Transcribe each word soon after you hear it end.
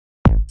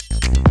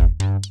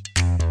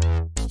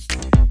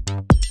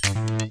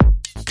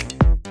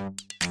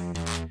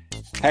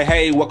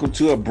Hey, welcome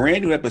to a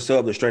brand new episode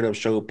of the Straight Up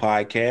Show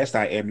podcast.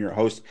 I am your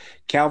host,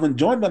 Calvin,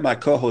 joined by my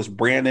co host,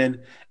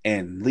 Brandon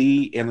and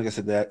Lee. And like I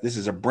said, this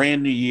is a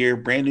brand new year,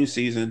 brand new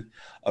season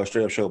of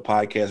Straight Up Show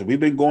podcast. We've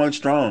been going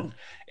strong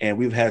and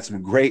we've had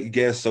some great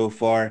guests so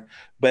far.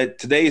 But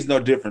today is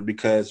no different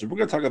because we're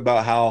going to talk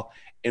about how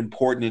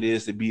important it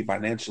is to be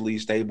financially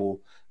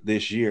stable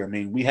this year. I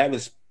mean, we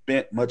haven't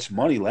spent much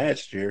money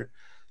last year.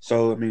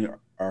 So, I mean,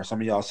 are some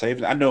of y'all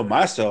saving? I know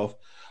myself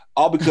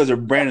all because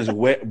of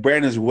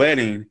Brandon's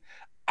wedding.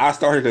 I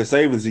started a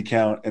savings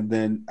account and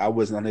then I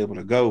wasn't unable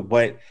to go.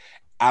 But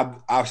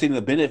I've seen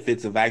the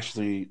benefits of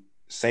actually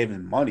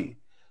saving money.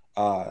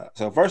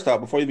 So first off,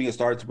 before you even get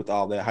started with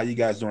all that, how you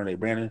guys doing today,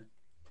 Brandon?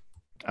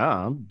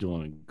 I'm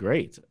doing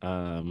great.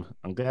 I'm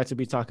glad to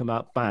be talking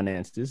about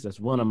finances. That's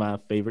one of my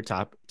favorite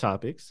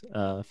topics,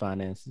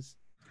 finances.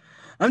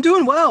 I'm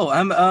doing well.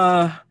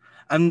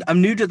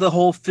 I'm new to the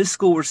whole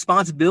fiscal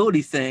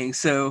responsibility thing,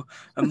 so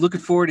I'm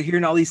looking forward to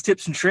hearing all these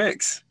tips and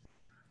tricks.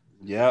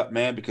 Yeah,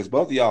 man, because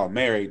both of y'all are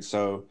married,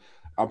 so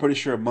I'm pretty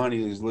sure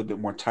money is a little bit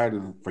more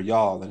tighter for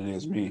y'all than it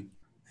is me.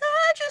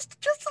 Just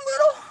a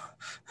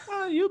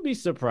little. You'll be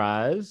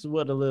surprised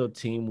what a little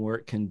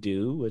teamwork can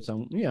do with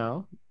some,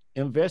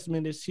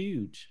 investment is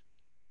huge.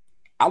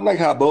 I like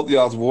how both of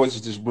y'all's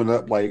voices just went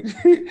up like,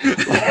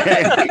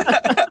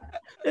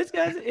 It's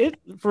guys, it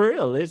for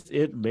real.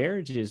 It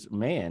marriage is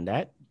man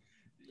that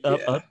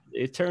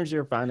it turns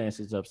your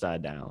finances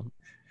upside down.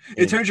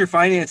 It turns your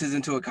finances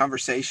into a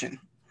conversation.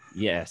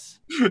 Yes.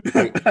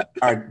 Like, all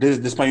right,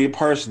 this might be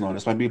personal.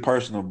 This might be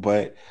personal,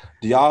 but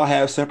do y'all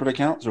have separate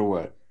accounts or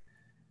what?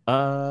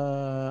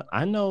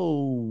 I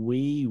know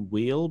we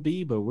will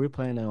be, but we're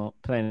planning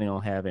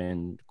on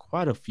having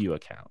quite a few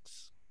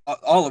accounts.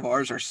 All of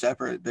ours are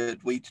separate, but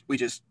we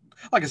just,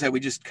 like I said, we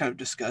just kind of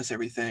discuss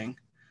everything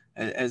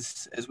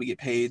as we get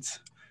paid.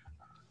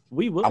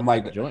 We will I'm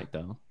like have a joint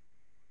though.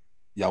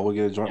 Y'all will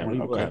get a joint Yeah, one? we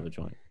will Okay. have a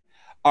joint.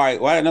 All right.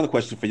 Well, I have another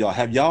question for y'all.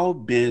 Have y'all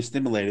been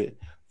stimulated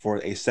for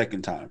a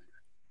second time?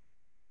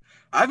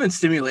 I've been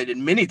stimulated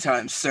many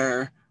times,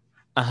 sir.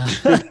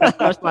 I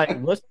was like,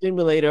 what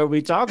stimulator are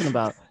we talking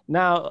about?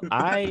 Now,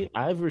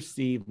 I've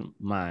received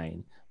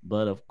mine,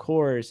 but of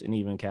course, and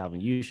even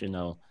Calvin, you should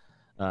know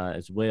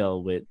as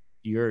well with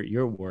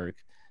your work,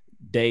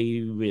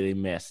 they really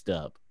messed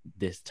up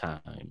this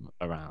time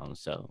around.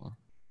 So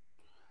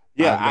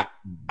Yeah,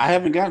 I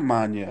haven't gotten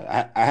mine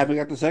yet. I haven't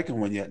got the second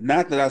one yet.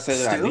 Not that I say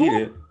that I Still? need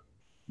it.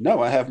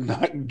 No, I have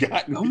not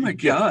gotten Oh my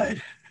it yet.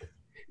 God.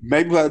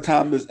 Maybe by the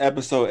time this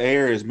episode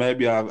airs,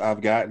 maybe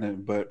I've gotten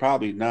it, but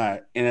probably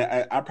not.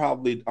 And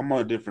I'm on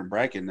a different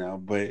bracket now,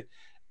 but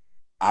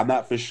I'm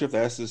not for sure if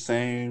that's the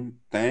same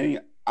thing.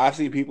 I've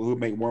seen people who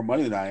make more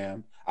money than I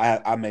am.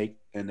 I make,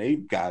 and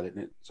they've got it,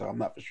 so I'm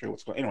not for sure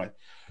what's going. Anyway,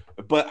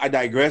 but I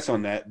digress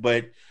on that.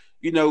 But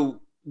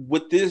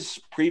with this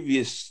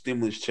previous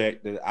stimulus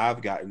check that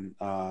I've gotten,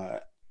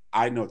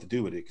 I know what to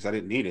do with it because I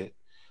didn't need it,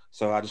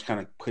 so I just kind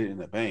of put it in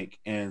the bank.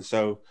 And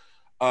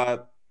uh,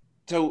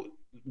 so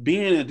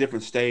being in a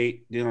different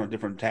state, being on a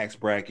different tax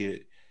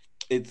bracket,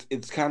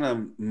 it's kind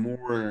of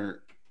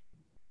more.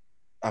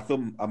 I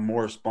feel I'm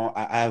more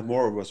I have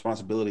more of a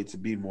responsibility to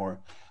be more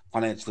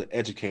financially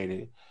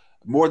educated,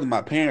 more than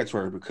my parents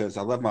were because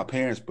I love my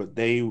parents, but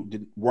they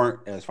weren't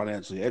as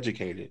financially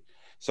educated.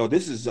 So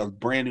this is a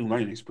brand new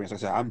learning experience.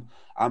 Like I said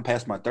I'm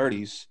past my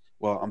 30s.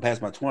 Well, I'm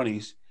past my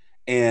 20s,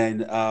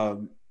 and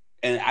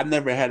I've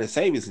never had a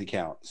savings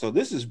account. So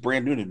this is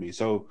brand new to me.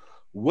 So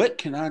what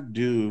can I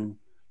do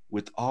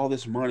with all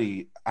this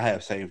money I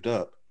have saved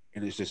up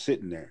and it's just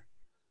sitting there?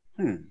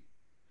 Hmm.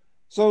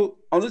 So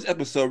on this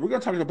episode, we're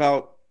going to talk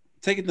about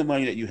taking the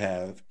money that you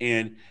have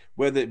and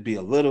whether it be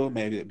a little,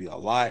 maybe it be a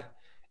lot,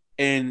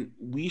 and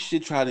we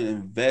should try to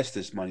invest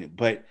this money.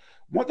 But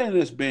one thing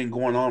that's been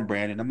going on,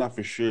 Brandon, I'm not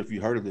for sure if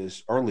you heard of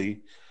this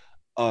early,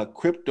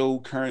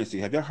 cryptocurrency.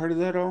 Have y'all heard of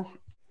that at all?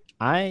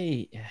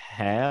 I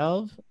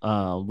have,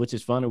 which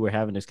is funny. We're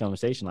having this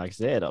conversation. Like I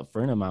said, a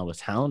friend of mine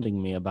was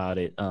hounding me about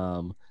it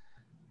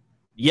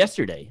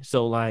yesterday.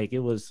 So like it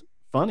was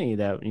funny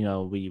that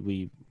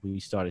we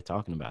started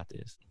talking about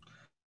this.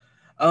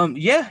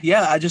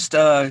 Yeah. I just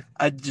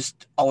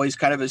always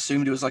kind of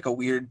assumed it was like a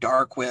weird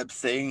dark web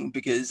thing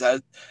because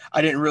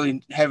I didn't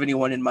really have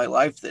anyone in my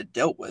life that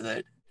dealt with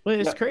it. Well,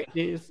 it's No.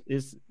 crazy.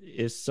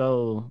 It's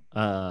so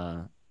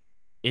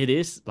it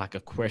is like a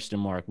question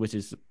mark, which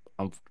is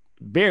I'm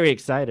very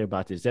excited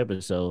about this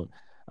episode.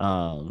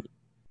 Um,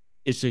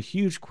 it's a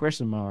huge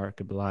question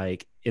mark,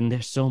 like, and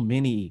there's so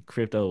many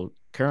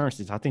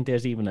cryptocurrencies. I think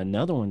there's even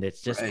another one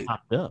that's just Right.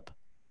 popped up,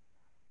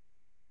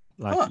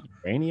 like Huh.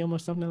 uranium or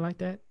something like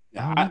that. I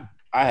Yeah, don't I know.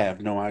 I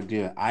have no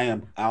idea. I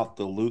am out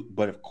the loop,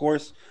 but of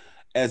course,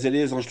 as it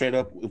is on Straight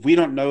Up, if we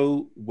don't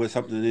know what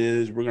something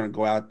is, we're gonna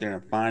go out there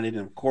and find it.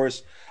 And of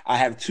course, I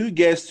have two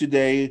guests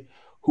today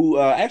who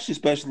actually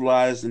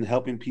specialize in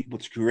helping people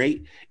to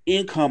create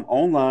income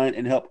online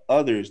and help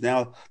others.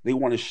 Now they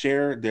want to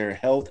share their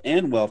health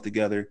and wealth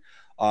together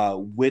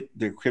with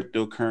their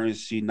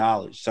cryptocurrency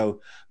knowledge.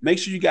 So make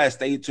sure you guys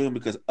stay tuned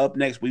because up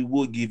next we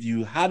will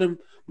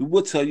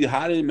tell you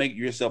how to make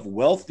yourself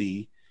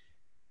wealthy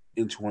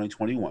in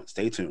 2021.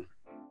 Stay tuned.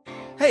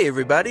 Hey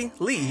everybody,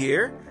 Lee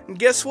here. And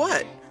guess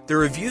what? The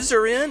reviews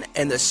are in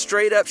and the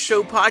Straight Up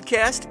Show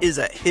podcast is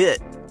a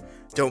hit.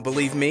 Don't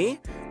believe me?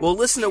 Well,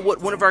 listen to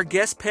what one of our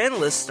guest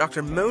panelists,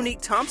 Dr.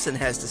 Monique Thompson,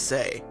 has to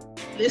say.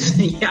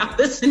 Listen, y'all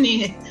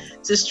listening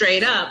to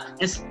Straight Up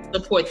and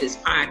support this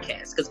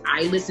podcast, because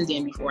I listened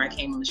in before I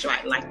came on the show.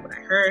 I liked what I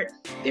heard.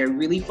 They're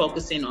really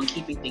focusing on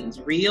keeping things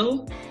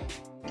real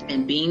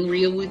and being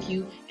real with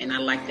you, and I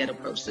like that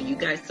approach. So you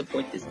guys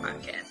support this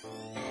podcast.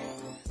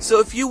 So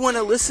if you want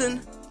to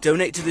listen,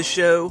 donate to the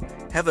show,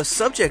 have a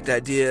subject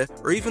idea,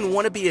 or even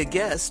want to be a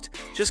guest,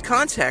 just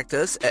contact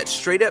us at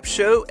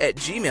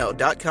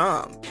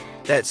straightupshow@gmail.com.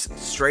 That's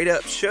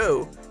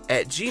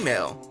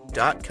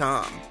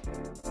straightupshow@gmail.com.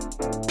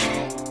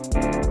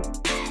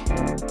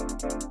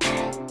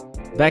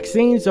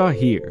 Vaccines are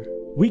here.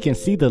 We can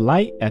see the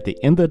light at the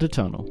end of the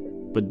tunnel.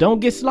 But don't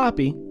get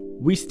sloppy.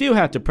 We still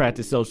have to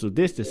practice social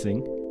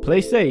distancing,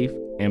 play safe,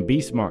 and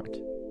be smart.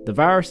 The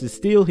virus is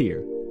still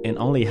here, and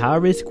only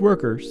high-risk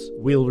workers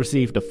will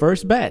receive the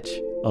first batch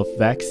of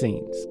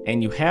vaccines.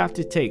 And you have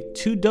to take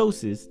 2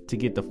 doses to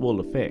get the full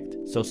effect,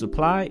 so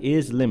supply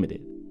is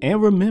limited.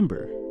 And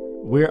remember,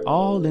 we're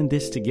all in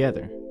this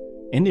together,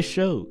 and it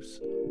shows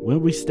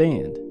when we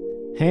stand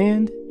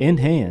hand in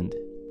hand,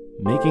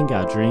 making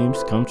our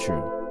dreams come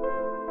true.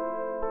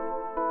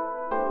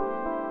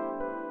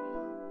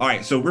 All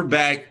right, so we're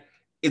back.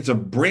 It's a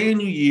brand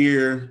new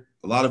year.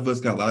 A lot of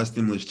us got a lot of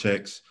stimulus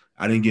checks.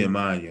 I didn't get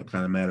mine yet. I'm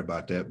kind of mad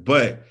about that.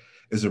 But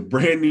it's a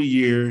brand new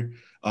year,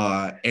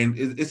 and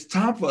it's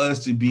time for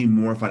us to be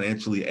more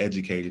financially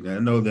educated. And I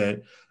know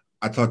that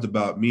I talked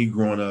about me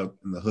growing up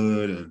in the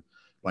hood, and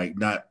like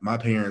not my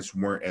parents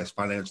weren't as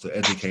financially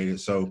educated.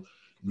 So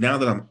now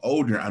that I'm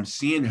older, I'm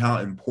seeing how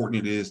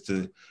important it is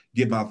to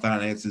get my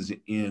finances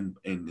in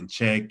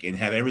check and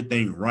have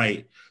everything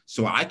right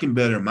so I can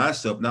better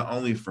myself, not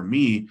only for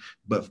me,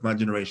 but for my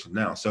generation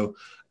now. So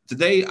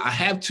today I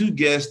have 2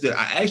 guests that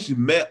I actually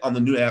met on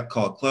the new app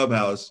called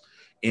Clubhouse.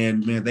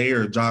 And man, they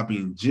are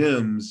dropping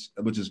gems,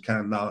 which is kind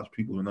of knowledge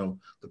people who know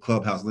the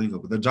Clubhouse lingo,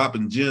 but they're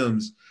dropping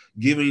gems,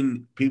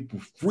 giving people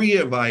free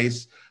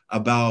advice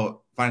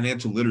about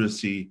financial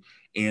literacy.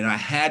 And I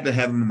had to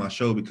have them on my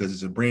show because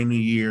it's a brand new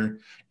year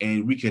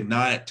and we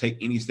cannot take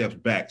any steps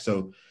back.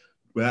 So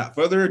without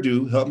further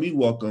ado, help me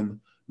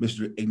welcome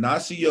Mr.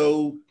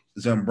 Ignacio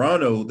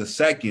Zambrano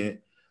II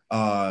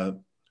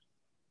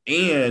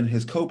and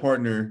his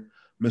co-partner,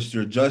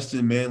 Mr.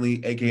 Justin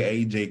Manley,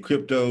 a.k.a. J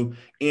Crypto,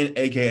 and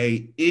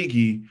a.k.a.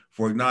 Iggy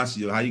for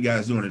Ignacio. How you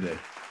guys doing today?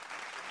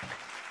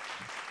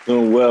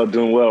 Doing well,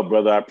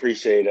 brother. I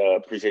appreciate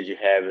you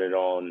having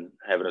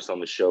us on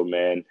the show,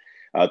 man.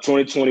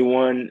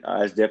 2021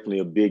 is definitely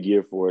a big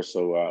year for us,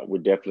 so we're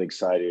definitely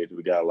excited.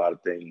 We got a lot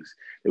of things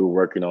that we're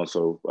working on,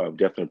 so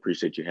definitely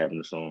appreciate you having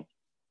us on.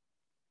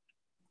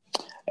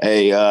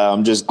 Hey,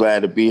 I'm just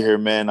glad to be here,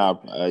 man.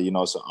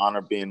 It's an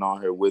honor being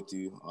on here with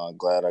you.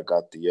 Glad I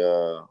got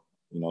the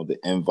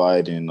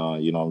invite, and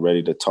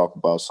ready to talk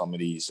about some of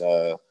these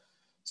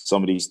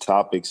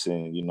topics,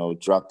 and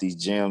drop these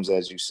gems,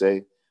 as you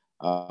say,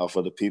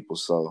 for the people.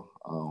 So,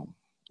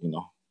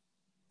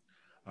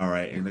 All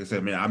right, and like I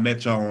said, man, I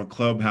met y'all on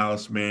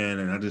Clubhouse, man,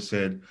 and I just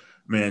said,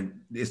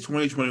 man, it's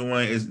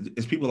 2021.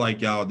 It's people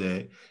like y'all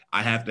that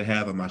I have to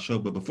have on my show.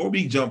 But before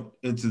we jump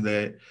into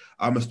that,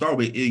 I'm gonna start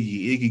with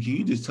Iggy. Iggy, can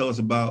you just tell us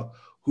about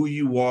who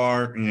you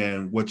are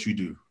and what you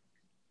do?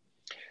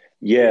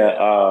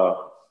 Yeah,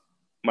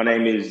 my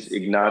name is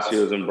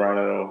Ignacio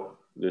Zambrano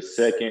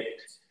II.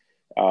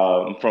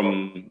 I'm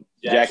from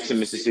Jackson,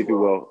 Mississippi.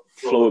 Well,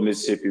 Floyd,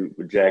 Mississippi,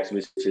 but Jackson,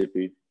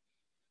 Mississippi,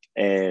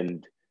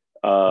 and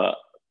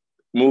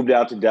moved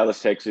out to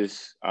Dallas,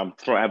 Texas. I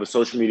have a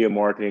social media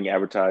marketing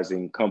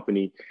advertising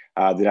company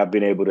that I've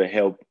been able to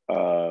help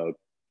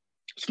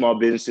small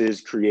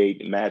businesses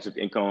create massive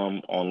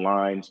income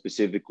online,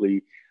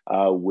 specifically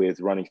with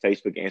running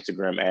Facebook,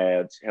 Instagram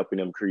ads, helping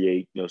them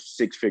create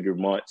six-figure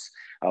months,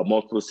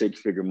 multiple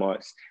six-figure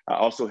months.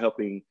 Also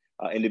helping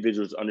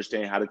individuals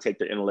understand how to take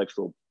their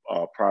intellectual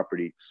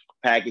property,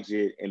 package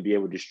it, and be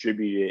able to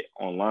distribute it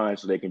online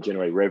so they can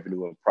generate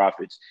revenue and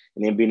profits,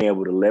 and then being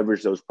able to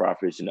leverage those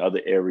profits in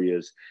other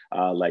areas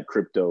like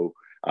crypto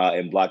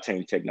and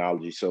blockchain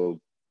technology. So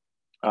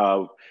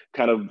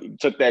kind of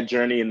took that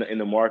journey in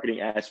the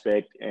marketing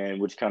aspect, and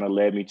which kind of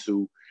led me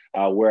to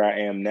where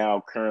I am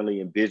now currently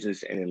in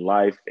business and in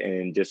life,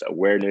 and just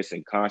awareness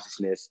and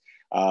consciousness,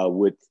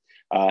 with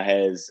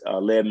has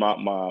led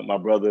my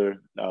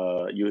brother,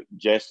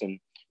 Justin,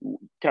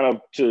 kind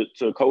of to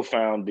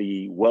co-found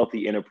the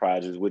Wealthy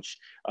Enterprises, which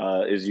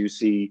as you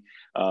see,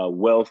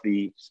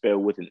 wealthy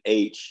spelled with an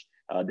H,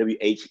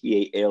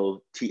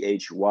 WHEALTHY,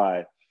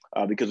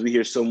 because we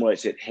hear so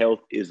much that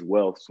health is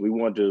wealth. So we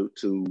want to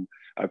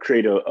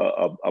create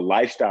a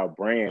lifestyle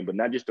brand, but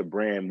not just a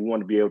brand. We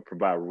want to be able to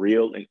provide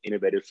real and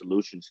innovative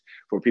solutions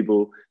for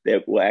people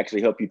that will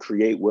actually help you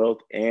create wealth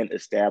and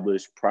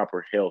establish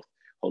proper health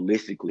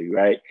holistically,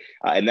 right?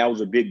 And that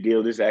was a big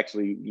deal. This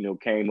actually,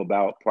 came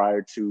about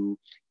prior to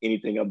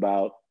anything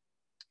about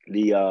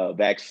the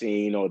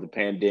vaccine or the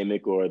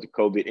pandemic or the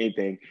COVID,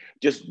 anything,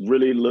 just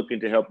really looking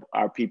to help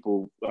our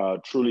people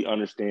truly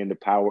understand the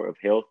power of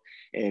health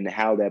and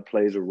how that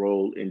plays a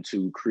role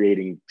into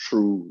creating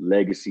true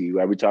legacy.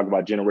 Right? We talk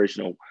about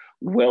generational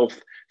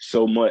wealth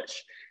so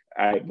much,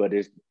 right? But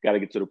it's got to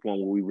get to the point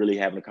where we really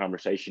having a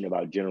conversation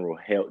about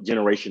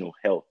generational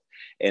health.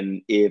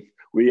 And if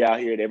we're out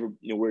here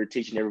we're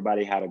teaching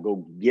everybody how to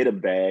go get a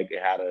bag,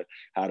 how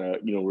to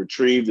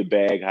retrieve the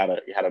bag, how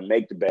to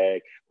make the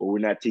bag, but we're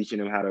not teaching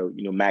them how to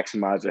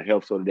maximize their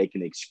health so that they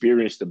can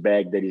experience the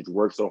bag that is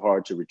worked so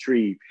hard to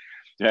retrieve.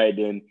 Right?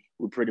 Then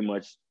we're pretty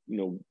much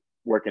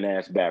working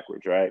ass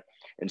backwards, right?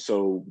 And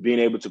so being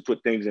able to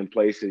put things in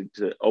place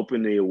to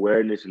open the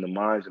awareness and the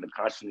minds and the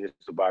consciousness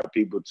of our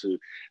people, to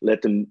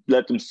let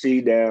them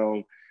see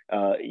down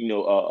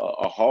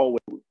a hallway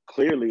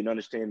clearly and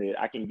understand that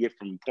I can get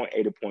from point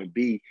A to point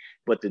B,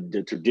 but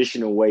the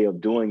traditional way of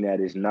doing that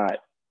is not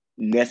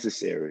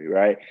necessary,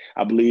 right?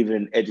 I believe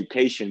in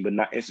education, but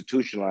not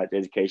institutionalized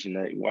education.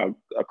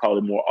 I call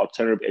it more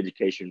alternative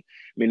education,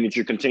 meaning that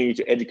you're continuing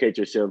to educate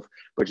yourself,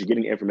 but you're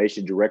getting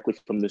information directly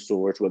from the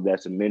source, whether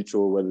that's a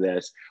mentor, whether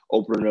that's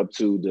opening up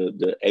to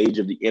the age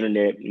of the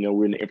internet.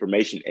 We're in the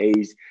information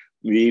age.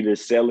 We're either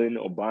selling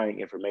or buying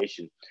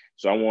information.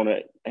 So I want to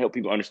help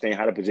people understand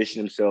how to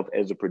position themselves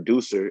as a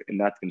producer and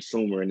not the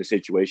consumer in the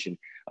situation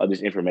of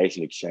this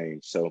information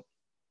exchange. So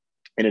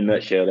in a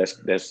nutshell,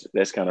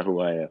 that's kind of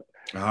who I am.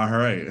 All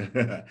right.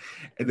 And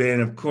then,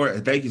 of course,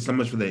 thank you so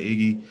much for that,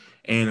 Iggy.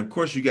 And of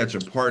course, you got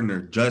your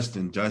partner,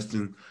 Justin.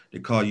 Justin, they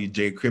call you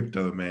J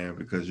Crypto, man,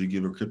 because you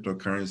give her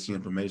cryptocurrency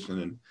information.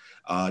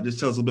 And just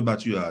tell us a little bit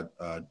about you,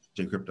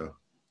 J Crypto.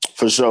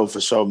 For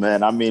sure,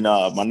 man. I mean,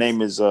 my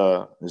name is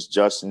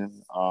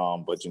Justin,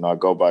 but I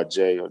go by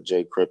J or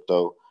J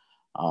Crypto,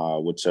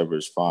 whichever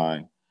is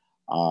fine.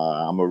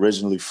 I'm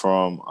originally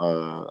from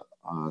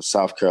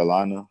South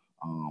Carolina,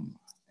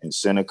 in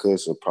Seneca,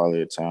 so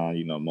probably a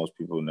town most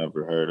people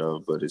never heard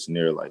of, but it's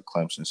near like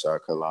Clemson,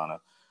 South Carolina.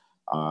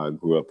 I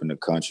grew up in the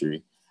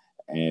country,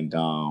 and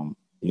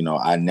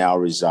I now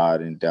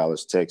reside in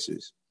Dallas,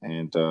 Texas,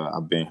 and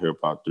I've been here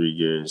about 3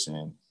 years,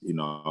 and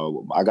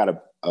I got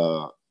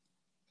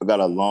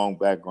a long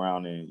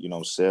background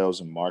in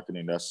sales and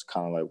marketing. That's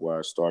kind of like where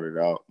I started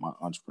out my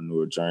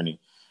entrepreneur journey.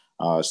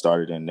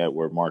 Started in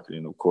network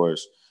marketing, of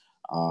course,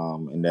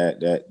 and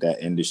that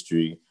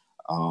industry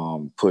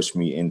pushed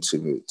me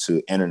into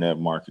internet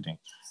marketing.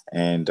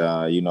 And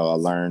I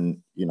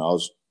learned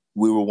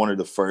we were one of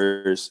the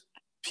first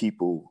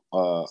people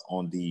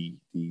on the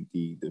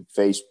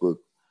Facebook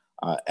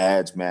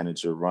ads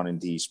manager running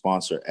the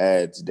sponsor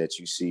ads that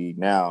you see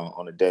now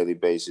on a daily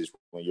basis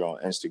when you're on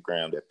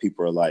Instagram, that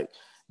people are like,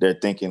 they're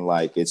thinking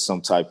like it's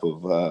some type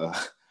of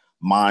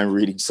mind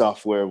reading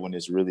software, when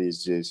it's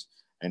just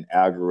an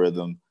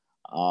algorithm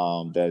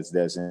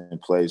that's in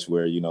place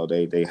where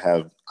they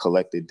have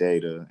collected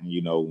data,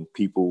 and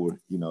people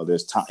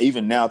there's time,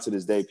 even now to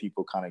this day,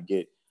 people kind of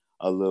get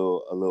a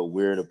little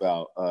weird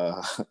about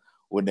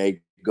when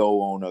they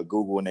go on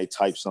Google and they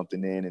type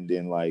something in, and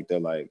then like they're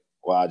like,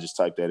 well, I just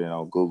typed that in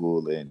on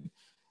Google and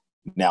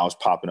now it's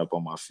popping up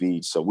on my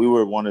feed. So we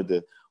were one of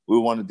the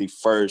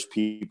first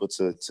people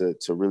to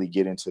really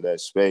get into that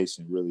space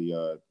and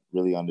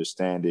really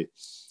understand it.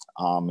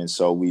 And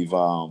so we've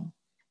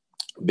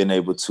been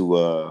able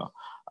to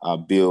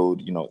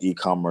build,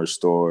 e-commerce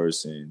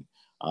stores and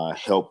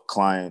help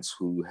clients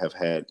who have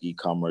had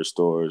e-commerce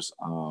stores,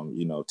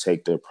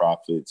 take their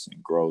profits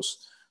and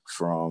gross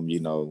from,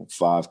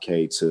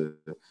 $5K to,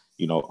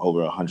 over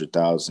 $100,000,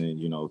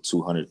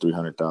 $200,000,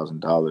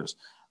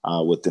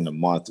 $300,000 within a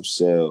month of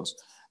sales.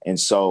 And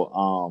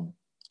so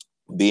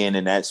being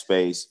in that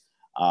space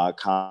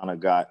kind of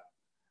got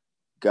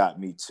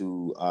me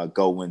to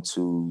go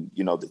into,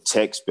 the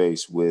tech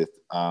space with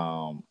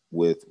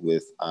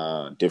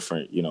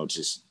different,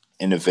 just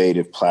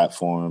innovative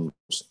platforms.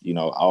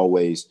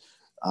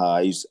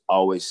 I used to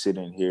always sit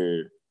in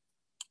here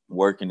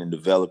working and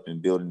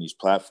developing, building these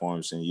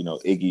platforms, and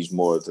Iggy's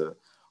more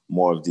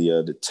of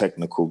the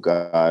technical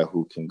guy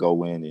who can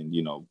go in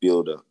and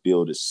build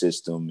a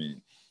system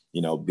and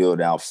build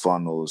out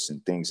funnels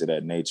and things of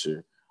that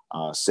nature,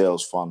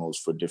 sales funnels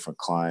for different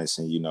clients.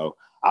 And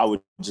I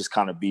would just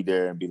kind of be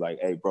there and be like,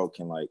 hey bro,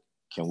 can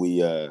we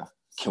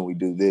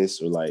do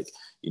this, or like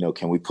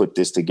can we put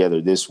this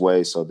together this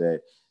way so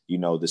that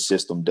the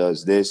system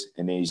does this.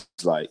 And then he's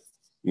like,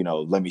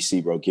 let me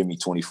see, bro, give me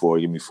 24,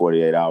 give me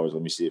 48 hours,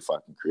 let me see if I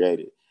can create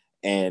it.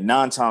 And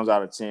 9 times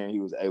out of 10, he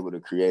was able to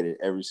create it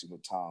every single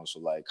time. So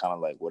like, kind of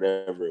like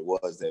whatever it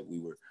was that we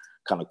were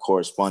kind of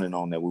corresponding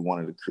on that we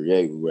wanted to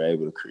create, we were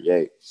able to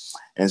create.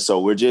 And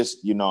so we're just,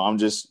 I'm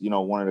just,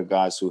 one of the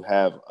guys who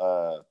have,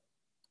 a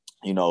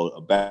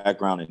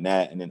background in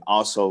that. And then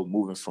also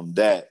moving from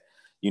that,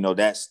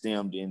 that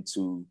stemmed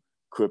into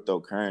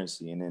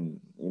cryptocurrency. And then,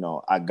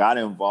 I got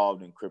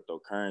involved in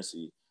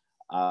cryptocurrency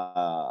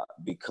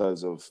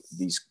because of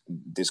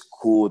this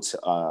cool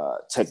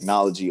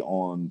technology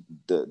on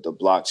the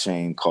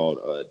blockchain called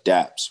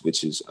dApps,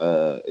 which is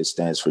it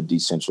stands for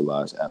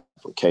decentralized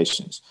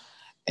applications.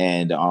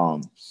 And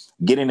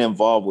getting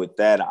involved with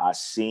that, I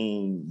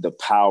seen the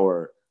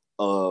power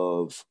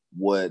of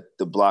what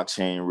the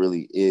blockchain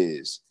really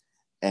is.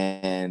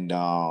 And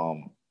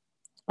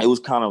it was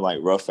kind of like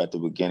rough at the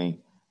beginning,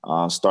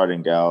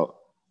 starting out,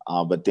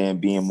 but then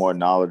being more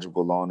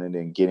knowledgeable on it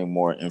and getting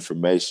more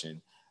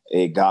information,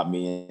 it got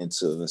me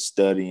into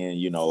studying,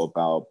 you know,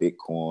 about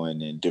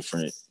Bitcoin and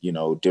different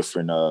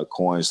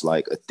coins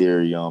like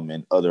Ethereum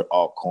and other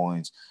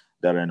altcoins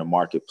that are in the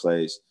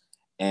marketplace.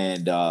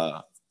 And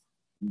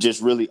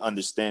just really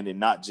understanding,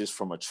 not just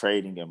from a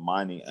trading and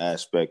mining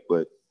aspect,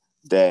 but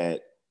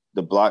that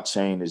the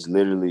blockchain is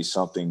literally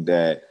something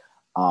that,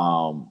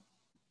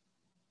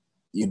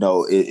 you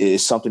know, it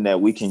is something that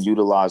we can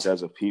utilize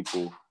as a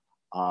people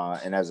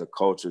and as a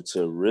culture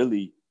to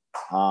really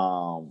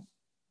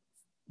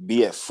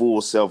be at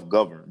full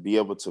self-govern, be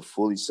able to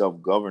fully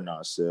self-govern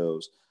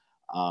ourselves,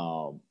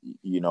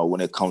 you know, when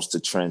it comes to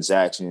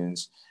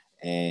transactions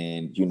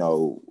and, you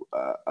know,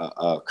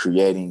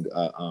 creating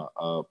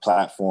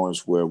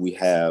platforms where we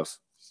have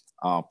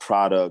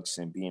products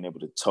and being able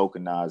to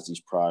tokenize these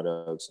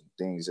products and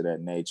things of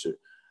that nature,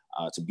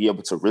 to be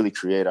able to really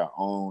create our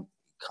own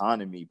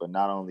economy, but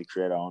not only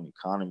create our own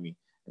economy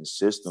and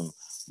system,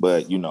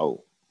 but, you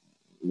know,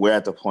 we're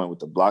at the point with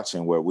the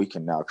blockchain where we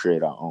can now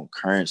create our own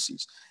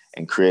currencies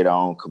and create our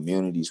own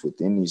communities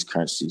within these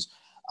currencies,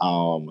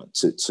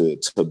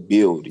 to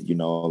build, you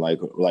know, like,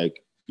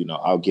 you know,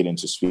 I'll get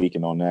into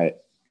speaking on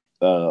that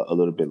a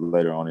little bit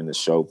later on in the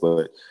show,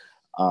 but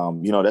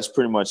you know, that's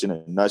pretty much in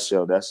a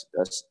nutshell. That's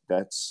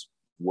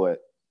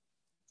what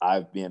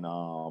I've been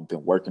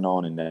working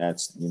on, and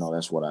that's, you know,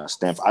 that's what I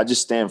stand for. I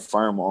just stand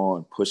firm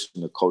on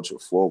pushing the culture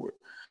forward.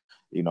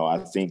 You know, I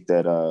think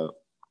that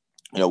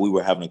you know, we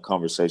were having a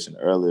conversation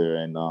earlier,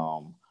 and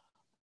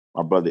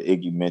my brother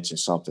Iggy mentioned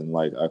something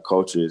like our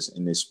culture is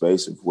in this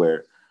space of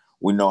where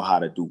we know how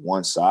to do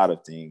one side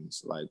of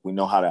things. Like, we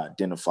know how to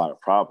identify the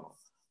problem,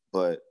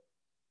 but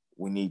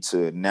we need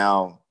to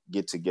now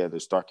get together,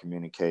 start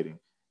communicating,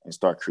 and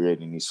start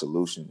creating these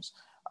solutions.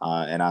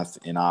 And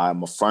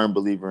I'm a firm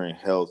believer in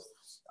health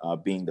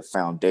being the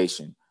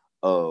foundation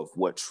of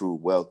what true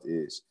wealth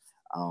is.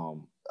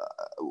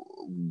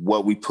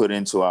 What we put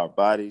into our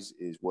bodies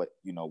is what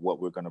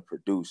we're going to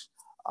produce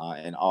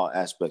in all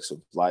aspects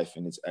of life,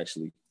 and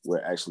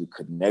we're actually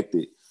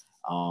connected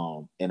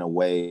in a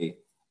way.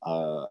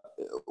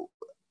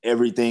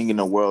 Everything in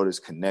the world is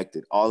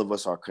connected. All of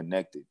us are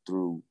connected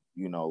through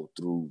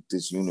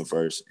this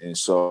universe, and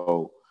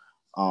so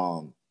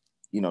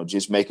you know,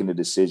 just making the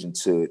decision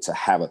to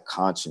have a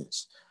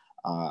conscience.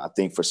 I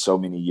think for so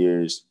many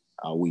years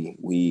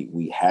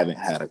we haven't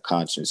had a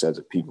conscience as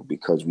a people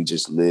because we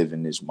just live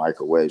in this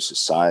microwave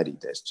society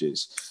that's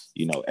just,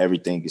 you know,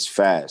 everything is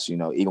fast. You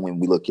know, even when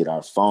we look at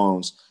our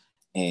phones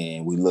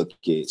and we look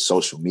at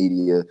social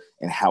media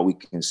and how we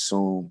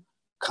consume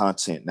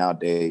content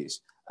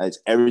nowadays,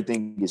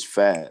 everything is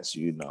fast.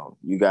 You know,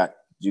 you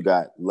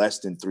got less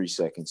than 3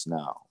 seconds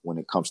now when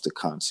it comes to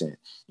content,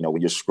 you know,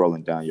 when you're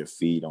scrolling down your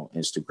feed on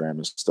Instagram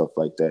and stuff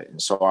like that.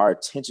 And so our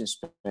attention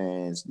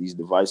spans, these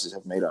devices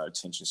have made our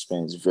attention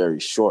spans very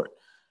short.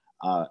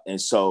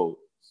 And so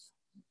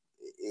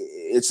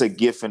it's a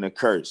gift and a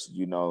curse,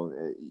 you know.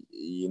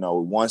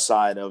 One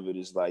side of it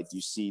is like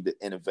you see the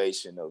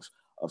innovation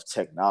of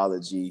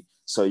technology.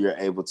 So you're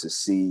able to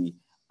see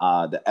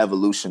the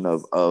evolution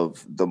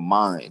of the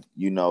mind,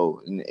 you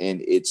know, and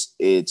it's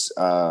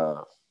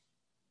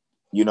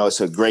you know,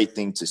 it's a great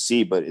thing to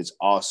see, but it's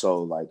also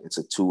like it's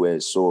a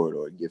two-edged sword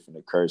or a gift and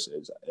a curse,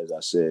 as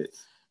I said,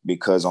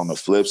 because on the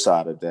flip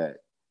side of that,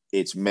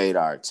 it's made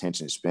our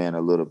attention span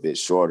a little bit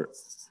shorter,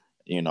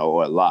 you know,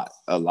 or a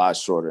lot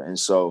shorter. And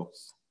so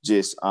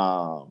just,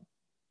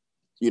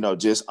 you know,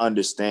 just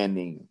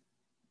understanding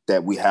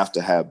that we have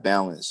to have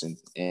balance and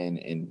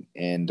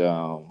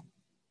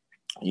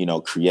you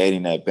know,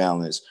 creating that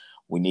balance,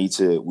 we need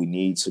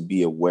to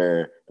be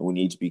aware and we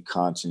need to be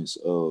conscious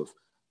of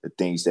the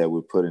things that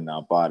we put in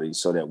our bodies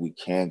so that we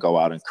can go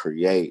out and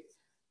create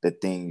the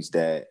things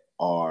that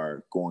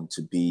are going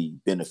to be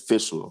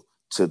beneficial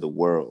to the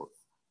world.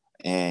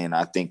 And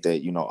I think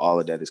that, you know,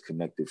 all of that is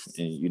connected,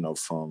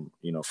 from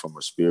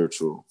a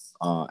spiritual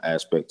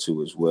aspect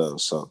too as well.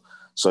 So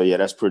yeah,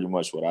 that's pretty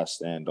much what I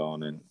stand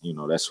on, and, you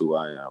know, that's who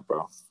I am,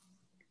 bro.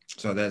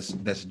 So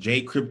that's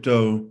Jay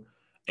Crypto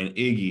and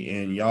Iggy,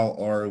 and y'all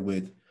are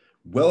with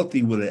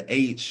Wealthy with an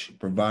H,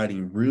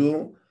 providing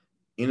real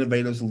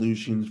innovative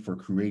solutions for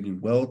creating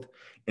wealth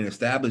and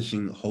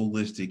establishing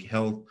holistic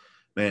health.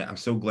 Man, I'm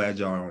so glad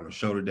y'all are on the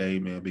show today,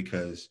 man,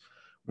 because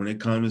when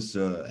it comes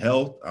to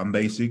health, I'm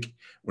basic.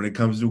 When it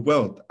comes to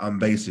wealth, I'm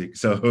basic.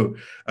 So,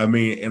 I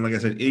mean, and like I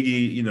said,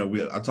 Iggy, you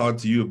know, I talked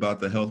to you about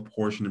the health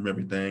portion of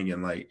everything,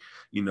 and, like,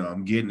 you know,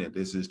 I'm getting it.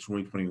 This is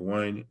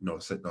 2021, no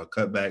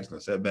cutbacks, no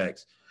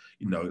setbacks,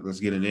 you know, let's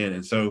get it in.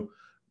 And so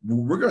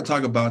we're going to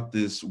talk about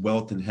this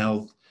wealth and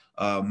health,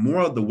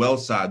 more of the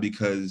wealth side,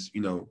 because,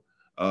 you know,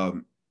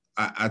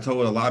 I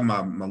told a lot of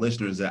my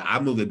listeners that I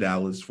moved to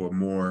Dallas for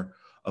more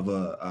of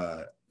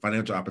a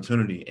financial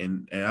opportunity,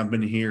 and I've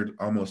been here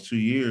almost 2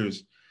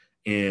 years,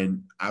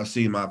 and I've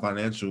seen my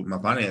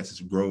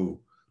finances grow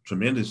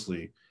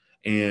tremendously.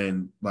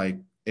 And like,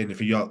 and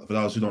for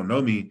those who don't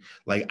know me,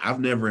 like I've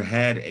never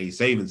had a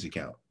savings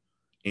account,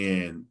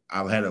 and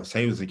I've had a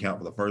savings account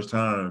for the first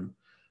time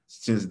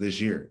since this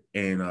year,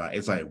 and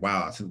it's like,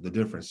 wow, I see the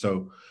difference.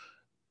 So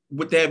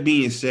with that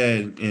being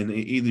said, and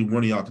either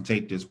one of y'all can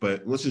take this,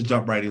 but let's just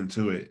jump right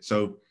into it.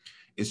 So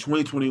it's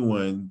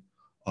 2021.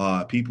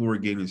 People were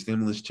getting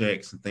stimulus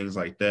checks and things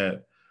like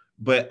that.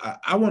 But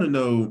I want to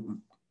know,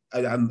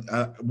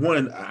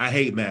 I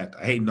hate math.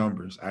 I hate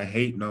numbers. I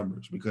hate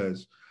numbers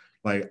because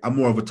like I'm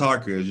more of a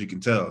talker, as you can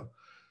tell.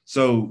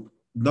 So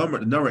the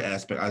number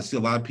aspect, I see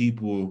a lot of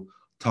people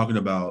talking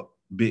about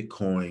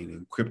Bitcoin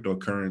and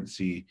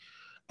cryptocurrency.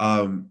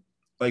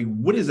 Like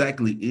what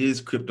exactly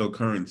is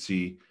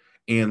cryptocurrency?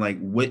 And like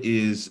what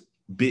is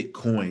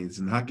bitcoins,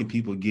 and how can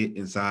people get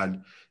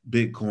inside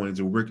bitcoins,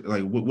 or work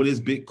like what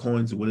is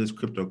bitcoins and what is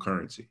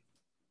cryptocurrency?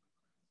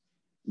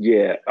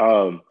 Yeah,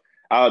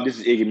 this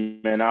is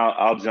Iggy, man.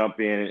 I'll jump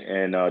in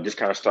and just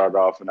kind of start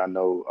off, and I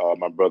know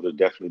my brother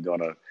definitely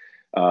gonna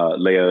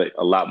lay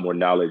a lot more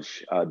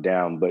knowledge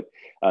down, but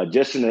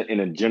just in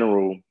a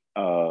general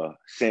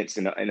sense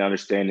and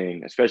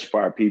understanding, especially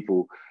for our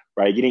people,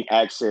 right? Getting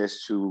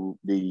access to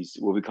these,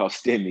 what we call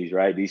stimmies,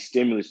 right? These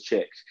stimulus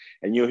checks.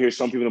 And you'll hear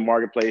some people in the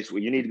marketplace,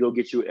 well, you need to go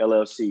get you an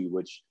LLC,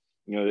 which,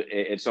 you know,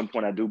 at some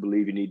point I do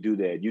believe you need to do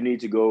that. You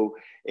need to go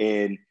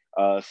and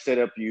set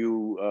up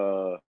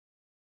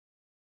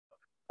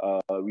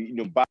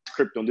buy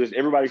crypto. This,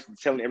 everybody's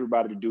telling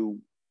everybody to do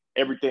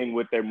everything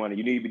with their money.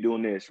 You need to be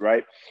doing this,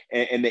 right?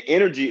 And the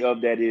energy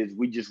of that is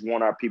we just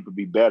want our people to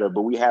be better,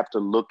 but we have to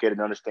look at it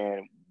and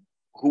understand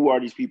who are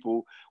these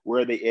people,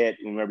 where are they at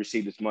when they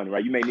receive this money,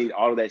 right? You may need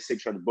all of that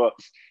 $600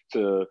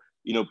 to,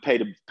 you know,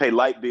 pay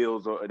light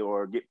bills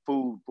or get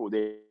food for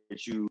that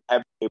you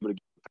haven't been able to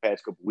get the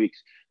past couple of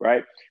weeks,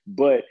 right?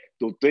 But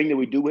the thing that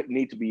we do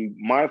need to be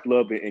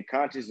mindful of and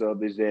conscious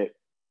of is that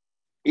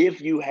if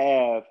you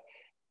have,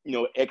 you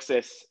know,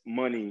 excess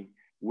money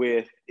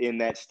within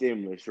that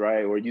stimulus,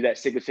 right? Or you that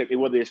 $600 check,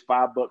 whether it's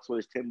 $5, whether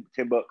it's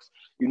 $10,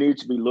 you need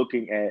to be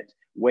looking at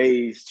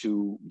ways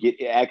to get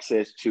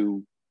access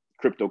to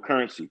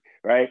cryptocurrency,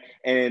 right?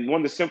 And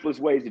one of the simplest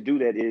ways to do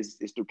that is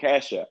through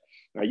Cash App.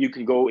 Now you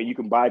can go and you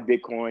can buy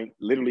Bitcoin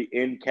literally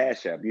in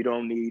Cash App. You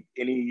don't need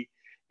any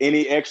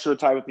extra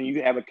type of thing. You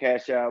can have a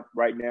Cash App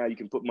right now. You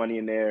can put money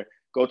in there,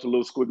 go to the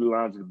little squiggly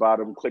lines at the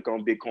bottom, click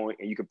on Bitcoin,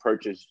 and you can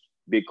purchase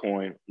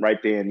Bitcoin right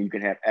there, and you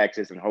can have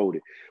access and hold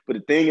it. But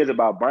the thing is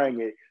about buying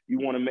it, you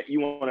want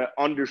to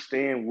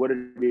understand what it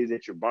is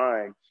that you're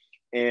buying.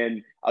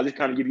 And I'll just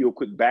kind of give you a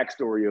quick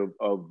backstory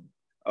of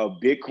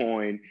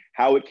Bitcoin,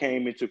 how it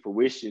came into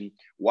fruition,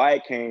 why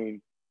it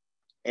came,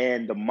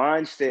 and the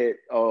mindset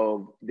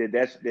of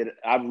that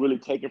I've really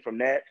taken from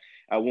that.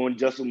 When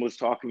Justin was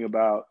talking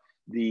about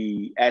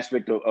the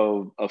aspect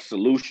of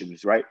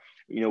solutions, right?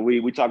 You know,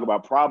 we talk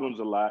about problems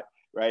a lot,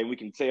 right? We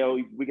can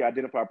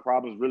identify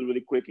problems really,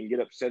 really quick and get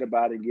upset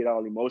about it and get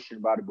all emotional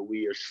about it, but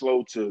we are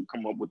slow to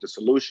come up with the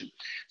solution.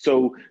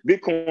 So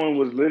Bitcoin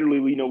was literally,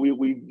 we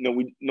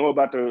know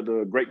about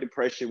the Great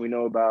Depression. We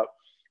know about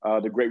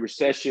the Great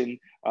Recession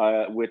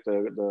with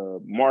the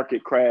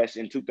market crash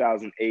in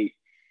 2008,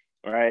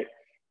 right?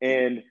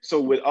 And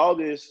so with all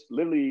this,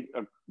 literally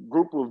a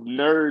group of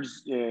nerds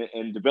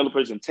and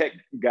developers and tech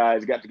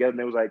guys got together and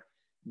they was like,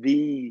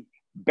 the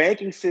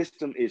banking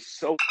system is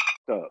so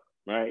up,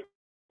 right?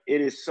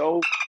 It is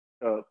so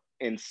up,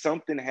 and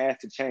something has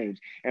to change.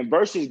 And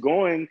versus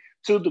going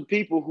to the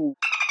people who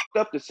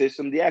up the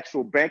system, the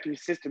actual banking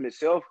system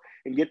itself,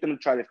 and get them to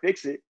try to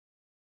fix it,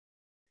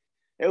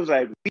 it was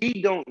like,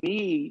 we don't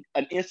need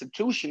an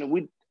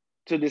institution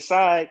to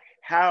decide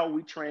how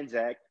we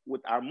transact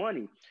with our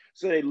money.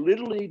 So they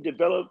literally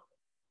developed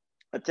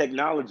a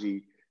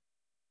technology,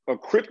 a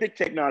cryptic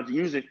technology,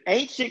 using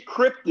ancient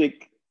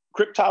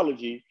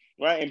cryptology,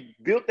 right? And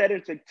built that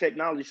into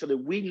technology so that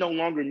we no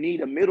longer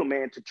need a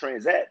middleman to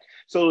transact.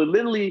 So it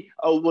literally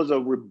was a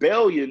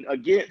rebellion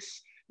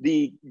against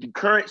the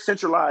current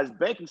centralized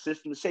banking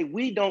system to say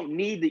we don't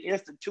need the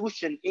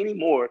institution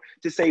anymore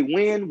to say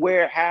when,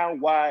 where, how,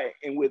 why,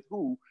 and with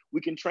who we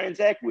can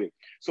transact with.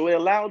 So it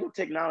allowed the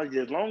technology,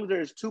 as long as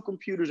there's two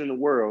computers in the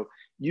world,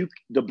 the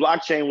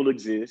blockchain will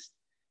exist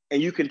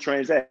and you can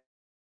transact.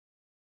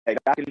 I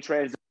can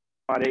transact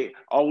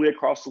all the way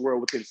across the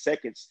world within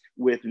seconds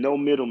with no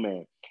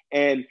middleman.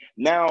 And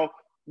now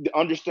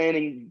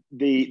understanding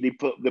the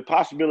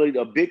possibility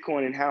of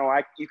Bitcoin and how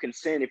you can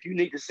send, if you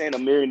need to send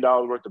 $1 million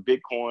worth of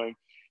Bitcoin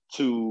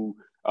to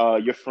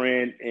your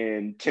friend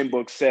in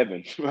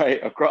Timbuk7,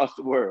 right, across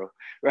the world,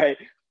 right?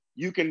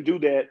 You can do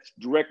that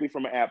directly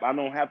from an app. I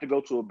don't have to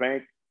go to a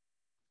bank,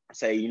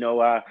 say, you know,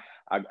 I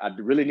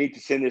really need to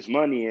send this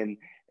money,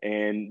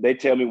 and they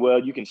tell me,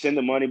 well, you can send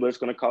the money, but it's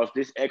going to cost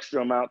this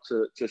extra amount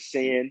to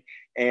send,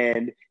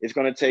 and it's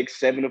going to take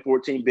 7 to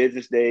 14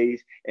 business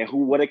days. And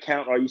what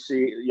account are you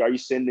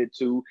sending it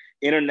to?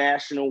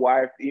 International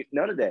wire?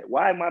 None of that.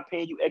 Why am I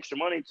paying you extra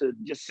money to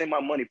just send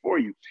my money for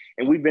you?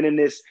 And we've been in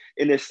this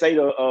state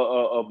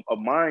of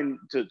mind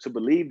to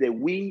believe that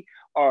we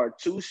are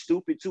too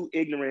stupid, too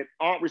ignorant,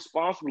 aren't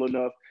responsible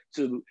enough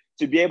to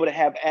to be able to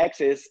have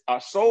access,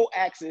 our sole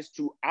access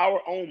to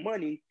our own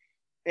money,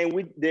 and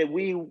we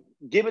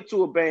give it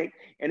to a bank,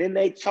 and then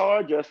they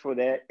charge us for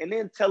that, and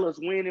then tell us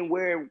when and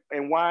where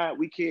and why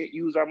we can't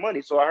use our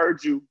money. So I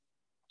heard you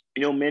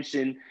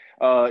mention,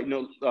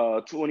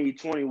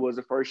 2020 was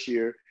the first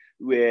year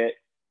where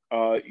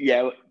you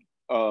have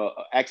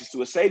access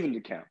to a savings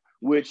account,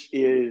 which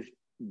is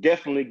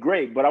definitely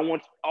great. But I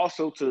want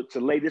also to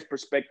lay this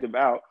perspective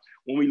out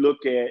when we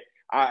look at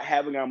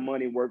having our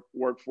money work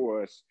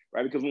for us,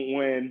 right? Because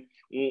when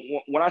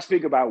I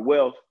speak about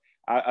wealth,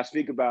 I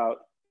speak about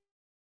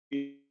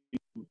the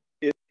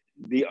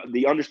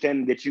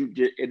understanding that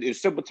in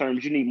simple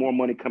terms, you need more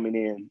money coming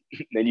in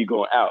than you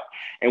going out.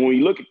 And when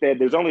you look at that,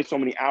 there's only so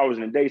many hours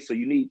in a day, so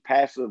you need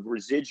passive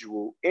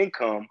residual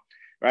income,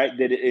 right?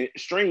 That it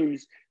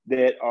streams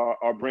that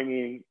are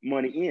bringing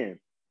money in.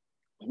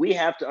 We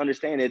have to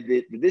understand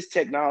that this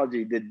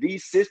technology, that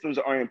these systems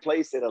are in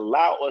place that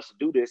allow us to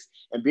do this,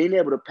 and being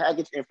able to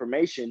package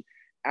information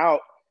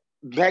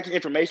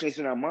that's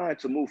in our mind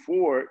to move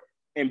forward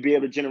and be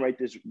able to generate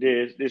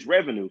this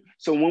revenue.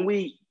 So when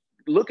we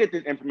look at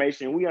this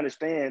information, we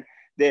understand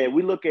that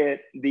we look at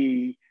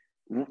the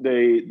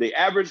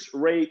average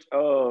rate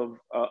of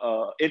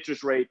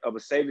interest rate of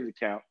a savings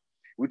account.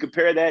 We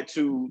compare that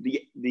to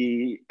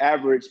the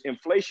average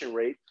inflation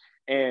rate,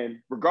 and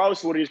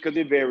regardless of what it is, because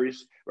it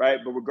varies, right?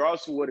 But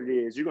regardless of what it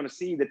is, you're going to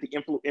see that the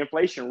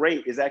inflation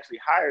rate is actually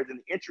higher than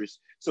the interest.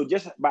 So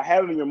just by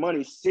having your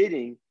money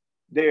sitting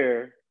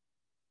there,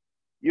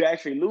 you're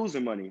actually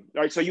losing money,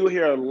 right? So you'll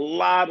hear a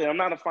lot, and I'm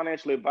not a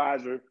financial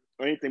advisor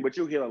or anything, but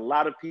you'll hear a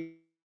lot of people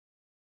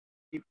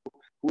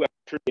who have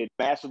created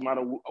a massive amount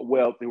of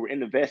wealth, who were in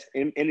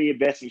the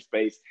investing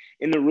space,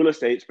 in the real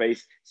estate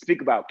space,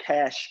 speak about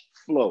cash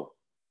flow,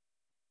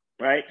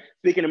 right?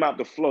 Speaking about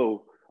the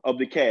flow of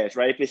the cash,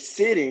 right? If it's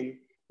sitting,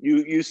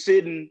 you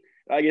sitting,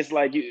 like it's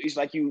like you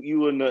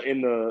in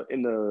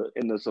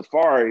the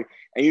safari,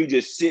 and you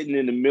just sitting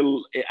in the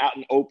middle, out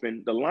and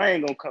open. The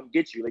lion gonna come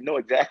get you. They know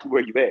exactly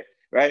where you at,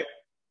 right?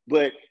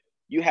 But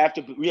you have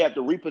to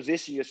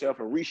reposition yourself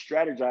and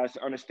re-strategize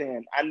to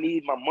understand, I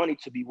need my money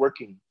to be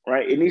working,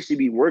 right? It needs to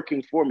be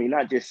working for me,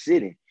 not just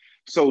sitting.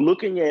 So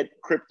looking at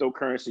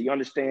cryptocurrency,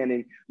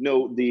 understanding,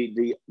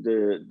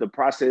 the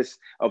process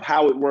of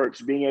how it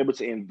works, being able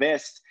to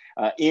invest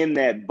in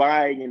that,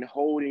 buying and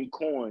holding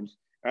coins,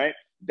 right?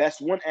 That's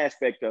one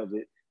aspect of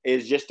it,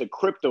 is just the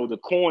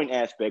coin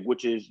aspect,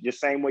 which is the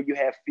same way you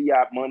have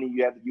fiat money,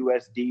 you have the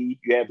USD,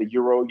 you have the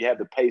euro, you have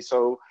the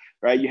peso,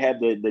 right? You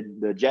have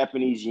the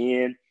Japanese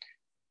yen.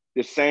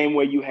 The same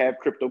way you have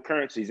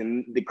cryptocurrencies,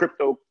 and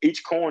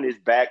each coin is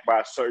backed by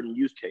a certain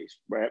use case,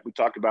 right? We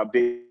talked about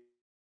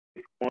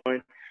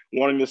Bitcoin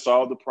wanting to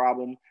solve the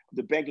problem of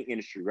the banking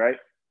industry, right?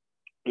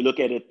 We look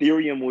at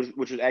Ethereum,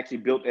 which was actually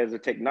built as a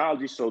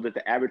technology so that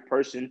the average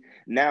person,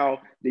 now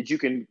that you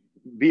can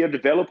be a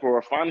developer or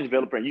a finance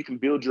developer, and you can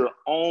build your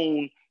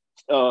own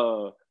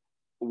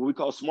what we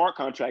call smart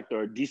contract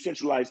or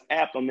decentralized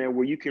app on there,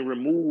 where you can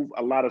remove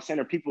a lot of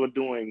center. People are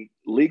doing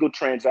legal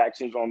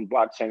transactions on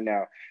blockchain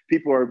now.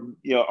 People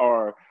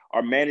are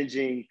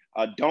managing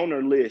a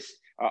donor list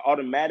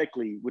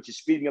automatically, which is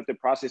speeding up the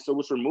process. So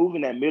it's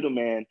removing that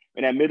middleman,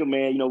 and that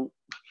middleman,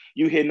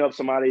 you hitting up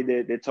somebody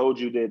that told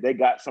you that they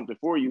got something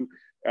for you,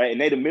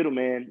 and they the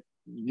middleman.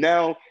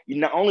 Now,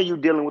 not only you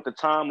dealing with the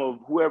time of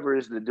whoever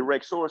is the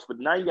direct source, but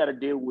now you got to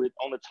deal with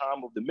on the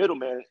time of the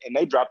middleman, and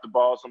they drop the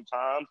ball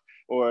sometimes,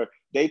 or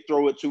they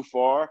throw it too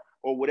far,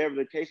 or whatever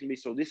the case may be.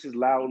 So this is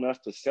allowing us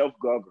to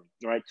self-govern,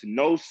 right? To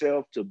know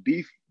self, to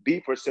be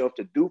for self,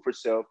 to do for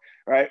self,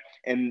 right?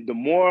 And the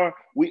more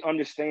we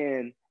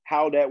understand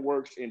how that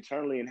works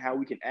internally and how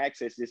we can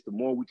access this, the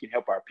more we can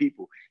help our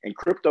people. And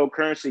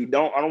cryptocurrency,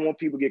 I don't want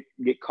people to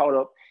get caught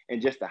up in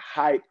just the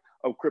hype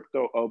of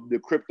the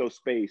crypto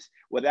space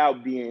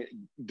without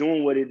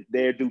doing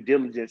their due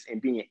diligence and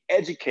being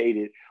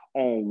educated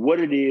on what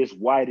it is,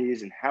 why it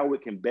is, and how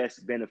it can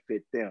best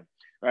benefit them.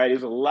 Right?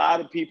 There's a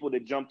lot of people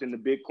that jumped into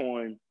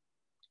Bitcoin,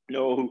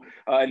 in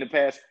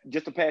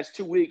the past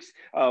 2 weeks.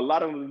 A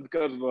lot of them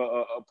because of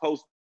a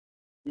post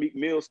Meek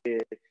Mill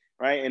said,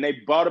 right? And they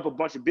bought up a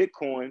bunch of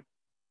Bitcoin,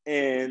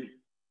 and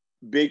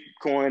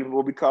Bitcoin,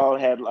 what we call,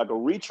 had like a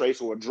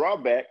retrace or a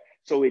drawback,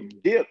 so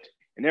it dipped.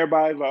 And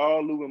everybody's like,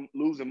 oh,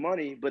 losing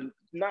money, but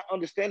not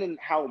understanding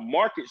how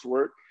markets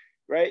work,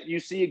 right? You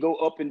see it go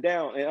up and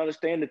down, and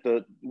understand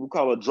that we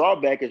call a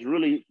drawback is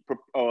really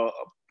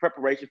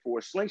preparation for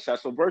a slingshot.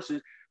 So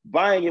versus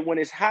buying it when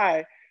it's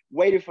high,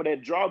 waiting for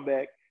that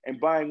drawback, and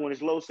buying when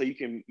it's low so you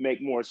can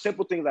make more.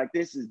 Simple things like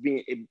this is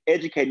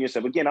educating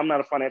yourself. Again, I'm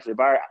not a financial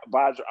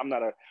advisor. I'm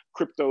not a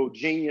crypto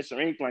genius or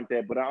anything like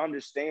that, but I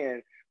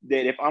understand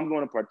that if I'm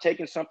going to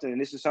partake in something,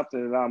 and this is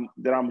something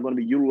that I'm going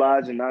to be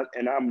utilizing,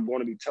 and I'm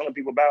going to be telling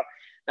people about,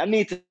 I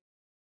need to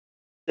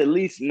at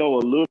least know a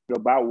little bit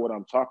about what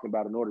I'm talking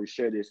about in order to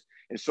share this.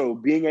 And so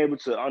being able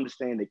to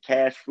understand that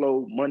cash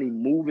flow, money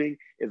moving,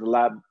 is a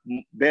lot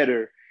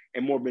better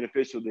and more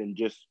beneficial than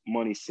just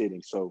money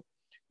sitting. So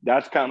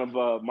that's kind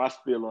of my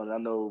spiel on it. I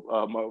know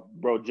my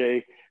bro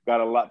Jay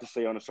got a lot to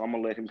say on it, so I'm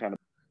going to let him kind of.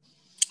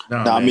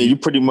 No, No, I man, mean, you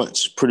pretty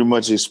much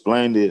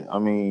explained it.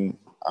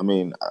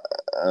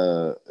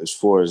 As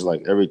far as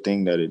like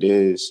everything that it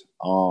is,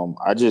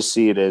 I just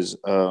see it as,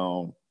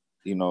 and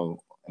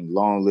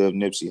long live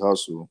Nipsey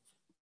Hussle.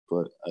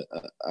 But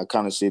I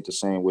kind of see it the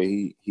same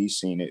way he's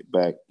seen it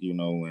back,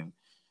 in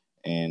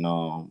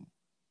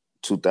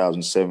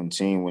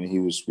 2017 when he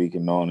was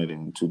speaking on it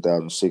in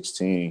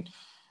 2016.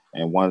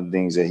 And one of the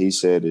things that he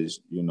said is,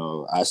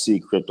 I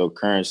see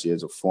cryptocurrency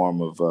as a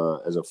form of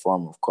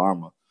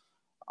karma.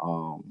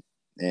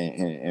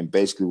 And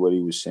basically what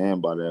he was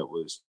saying by that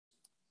was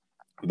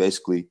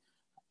basically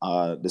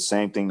the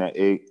same thing that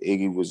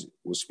Iggy was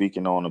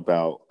speaking on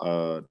about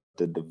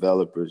the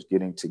developers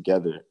getting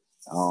together.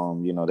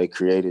 They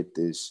created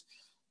this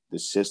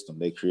system.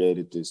 They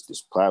created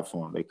this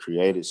platform. They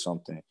created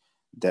something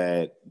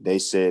that they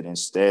said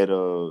instead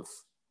of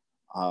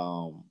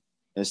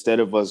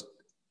us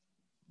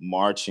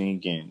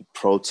marching and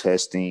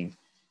protesting,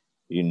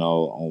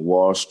 on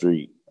Wall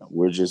Street,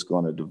 we're just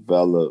going to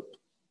develop.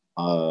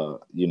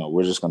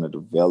 We're just going to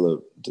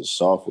develop the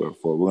software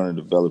for it. We're going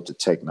to develop the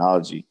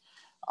technology,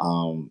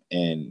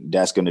 and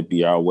that's going to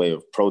be our way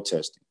of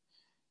protesting.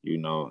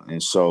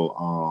 And so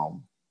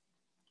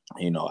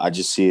I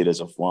just see it as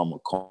a form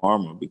of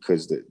karma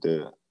because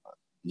the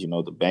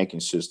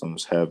banking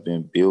systems have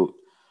been built,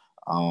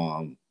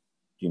 to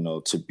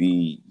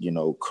be,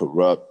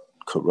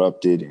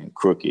 corrupted and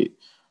crooked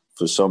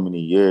for so many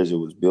years. It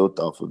was built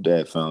off of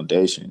that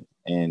foundation.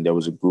 And there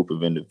was a group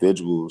of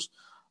individuals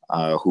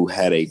who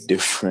had a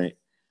different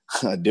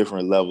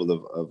level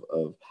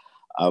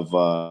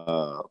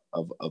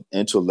of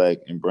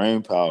intellect and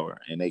brain power.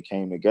 And they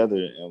came together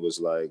and was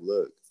like,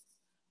 look,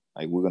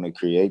 like we're going to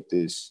create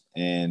this.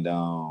 And,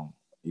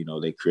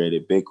 they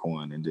created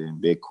Bitcoin, and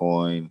then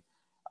Bitcoin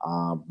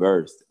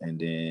birthed. And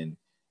then,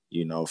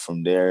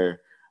 from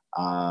there,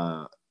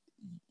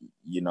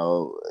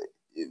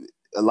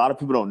 a lot of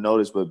people don't know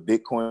this, but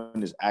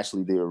Bitcoin is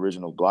actually the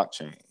original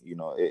blockchain.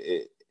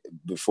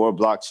 Before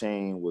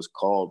blockchain was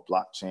called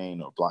blockchain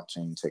or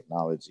blockchain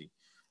technology,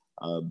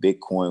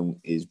 Bitcoin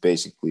is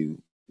basically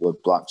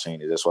what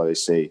blockchain is. That's why they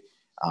say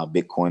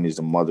Bitcoin is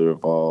the mother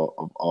of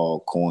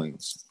all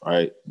coins,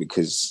 right?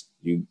 Because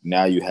you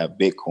have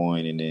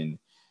Bitcoin, and then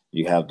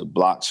you have the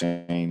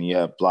blockchain. You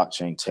have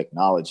blockchain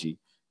technology,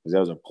 because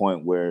there was a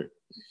point where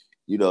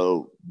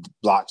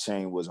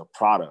blockchain was a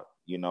product,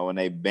 and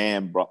they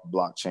banned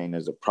blockchain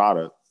as a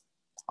product.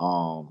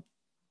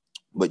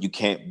 But you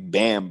can't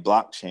ban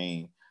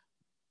blockchain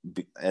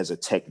as a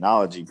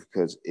technology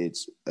because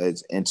it's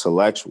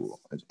intellectual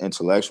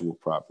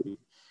property.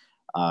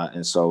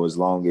 And so as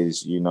long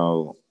as, as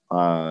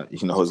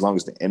long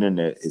as the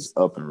internet is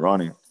up and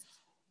running,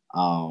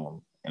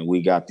 and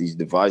we got these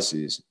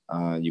devices,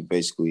 you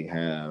basically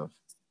have,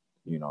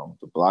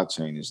 the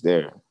blockchain is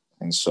there.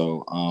 And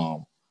so,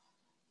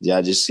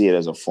 I just see it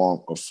as a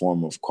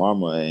form of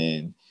karma.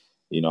 And,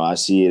 I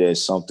see it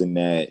as something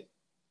that,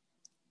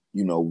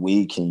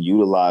 we can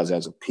utilize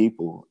as a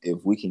people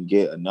if we can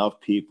get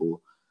enough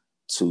people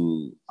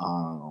to,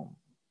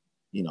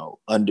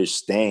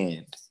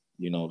 understand,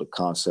 the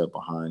concept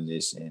behind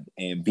this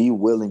and be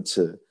willing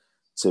to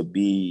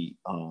be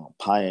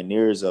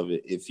pioneers of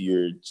it. If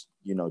you're,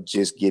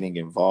 just getting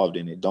involved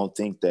in it, don't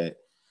think that,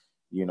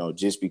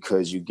 just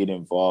because you get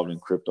involved in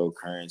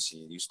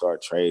cryptocurrency and you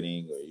start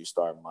trading or you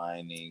start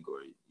mining or,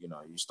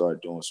 you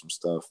start doing some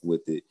stuff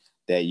with it,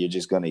 that you're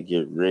just going to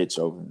get rich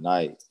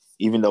overnight,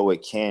 even though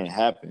it can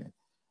happen.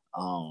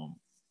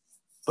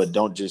 But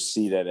don't just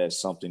see that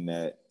as something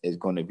that is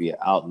going to be an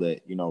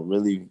outlet.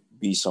 Really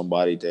be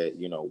somebody that,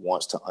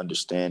 wants to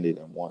understand it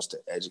and wants to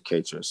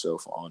educate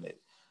yourself on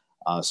it,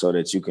 so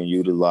that you can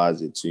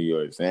utilize it to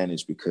your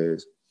advantage.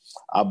 Because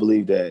I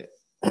believe that,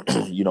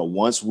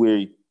 once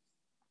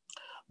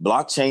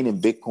blockchain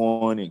and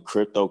Bitcoin and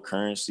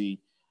cryptocurrency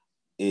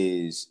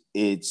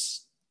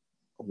it's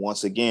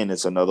once again,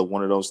 it's another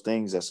one of those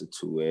things that's a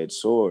two-edged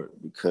sword,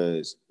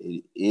 because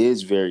it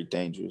is very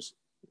dangerous.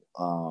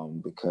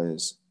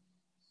 Because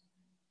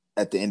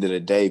at the end of the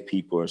day,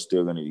 people are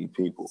still going to be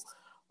people,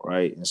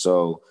 right? And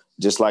so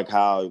just like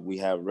how we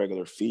have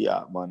regular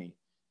fiat money,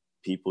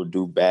 people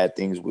do bad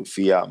things with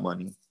fiat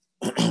money.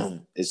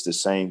 It's the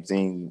same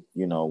thing,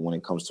 when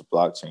it comes to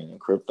blockchain and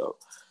crypto.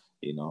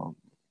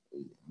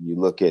 You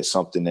look at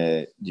something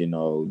that,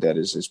 that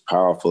is as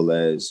powerful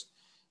as,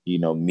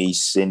 me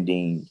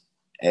sending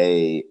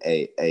a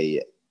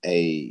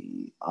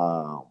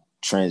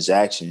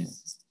transaction.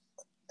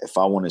 If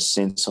I want to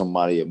send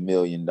somebody $1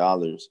 million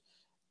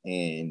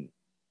in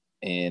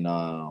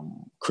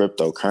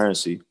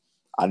cryptocurrency,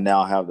 I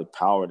now have the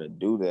power to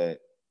do that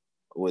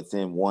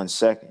within 1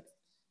 second.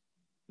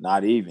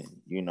 Not even,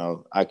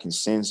 I can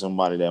send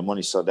somebody that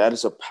money. So that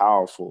is a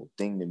powerful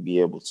thing to be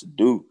able to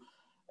do.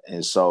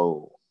 And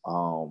so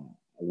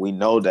we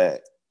know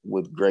that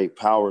with great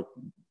power,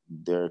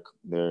 there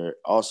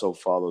also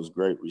follows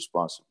great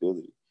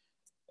responsibility.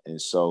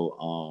 And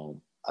so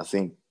I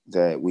think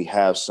that we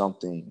have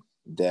something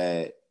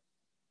that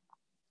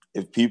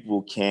if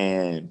people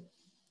can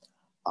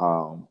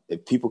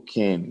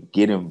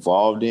get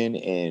involved in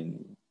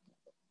and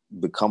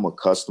become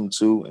accustomed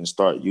to and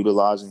start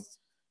utilizing.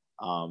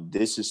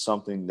 This is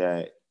something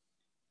that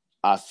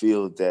I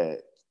feel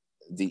that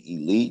the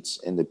elites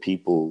and the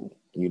people,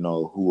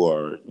 who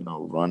are,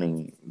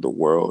 running the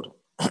world,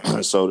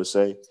 so to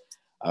say,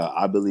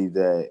 I believe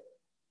that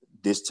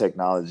this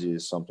technology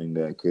is something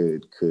that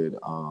could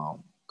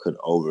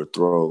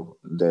overthrow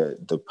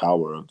the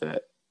power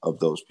of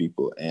those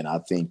people. And I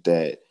think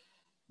that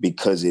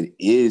because it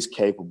is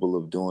capable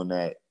of doing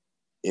that,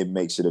 it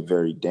makes it a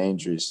very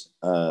dangerous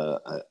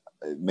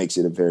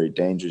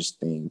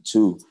thing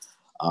too,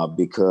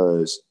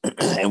 because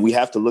and we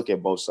have to look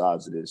at both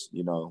sides of this,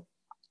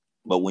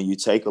 but when you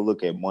take a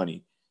look at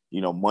money,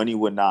 money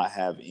would not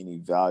have any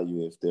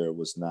value if there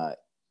was not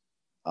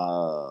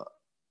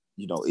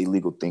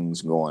illegal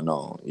things going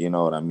on. You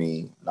know what I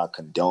mean? Not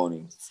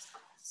condoning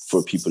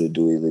for people to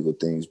do illegal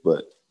things,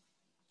 but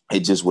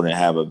it just wouldn't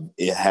have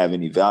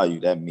any value.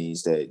 That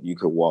means that you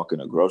could walk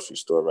in a grocery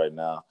store right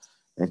now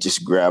and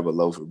just grab a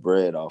loaf of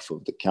bread off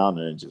of the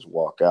counter and just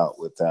walk out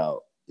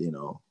without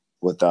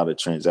a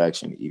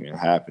transaction even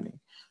happening,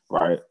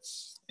 right?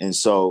 And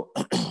so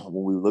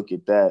when we look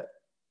at that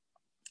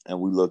and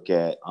we look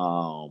at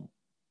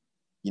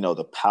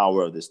the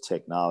power of this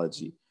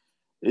technology,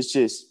 it's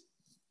just,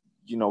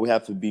 we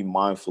have to be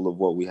mindful of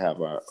what we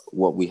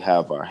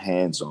have our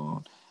hands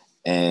on.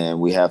 And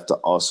we have to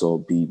also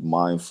be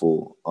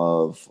mindful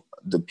of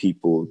the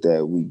people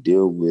that we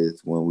deal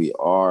with when we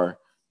are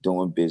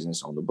doing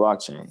business on the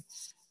blockchain,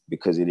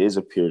 because it is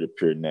a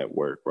peer-to-peer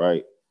network,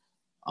 right?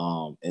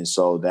 And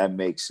so that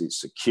makes it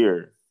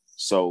secure.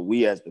 So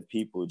we as the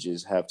people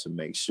just have to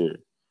make sure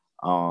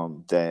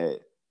that,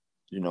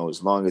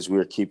 as long as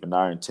we're keeping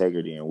our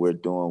integrity and we're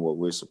doing what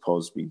we're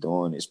supposed to be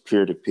doing, it's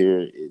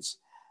peer-to-peer. It's,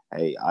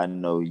 hey, I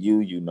know you,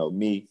 you know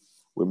me.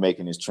 We're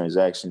making this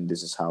transaction.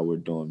 This is how we're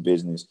doing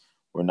business.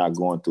 We're not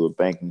going through a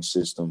banking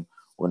system.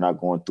 We're not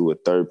going through a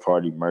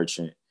third-party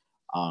merchant.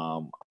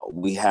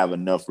 We have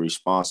enough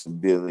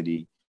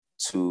responsibility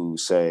to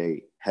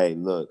say, hey,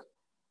 look,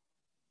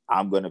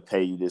 I'm going to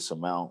pay you this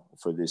amount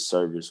for this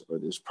service or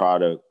this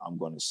product. I'm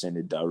going to send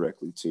it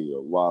directly to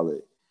your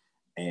wallet,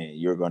 and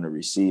you're going to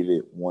receive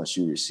it. Once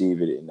you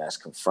receive it and that's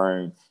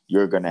confirmed,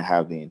 you're going to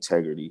have the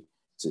integrity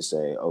to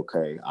say,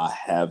 okay, I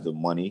have the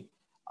money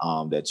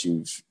that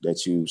you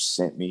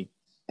sent me,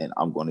 and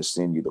I'm going to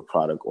send you the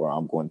product, or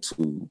I'm going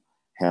to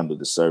handle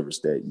the service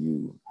that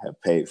you have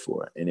paid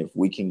for. And if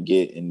we can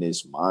get in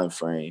this mind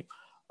frame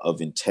of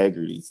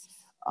integrity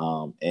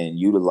and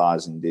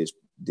utilizing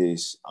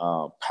this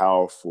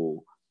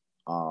powerful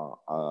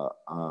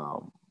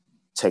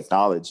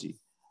technology,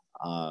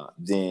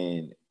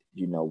 then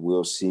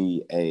we'll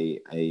see we're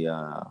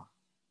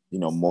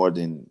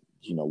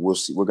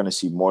going to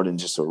see more than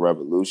just a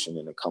revolution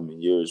in the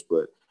coming years,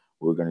 but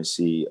we're going to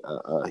see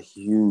a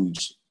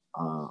huge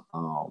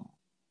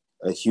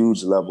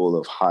level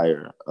of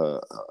higher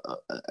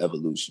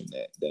evolution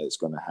that is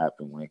going to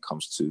happen when it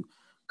comes to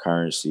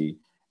currency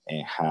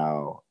and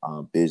how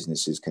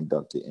business is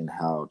conducted and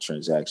how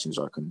transactions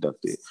are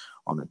conducted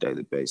on a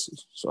daily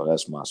basis. So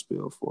that's my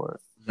spiel for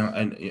it. No,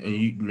 and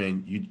you,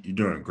 man, you're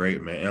doing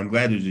great, man. And I'm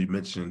glad that you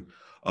mentioned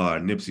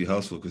Nipsey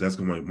Hussle, because that's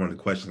one of the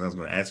questions I was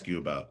going to ask you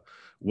about.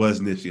 Was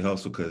Nipsey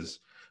Hussle? Because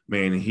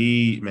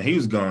he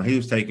was gone. He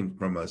was taken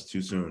from us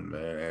too soon,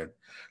 man. And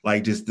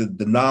like just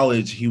the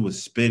knowledge he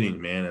was spitting,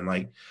 man. And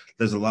like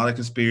there's a lot of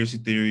conspiracy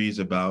theories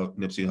about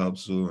Nipsey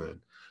Hussle and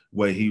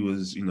what he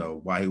was,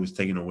 why he was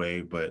taken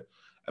away. But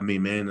I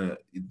mean, man,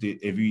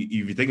 if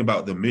you think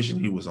about the mission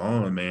he was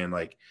on, man,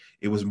 like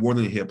it was more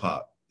than hip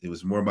hop. It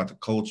was more about the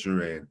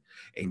culture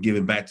and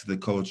giving back to the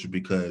culture,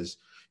 because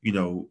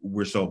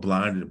we're so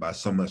blinded by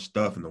so much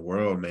stuff in the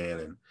world, man.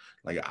 And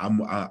like I'm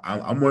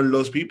one of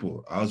those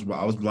people. I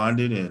was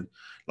blinded, and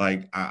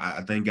like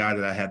I thank God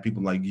that I had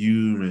people like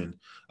you and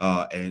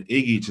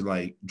Iggy to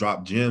like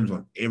drop gems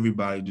on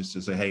everybody, just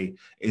to say, hey,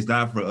 it's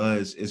not for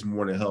us, it's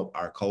more to help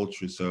our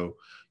culture. So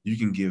you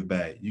can give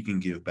back.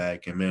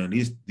 And man,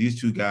 these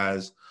two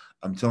guys,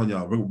 I'm telling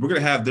y'all, we're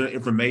gonna have their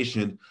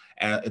information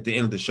at the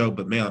end of the show.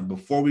 But man,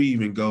 before we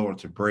even go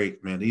into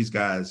break, man, these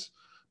guys,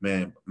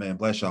 man,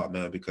 bless y'all,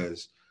 man,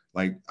 because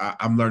like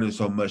I'm learning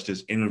so much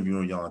just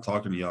interviewing y'all and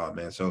talking to y'all,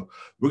 man. So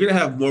we're gonna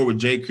have more with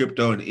Jay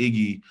Crypto and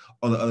Iggy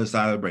on the other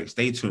side of the break.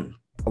 Stay tuned.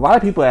 A lot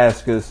of people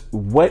ask us,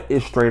 what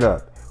is Straight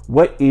Up?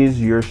 What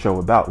is your show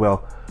about?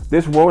 Well,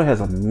 this world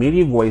has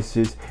many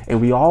voices, and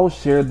we all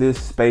share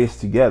this space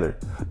together,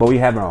 but we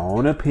have our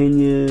own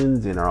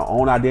opinions and our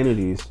own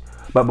identities.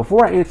 But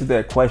before I answer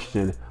that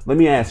question, let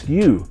me ask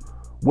you,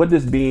 what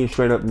does being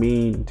straight up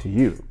mean to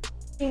you?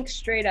 I think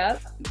straight up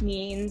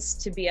means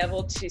to be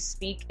able to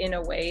speak in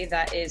a way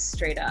that is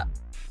straight up,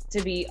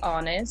 to be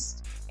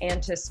honest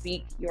and to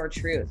speak your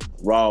truth.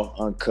 Raw,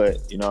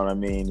 uncut, you know what I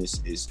mean?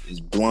 It's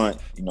blunt,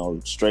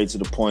 straight to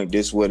the point.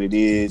 This is what it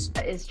is.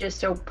 It's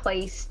just a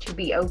place to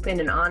be open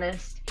and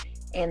honest,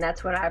 and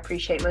that's what I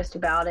appreciate most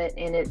about it.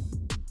 And it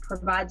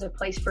provides a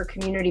place for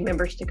community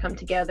members to come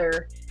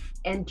together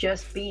and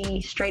just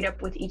be straight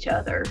up with each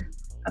other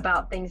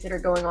about things that are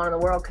going on in the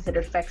world, because it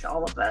affects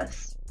all of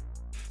us.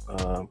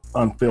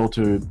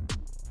 Unfiltered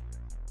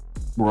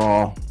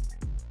raw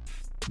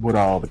with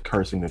all the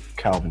cursing that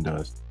Calvin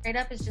does. Straight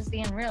up is just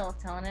being real,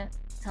 telling it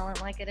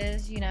like it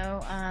is,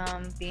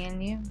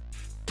 being you.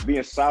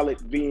 Being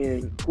solid,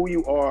 being who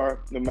you are,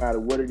 no matter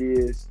what it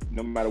is,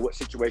 no matter what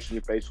situation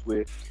you're faced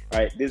with. All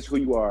right, this is who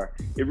you are.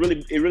 It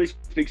really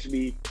speaks to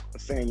me,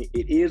 saying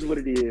it is what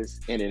it is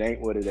and it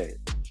ain't what it ain't.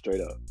 Straight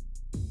up.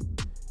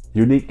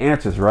 Unique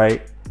answers,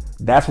 right?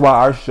 That's why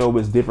our show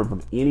is different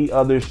from any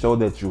other show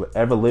that you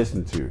ever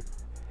listen to.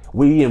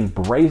 We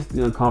embrace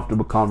the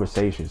uncomfortable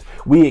conversations.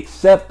 We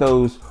accept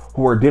those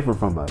who are different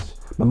from us.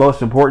 But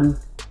most important,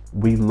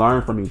 we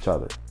learn from each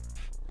other.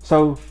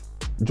 So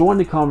join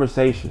the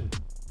conversation.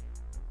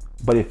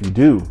 But if you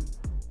do,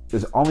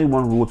 there's only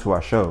one rule to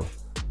our show.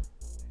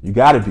 You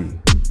gotta be.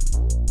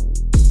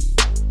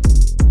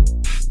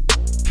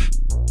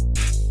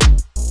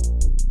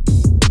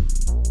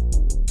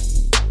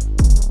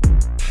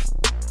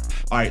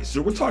 All right,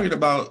 so we're talking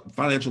about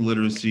financial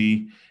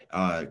literacy,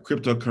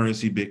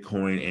 cryptocurrency,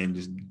 Bitcoin, and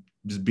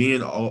just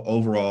being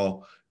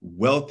overall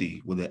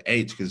wealthy with an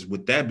H. Because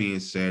with that being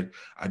said,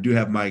 I do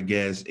have my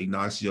guest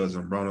Ignacio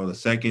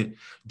Zambrano II,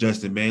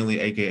 Justin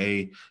Manley,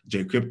 aka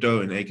J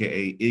Crypto, and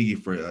aka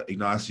Iggy for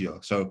Ignacio.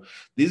 So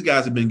these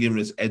guys have been giving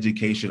us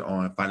education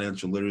on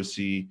financial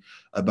literacy,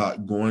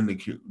 about joining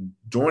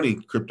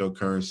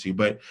cryptocurrency.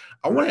 But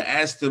I want to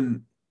ask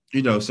them,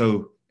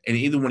 so, and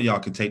either one of y'all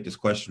can take this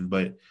question,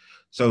 but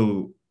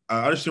so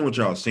I understand what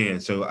y'all are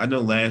saying. So I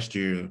know last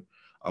year,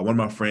 one of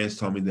my friends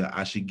told me that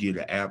I should get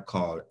an app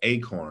called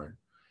Acorn.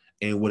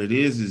 And what it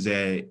is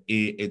that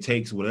it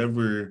takes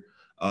whatever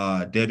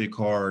debit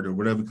card or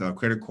whatever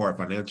credit card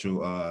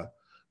financial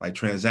like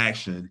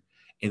transaction,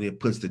 and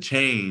it puts the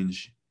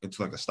change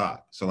into like a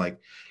stock. So like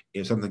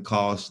if something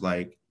costs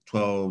like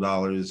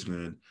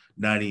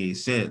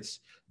 $12.98,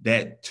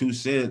 that 2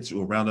 cents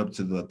will round up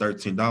to the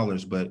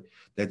 $13, but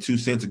that 2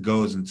 cents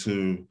goes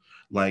into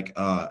like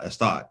a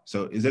stock.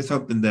 So is that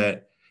something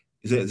that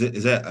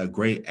is that a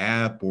great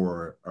app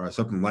or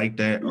something like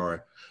that,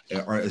 or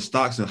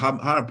stocks, and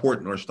how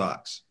important are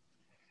stocks?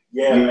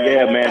 Yeah,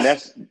 man,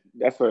 that's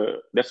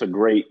a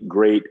great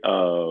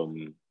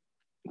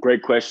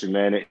question,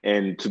 man.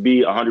 And to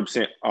be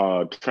 100%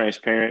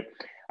 transparent,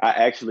 I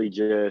actually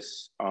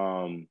just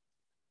I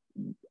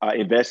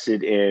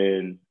invested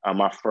in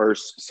my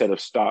first set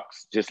of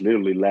stocks just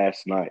literally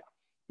last night,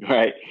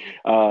 right?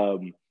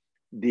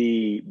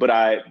 But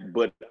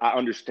I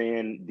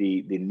understand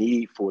the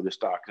need for the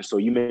stock. And so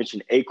you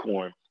mentioned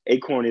Acorn.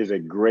 Acorn is a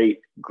great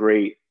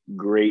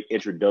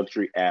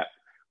introductory app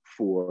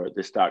for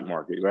the stock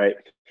market, right?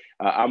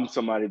 I'm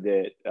somebody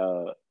that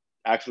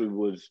actually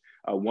was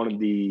one of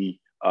the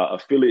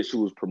affiliates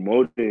who was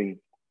promoting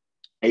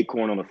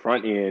Acorn on the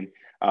front end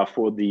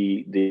for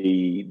the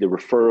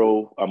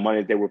referral money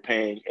that they were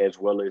paying, as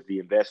well as the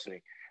investing.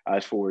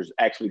 As far as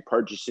actually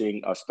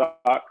purchasing a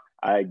stock,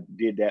 I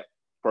did that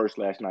first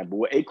last night. But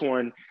what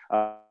Acorn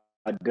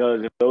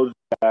does, if those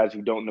guys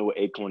who don't know what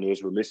Acorn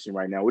is, we're listening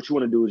right now, what you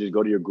want to do is just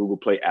go to your Google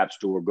Play App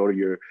Store, go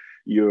to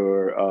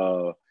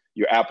your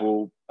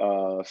Apple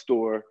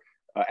store,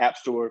 App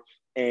Store,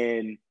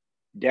 and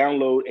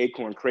download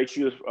Acorn. Create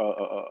you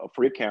a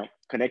free account,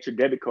 connect your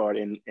debit card,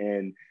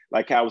 and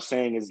like I was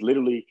saying, is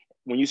literally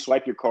when you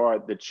swipe your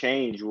card, the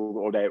change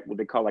or that what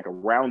they call like a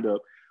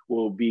roundup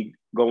will be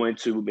going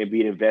to and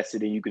being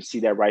invested, and you can see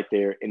that right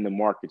there in the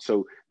market.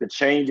 So the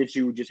change that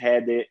you just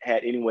had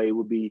anyway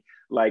would be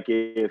like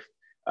if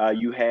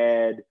you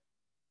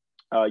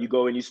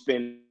go and you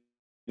spend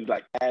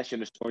like cash in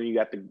the store, and you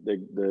got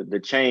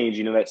the change,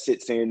 that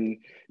sits in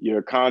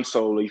your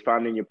console, or you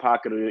find it in your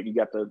pocket, or you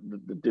got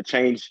the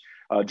change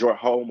drawer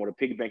home, or the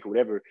piggy bank, or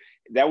whatever.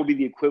 That would be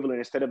the equivalent.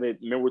 Instead of it,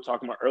 remember we were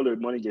talking about earlier,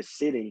 money just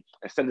sitting.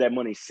 Instead of that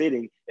money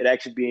sitting, it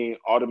actually being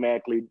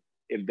automatically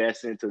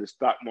invested into the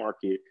stock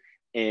market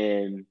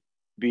and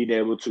being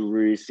able to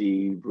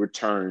receive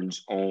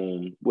returns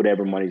on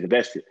whatever money's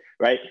invested,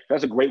 right?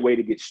 That's a great way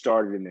to get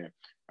started in there.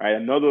 All right,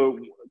 another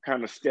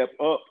kind of step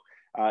up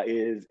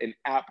is an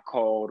app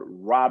called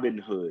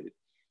Robinhood.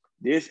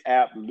 This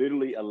app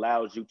literally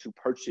allows you to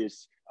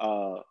purchase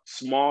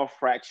small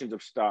fractions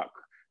of stock.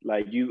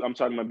 I'm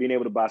talking about being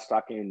able to buy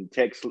stock in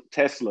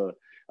Tesla,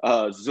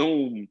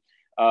 Zoom,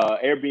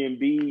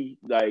 Airbnb,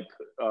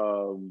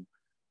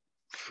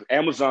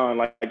 Amazon,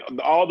 like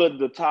all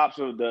the tops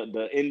of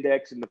the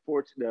index and the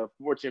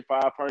Fortune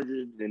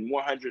 500 and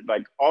 100,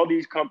 like all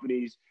these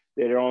companies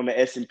that are on the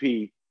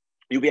S&P,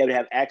 you'll be able to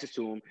have access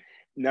to them.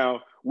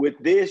 Now, with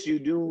this, you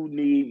do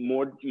need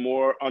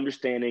more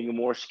understanding and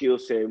more skill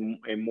set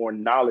and more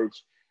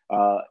knowledge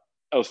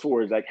as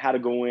far as like how to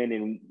go in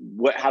and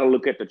how to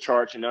look at the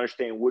charts and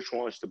understand which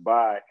ones to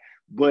buy.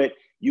 But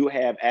you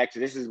have access.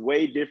 This is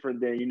way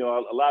different than, a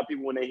lot of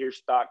people when they hear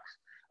stocks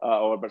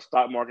or about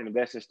stock market,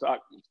 invest in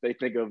stock, they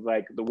think of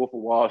like the Wolf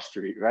of Wall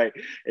Street, right?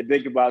 And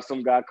think about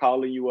some guy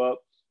calling you up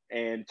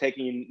and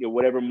taking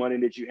whatever money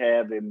that you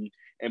have and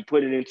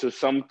put it into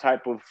some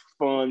type of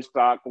fund,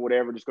 stock, or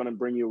whatever that's going to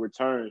bring you a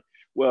return.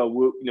 Well,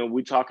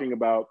 we're talking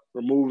about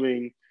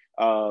removing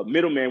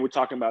middleman. We're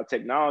talking about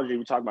technology.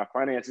 We're talking about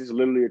finances.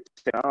 Literally,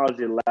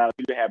 technology allows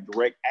you to have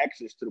direct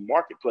access to the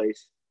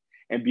marketplace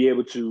and be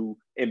able to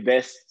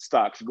invest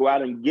stocks. Go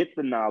out and get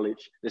the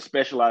knowledge, the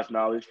specialized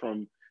knowledge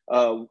from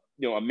a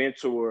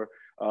mentor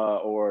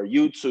or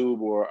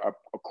YouTube or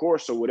a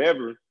course or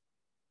whatever,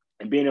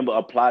 and being able to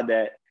apply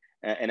that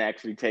and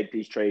actually take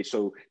these trades.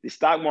 So the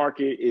stock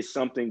market is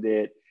something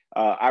that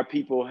our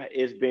people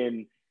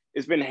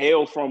it's been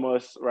held from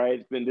us, right?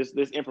 It's been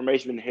this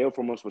information been held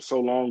from us for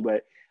so long.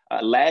 But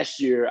last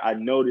year I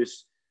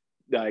noticed,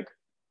 like,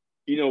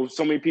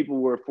 so many people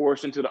were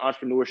forced into the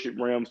entrepreneurship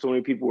realm. So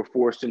many people were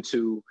forced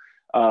into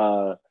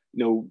to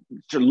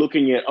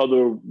looking at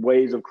other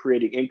ways of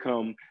creating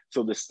income.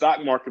 So the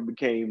stock market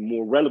became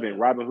more relevant.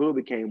 Robinhood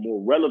became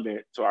more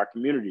relevant to our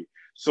community.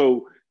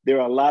 So there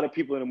are a lot of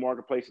people in the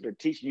marketplace that are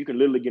teaching. You can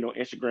literally get on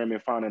Instagram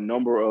and find a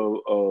number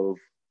of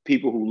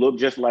people who look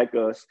just like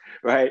us,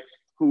 right?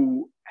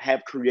 Who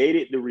have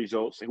created the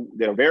results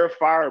that are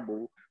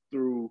verifiable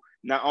through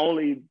not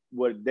only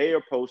what they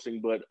are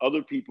posting, but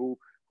other people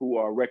who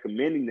are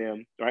recommending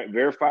them, right?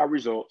 Verify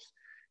results.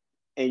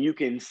 And you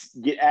can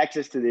get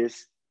access to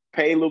this,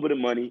 pay a little bit of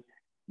money,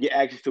 get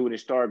access to it, and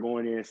start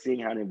going in and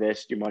seeing how to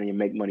invest your money and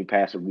make money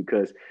passive.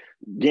 Because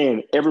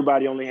again,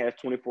 everybody only has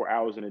 24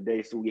 hours in a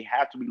day. So we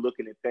have to be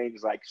looking at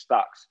things like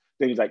stocks,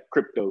 things like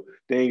crypto,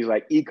 things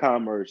like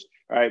e-commerce,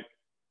 right?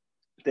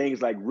 Things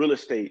like real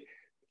estate,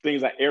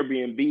 things like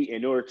Airbnb,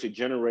 in order to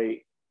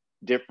generate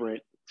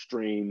different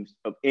streams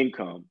of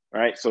income,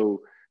 right?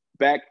 So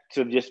back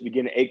to just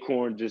beginning,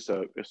 Acorn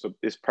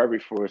it's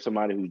perfect for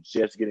somebody who's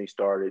just getting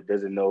started,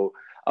 doesn't know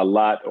a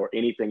lot or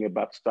anything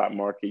about the stock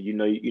market. You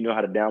know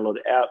how to download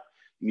the app,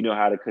 you know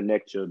how to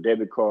connect your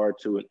debit card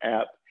to an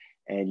app,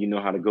 and you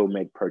know how to go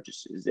make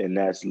purchases. And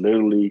that's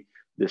literally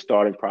the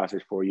starting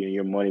process for you. And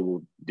your money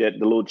will get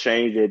the little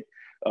change that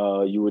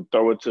you would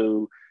throw it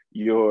to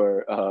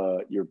your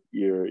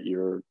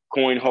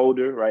coin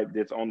holder, right?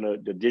 That's on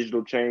the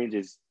digital change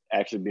is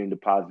actually being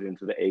deposited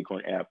into the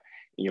Acorn app,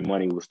 and your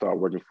money will start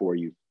working for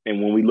you.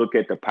 And when we look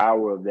at the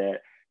power of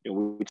that, and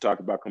we talk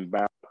about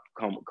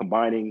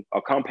combining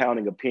or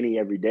compounding a penny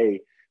every day,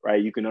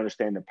 right? You can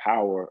understand the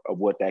power of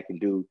what that can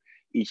do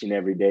each and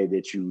every day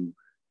that you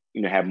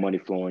have money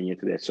flowing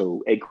into that.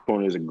 So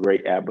Acorn is a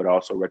great app, but I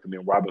also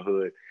recommend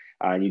Robinhood.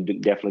 And you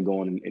definitely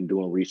going and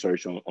doing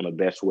research on the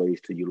best ways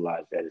to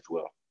utilize that as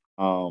well.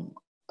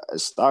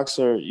 Stocks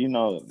are,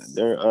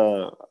 they're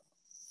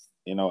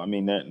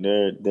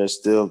they're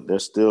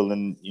still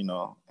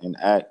in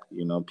act.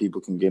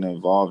 People can get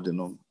involved in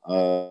them.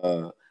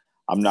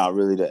 I'm not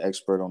really the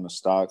expert on the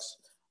stocks.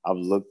 I've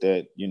looked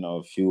at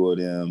a few of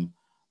them.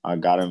 I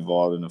got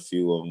involved in a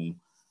few of them,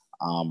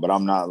 but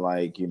I'm not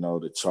like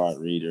the chart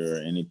reader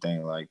or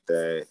anything like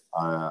that.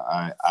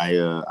 I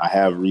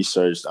have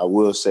researched. I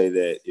will say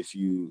that if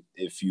you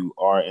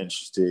are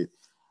interested,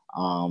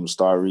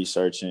 start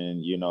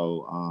researching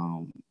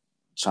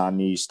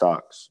Chinese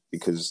stocks,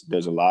 because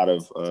there's a lot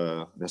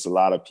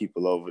of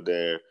people over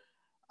there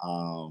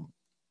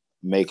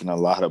making a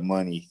lot of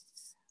money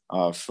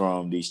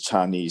from these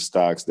Chinese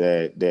stocks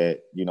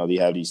that you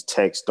have these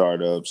tech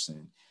startups,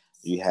 and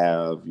you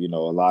have a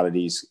lot of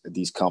these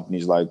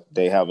companies, like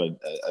they have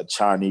a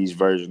Chinese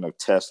version of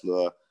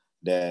Tesla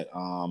that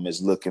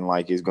is looking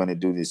like it's going to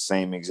do the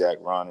same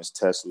exact run as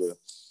Tesla.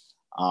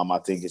 I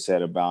think it's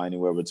at about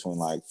anywhere between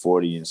like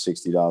 $40 and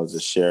 $60 a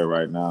share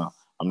right now.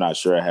 I'm not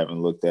sure. I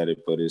haven't looked at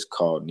it, but it's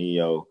called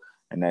NIO,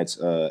 and that's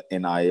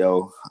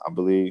NIO, I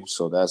believe.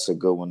 So that's a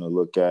good one to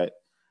look at.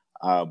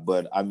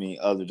 But I mean,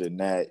 other than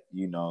that,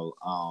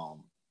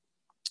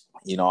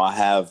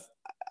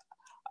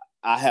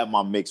 I have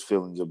my mixed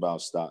feelings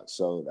about stocks.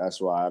 So that's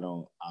why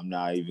I'm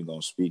not even going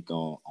to speak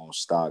on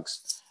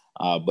stocks.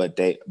 But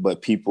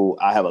people,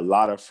 I have a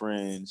lot of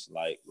friends,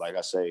 like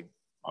I say,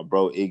 my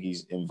bro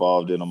Iggy's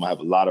involved in them. I have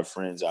a lot of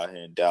friends out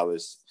here in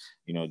Dallas.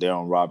 They're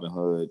on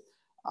Robinhood.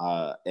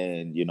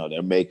 And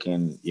they're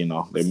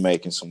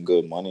making some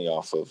good money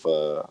off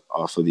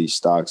of these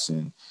stocks,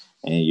 and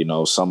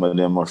some of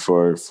them are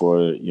for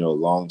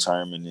long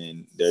term, and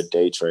then they're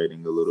day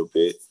trading a little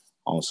bit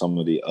on some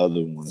of the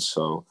other ones.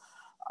 So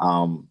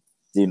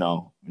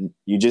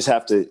you just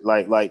have to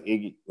like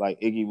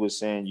Iggy was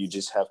saying, you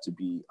just have to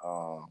be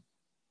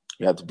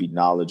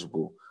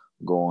knowledgeable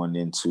going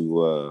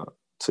into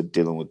to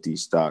dealing with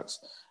these stocks.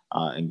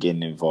 And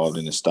getting involved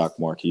in the stock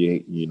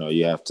market,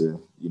 you have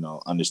to,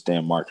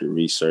 understand market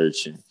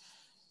research, and,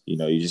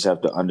 you just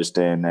have to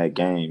understand that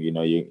game.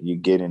 You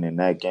getting in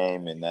that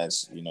game, and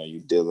that's,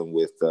 you're dealing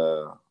with,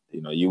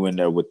 you in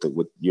there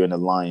you're in the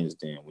lion's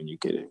den when you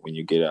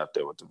get out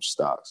there with them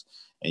stocks,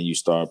 and you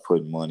start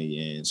putting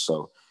money in.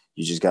 So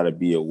you just got to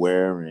be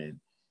aware, and,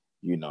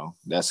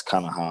 that's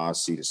kind of how I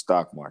see the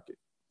stock market.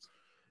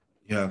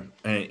 Yeah,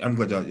 and I'm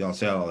glad y'all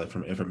said all that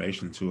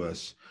information to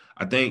us.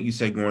 I think you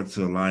said going to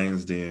the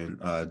Lions Den,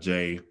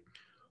 Jay.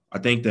 I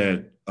think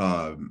that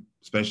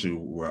especially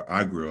where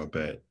I grew up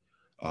at,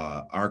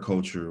 our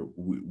culture,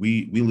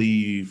 we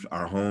leave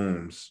our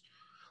homes,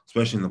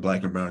 especially in the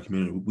Black and brown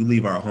community, we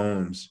leave our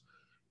homes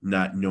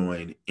not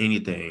knowing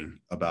anything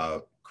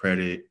about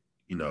credit,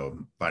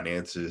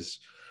 finances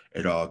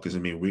at all. Because I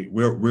mean,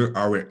 we're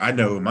already. I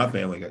know in my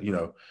family,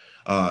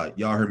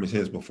 y'all heard me say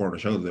this before on the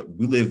show that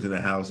we lived in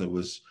a house that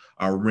was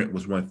our rent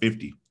was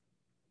 $150,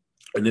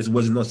 and this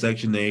wasn't no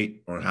Section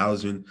 8 or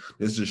housing.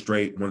 This is a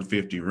straight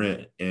 $150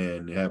 rent,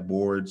 and it had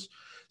boards.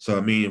 So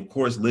I mean, of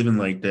course, living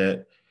like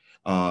that,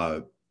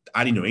 I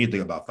didn't know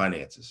anything about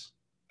finances,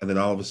 and then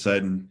all of a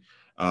sudden.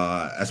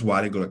 That's why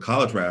I didn't go to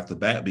college right off the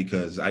bat,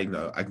 because I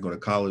know I can go to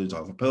college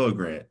off a Pell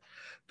Grant.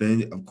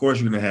 Then, of course,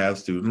 you're going to have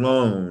student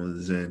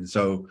loans. And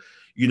so,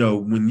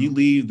 when you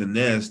leave the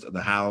nest of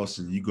the house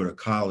and you go to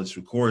college,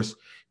 of course,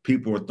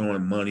 people are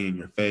throwing money in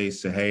your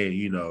face, say,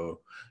 hey,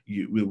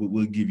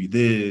 we'll give you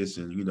this.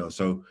 And,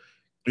 so,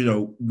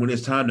 when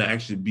it's time to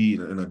actually be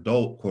an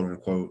adult, quote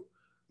unquote,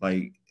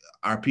 like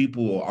our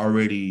people are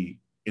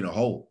already in a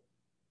hole.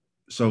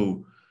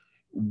 So,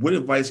 what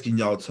advice can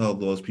y'all tell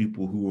those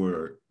people who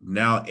are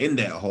now in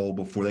that hole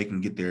before they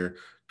can get their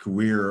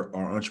career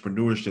or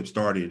entrepreneurship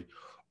started,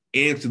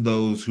 and to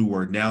those who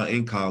are now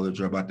in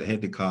college or about to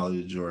head to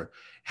college, or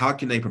how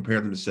can they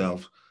prepare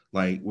themselves,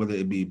 like whether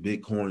it be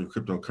Bitcoin or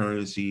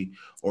cryptocurrency,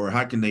 or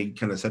how can they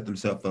kind of set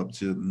themselves up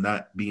to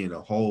not be in a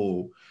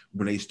hole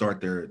when they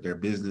start their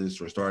business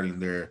or starting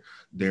their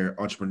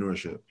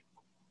entrepreneurship?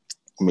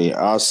 I mean,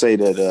 I'll say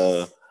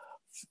that,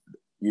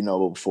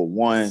 for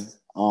one,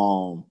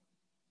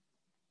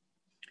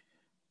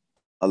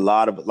 a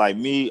lot of, like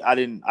me, I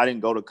didn't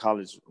go to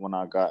college when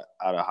I got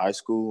out of high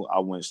school. I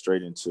went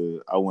straight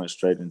into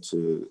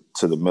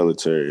the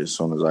military as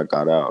soon as I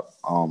got out.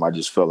 I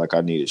just felt like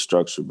I needed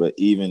structure. But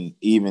even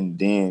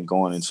then,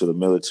 going into the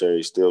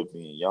military, still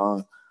being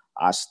young,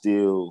 I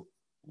still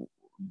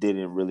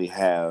didn't really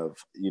have,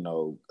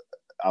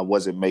 I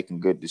wasn't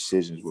making good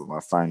decisions with my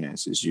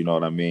finances. You know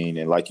what I mean?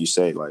 And like you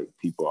say, like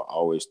people are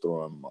always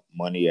throwing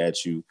money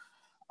at you.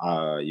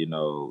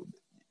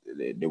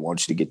 They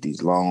want you to get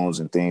these loans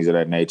and things of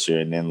that nature.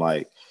 And then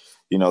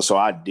so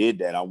I did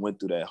that. I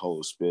went through that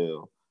whole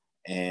spill,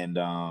 and,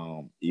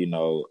 I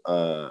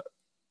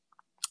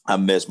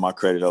messed my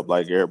credit up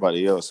like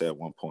everybody else at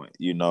one point,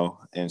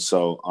 And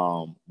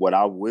so what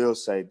I will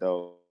say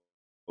though,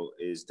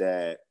 is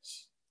that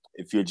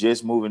if you're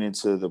just moving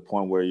into the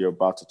point where you're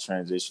about to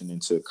transition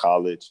into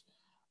college,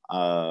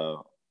 I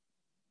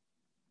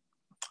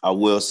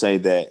will say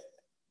that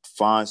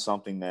find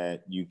something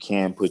that you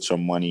can put your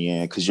money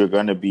in, because you're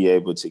going to be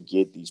able to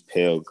get these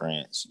Pell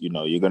Grants.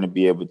 You're going to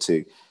be able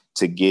to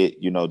get,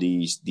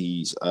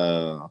 these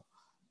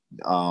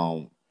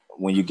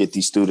when you get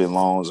these student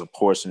loans, a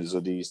portion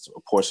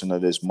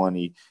of this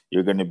money,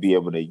 you're going to be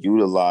able to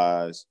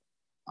utilize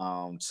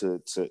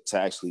to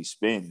actually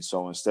spend.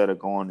 So instead of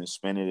going and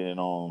spending it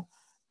on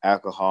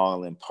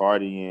alcohol and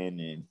partying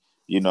and,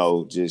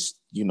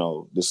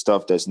 the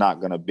stuff that's not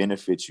going to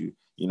benefit you,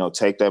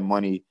 take that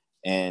money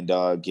and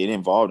get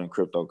involved in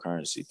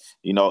cryptocurrency,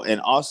 and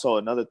also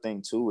another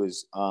thing too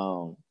is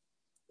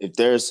if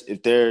there's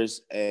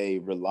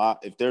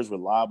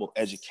reliable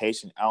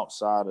education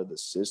outside of the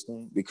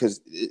system,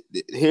 because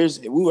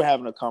we were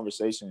having a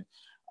conversation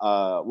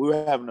the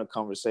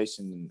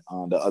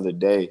other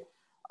day,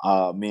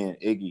 me and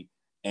Iggy,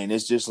 and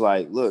it's just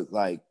like, look,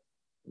 like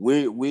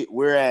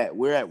we're at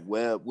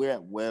web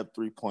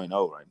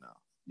 3.0 right now,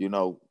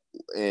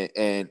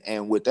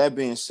 and with that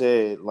being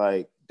said,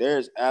 like,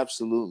 there's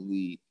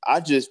absolutely,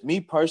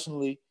 me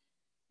personally,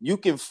 you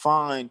can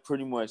find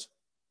pretty much,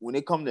 when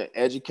it comes to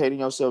educating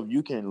yourself,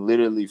 you can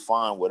literally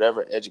find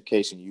whatever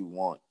education you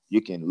want.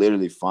 You can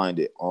literally find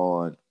it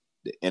on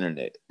the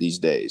internet these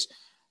days.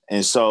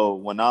 And so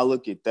when we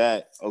look at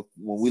that,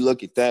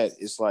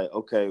 it's like,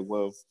 okay,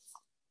 well,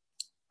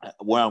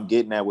 where I'm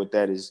getting at with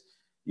that is,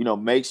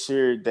 make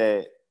sure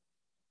that,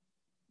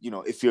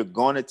 if you're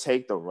going to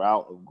take the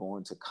route of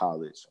going to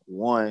college,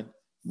 one,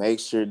 make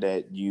sure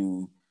that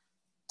you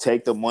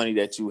take the money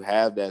that you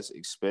have that's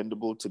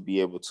expendable to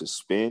be able to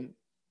spend,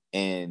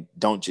 and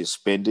don't just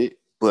spend it,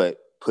 but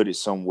put it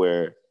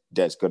somewhere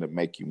that's going to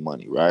make you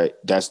money, right?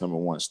 That's number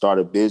one. Start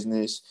a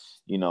business.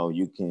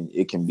 You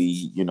can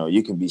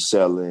be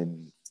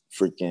selling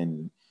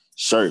freaking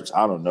shirts.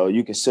 I don't know.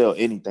 You can sell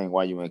anything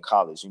while you're in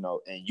college, and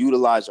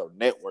utilize your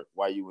network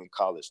while you're in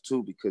college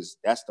too, because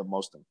that's the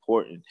most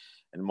important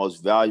and the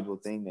most valuable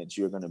thing that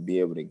you're going to be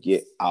able to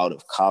get out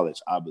of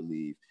college, I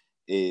believe,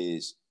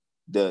 is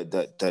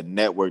the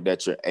network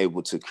that you're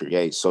able to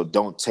create. So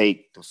don't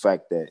take the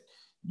fact that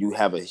you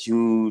have a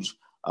huge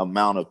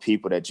amount of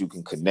people that you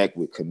can connect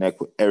with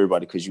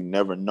everybody, because you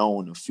never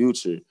know in the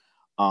future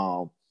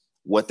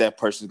what that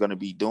person's going to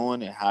be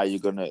doing and how you're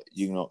going to,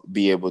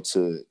 be able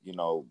to,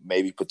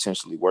 maybe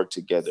potentially work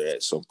together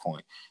at some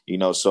point,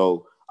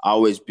 so I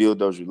always build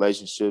those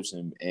relationships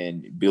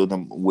and build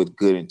them with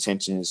good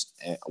intentions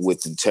and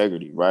with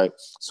integrity, right?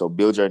 So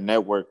build your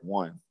network,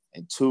 one,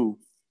 and two,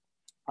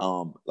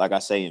 like I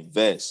say,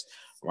 invest,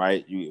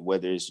 right?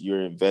 Whether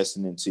you're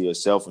investing into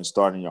yourself and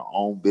starting your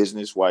own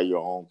business while you're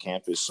on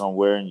campus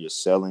somewhere and you're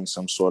selling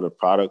some sort of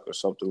product or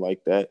something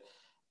like that.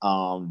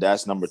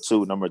 That's number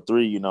two. Number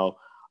three,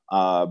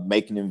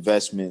 making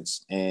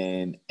investments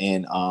and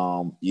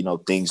you know,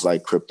 things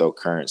like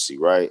cryptocurrency,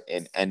 right?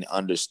 And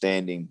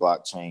understanding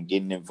blockchain,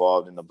 getting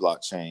involved in the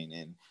blockchain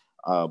and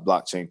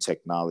blockchain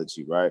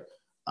technology, right?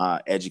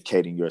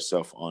 Educating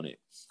yourself on it.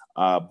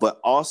 But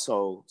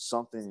also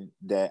something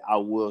that I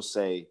will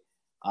say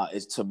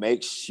is to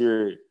make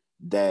sure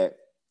that,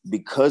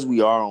 because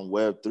we are on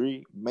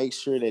Web3, make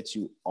sure that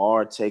you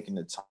are taking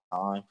the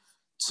time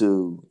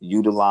to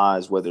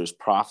utilize, whether it's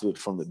profit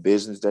from the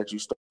business that you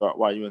start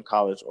while you're in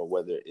college, or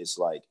whether it's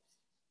like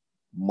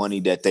money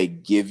that they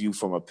give you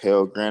from a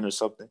Pell Grant or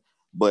something.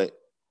 But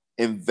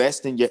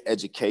invest in your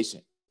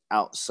education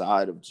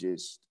outside of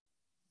just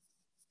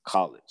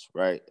college,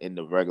 right? In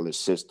the regular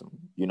system,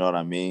 you know what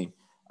I mean?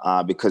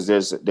 Because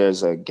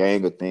there's a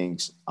gang of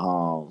things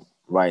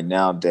right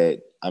now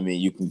that, I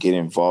mean, you can get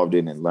involved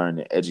in and learn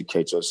and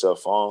educate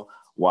yourself on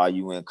while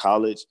you in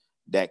college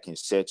that can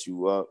set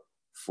you up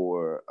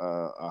for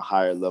a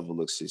higher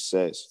level of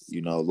success,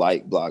 you know,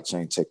 like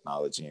blockchain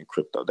technology and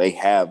crypto. They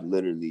have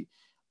literally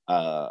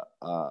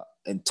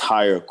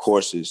entire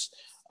courses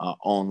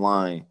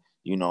online,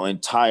 you know,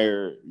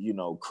 entire, you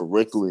know,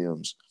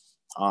 curriculums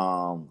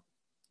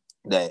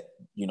that,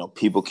 you know,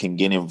 people can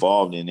get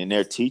involved in. And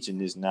they're teaching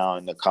this now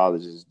in the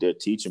colleges. They're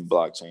teaching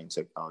blockchain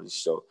technology.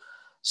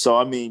 So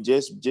I mean,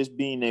 just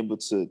being able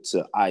to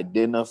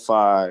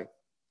identify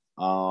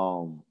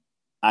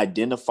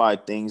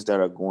things that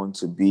are going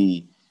to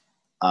be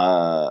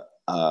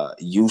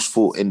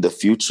useful in the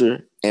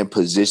future, and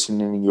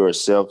positioning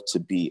yourself to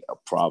be a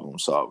problem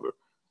solver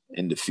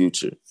in the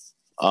future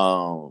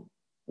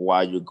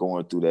while you're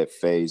going through that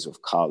phase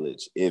of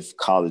college, if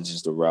college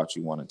is the route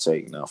you want to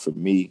take. Now, for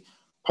me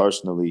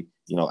personally,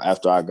 you know,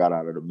 after I got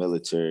out of the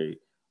military,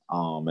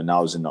 and I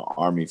was in the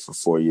Army for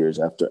 4 years.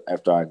 After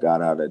I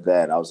got out of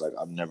that, I was like,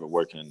 I'm never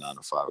working a 9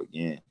 to 5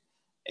 again.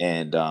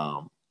 And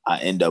I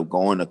ended up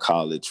going to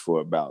college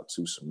for about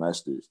 2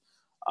 semesters.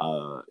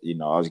 You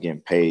know, I was getting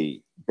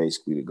paid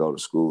basically to go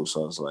to school.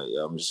 So I was like,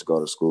 yeah, I'm just going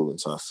to go to school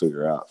until I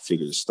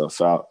figure this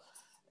stuff out.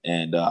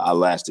 And I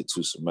lasted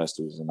 2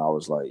 semesters, and I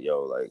was like,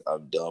 yo, like,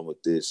 I'm done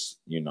with this.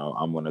 You know,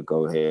 I'm going to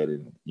go ahead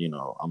and, you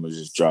know, I'm going to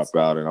just drop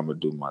out and I'm going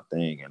to do my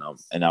thing.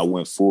 And I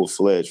went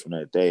full-fledged from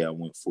that day. I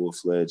went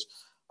full-fledged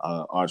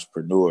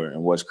entrepreneur.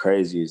 And what's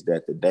crazy is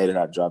that the day that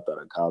I dropped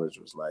out of college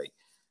was like,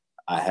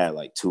 I had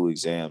like 2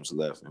 exams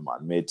left in my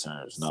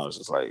midterms, and I was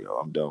just like, yo,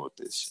 I'm done with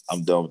this.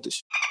 I'm done with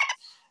this.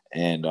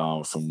 And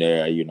from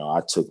there, you know,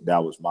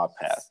 that was my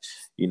path,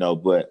 you know,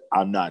 but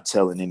I'm not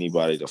telling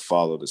anybody to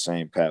follow the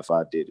same path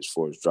I did as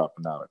far as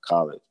dropping out of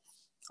college.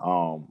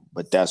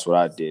 But that's what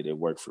I did. It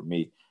worked for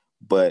me.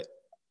 But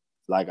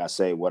like I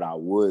say, what I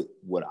would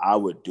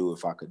do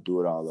if I could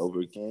do it all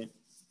over again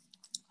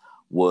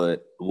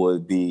would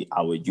be,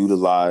 I would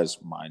utilize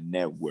my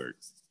network.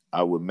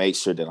 I would make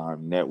sure that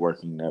I'm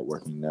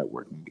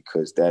networking,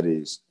 because that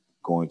is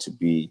going to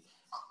be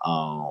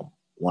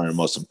one of the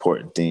most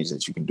important things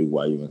that you can do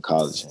while you're in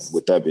college. And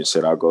with that being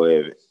said, I'll go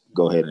ahead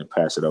and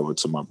pass it over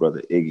to my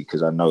brother Iggy,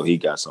 because I know he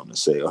got something to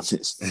say on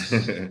this.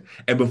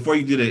 And before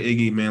you do that,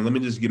 Iggy, man, let me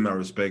just give my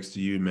respects to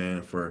you,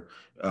 man, for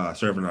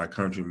serving our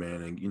country,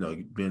 man, and, you know,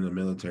 being in the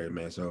military,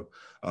 man. So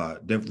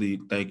definitely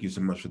thank you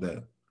so much for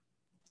that.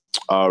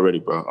 Already,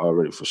 bro.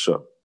 Already, for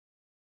sure.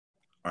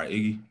 All right,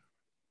 Iggy.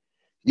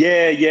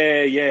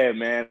 Yeah,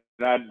 man.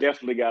 And I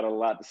definitely got a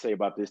lot to say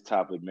about this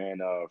topic, man.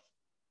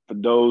 For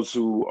those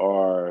who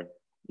are,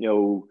 you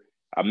know,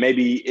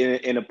 maybe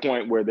in a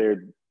point where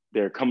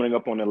they're coming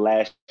up on the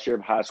last year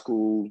of high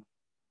school,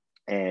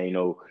 and, you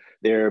know,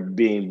 they're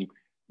being,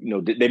 you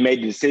know, they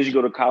made the decision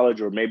to go to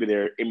college, or maybe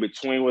they're in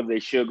between whether they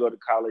should go to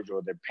college,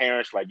 or their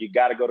parents like, you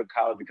got to go to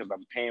college because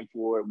I'm paying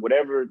for it,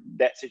 whatever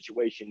that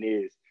situation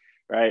is,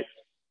 right?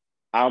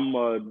 I'm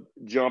going to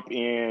jump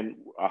in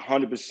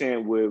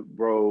 100% with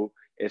bro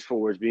as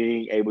far as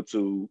being able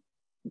to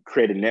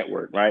create a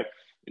network, right?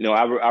 You know,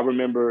 I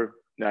remember,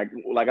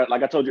 like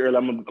I told you earlier,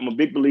 I'm a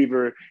big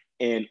believer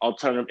in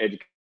alternative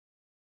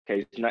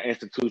education, not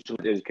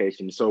institutional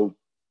education. So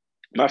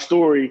my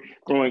story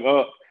growing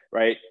up,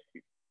 right,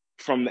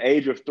 from the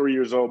age of 3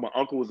 years old, my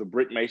uncle was a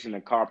brick mason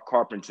and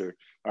carpenter,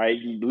 right?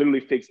 You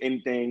literally fix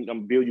anything,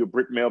 build your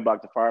brick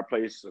mailbox, the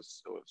fireplace, a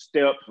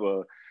step,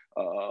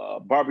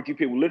 barbecue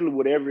pit, literally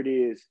whatever it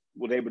is,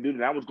 was able to do.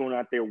 And I was going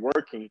out there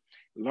working,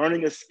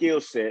 learning a skill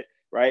set,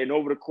 right? And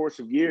over the course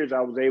of years, I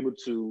was able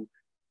to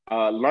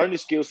learn the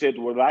skill set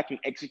where I can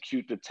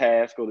execute the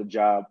task or the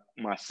job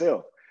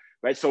myself,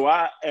 right? So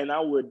I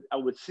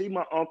would see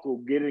my uncle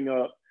getting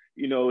up,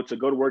 you know, to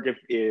go to work.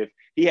 If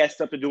he had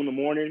stuff to do in the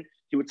morning,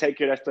 he would take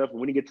care of that stuff. And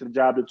when he get to the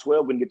job at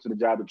 12,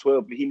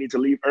 if he needs to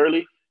leave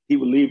early, he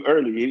would leave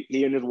early.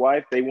 He and his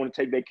wife, they want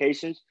to take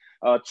vacations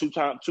 2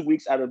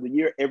 weeks out of the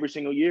year, every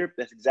single year.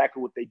 That's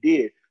exactly what they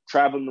did,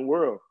 traveling the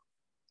world.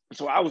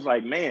 So I was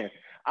like, man,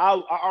 I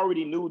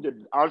already knew that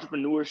the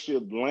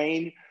entrepreneurship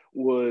lane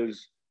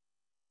was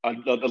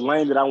the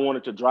lane that I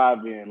wanted to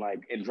drive in, like,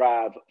 and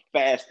drive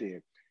fast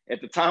in.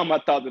 At the time, I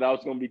thought that I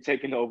was going to be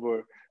taking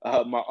over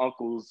my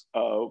uncle's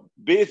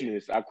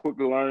business. I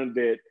quickly learned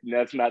that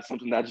that's not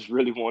something I just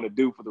really want to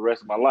do for the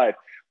rest of my life.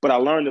 But I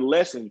learned a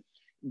lesson,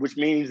 which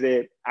means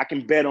that I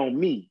can bet on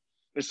me.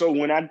 And so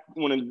when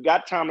it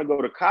got time to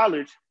go to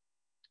college,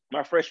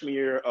 my freshman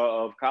year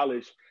of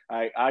college,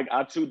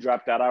 I too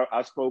dropped out.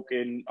 I spoke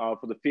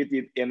for the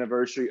 50th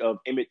anniversary of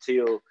Emmett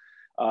Till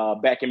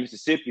back in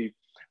Mississippi.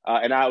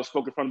 And I was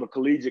spoken in front of a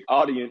collegiate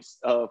audience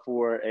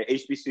for a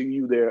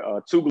HBCU there,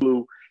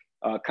 Tougaloo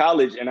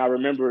College. And I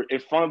remember in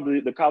front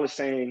of the college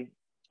saying,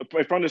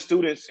 in front of the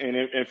students and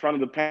in front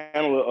of the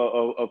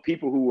panel of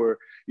people who were,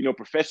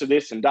 Professor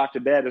this and Dr.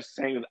 that,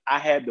 saying I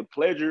had the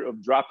pleasure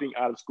of dropping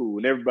out of school.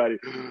 And everybody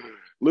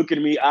looking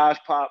at me, eyes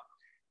pop.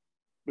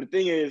 But the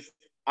thing is,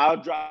 I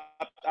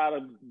dropped out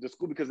of the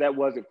school because that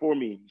wasn't for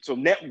me.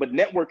 But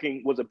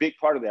networking was a big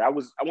part of that. I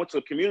went to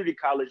a community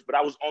college, but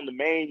I was on the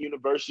main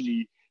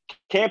university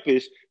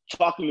campus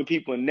talking to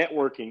people and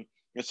networking.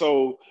 And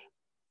so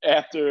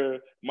after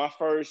my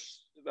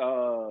first,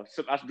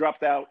 I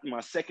dropped out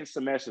my second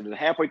semester,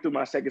 halfway through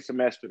my second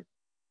semester.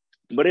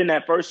 But in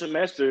that first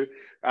semester,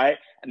 right,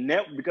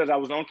 because I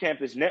was on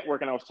campus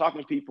networking, I was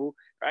talking to people,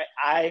 right,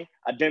 I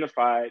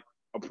identified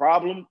a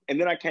problem, and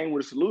then I came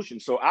with a solution.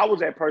 So I was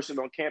that person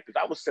on campus.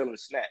 I was selling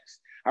snacks.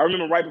 I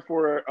remember right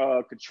before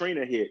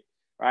Katrina hit,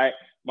 right,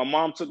 my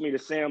mom took me to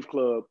Sam's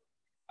Club.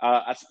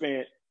 I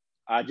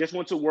just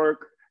went to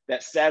work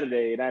that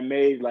Saturday, and I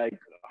made like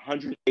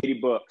 $180,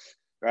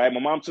 right? My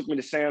mom took me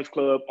to Sam's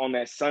Club on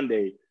that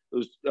Sunday. It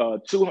was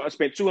I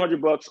spent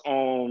 $200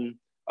 on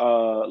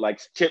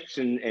like chips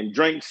and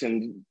drinks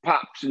and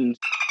pops, and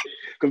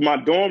because my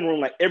dorm room,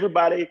 like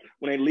everybody,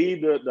 when they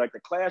leave the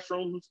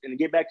classrooms and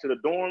get back to the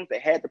dorms, they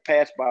had to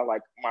pass by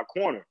like my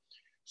corner.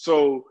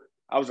 So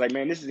I was like,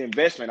 man, this is an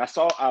investment.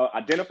 I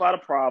identified a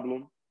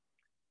problem,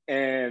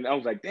 and I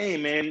was like,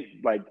 dang, man,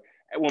 like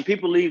when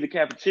people leave the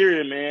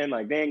cafeteria, man,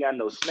 like they ain't got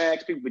no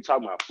snacks. People be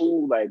talking about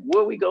food. Like,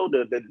 where we go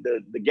to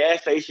the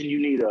gas station,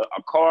 you need a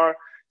car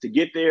to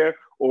get there,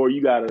 or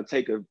you got to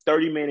take a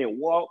 30-minute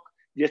walk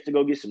just to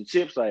go get some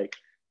chips. Like,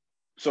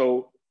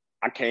 so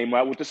I came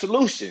out with the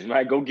solution,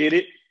 right? Go get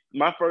it.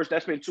 I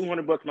spent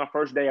 $200 my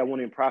first day. I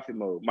went in profit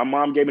mode. My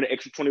mom gave me the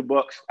extra $20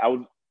 I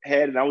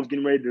was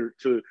getting ready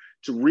to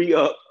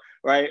re-up,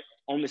 right,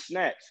 on the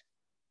snacks.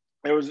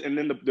 And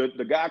then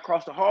the guy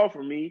across the hall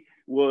from me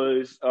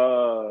was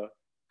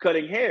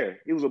cutting hair.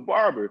 He was a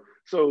barber.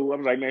 So I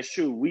was like, man,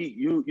 shoot,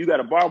 you got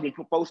a barber.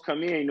 When folks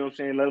come in, you know what I'm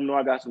saying? Let them know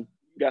I got some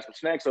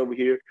snacks over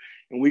here,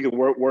 and we could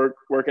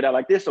work it out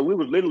like this. So we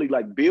was literally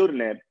like building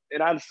that.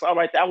 And I saw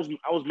right there, I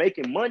was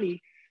making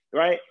money,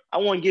 right? I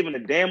wasn't giving a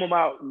damn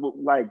about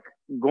like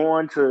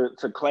going to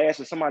class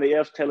and somebody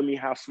else telling me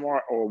how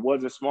smart or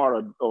wasn't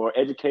smart or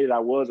educated I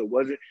was or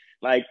wasn't.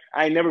 Like,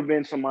 I ain't never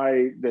been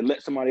somebody that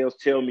let somebody else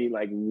tell me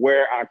like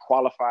where I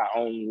qualify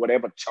on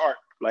whatever chart.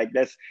 Like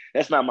that's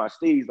not my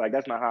steez. Like,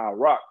 that's not how I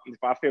rock.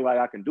 If I feel like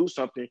I can do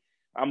something,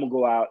 I'm gonna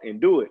go out and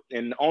do it.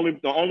 And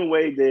the only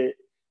way that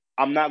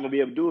I'm not gonna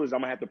be able to do it is I'm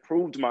gonna have to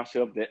prove to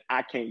myself that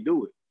I can't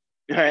do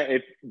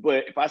it.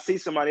 But if I see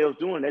somebody else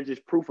doing it, that's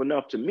just proof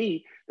enough to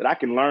me that I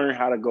can learn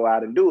how to go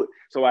out and do it.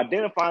 So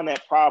identifying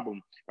that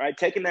problem, right?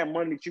 Taking that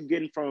money that you're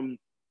getting from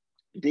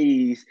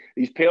these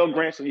Pell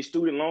Grants and these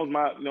student loans.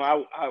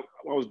 I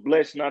was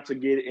blessed not to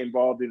get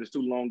involved in the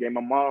student loan game.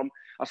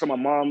 I saw my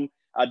mom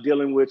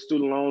dealing with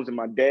student loans, and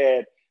my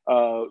dad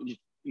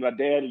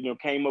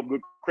came up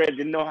with credit,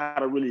 didn't know how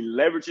to really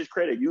leverage his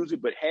credit, use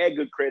it, but had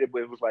good credit.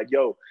 But it was like,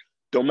 yo,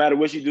 don't matter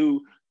what you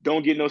do,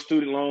 don't get no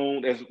student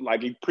loan. That's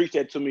like, he preached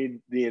that to me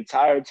the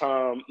entire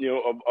time,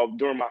 of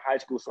during my high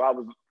school. So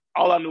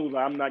all I knew was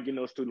like, I'm not getting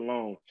no student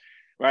loan,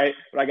 right?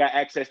 But I got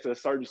access to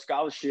certain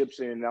scholarships,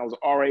 and I was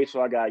RA,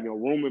 so I got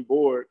room and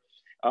board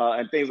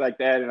and things like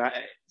that. And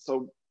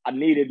so I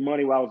needed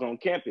money while I was on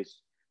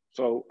campus.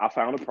 So I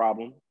found a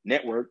problem,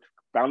 networked,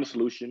 found a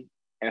solution,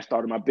 and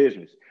started my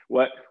business.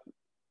 What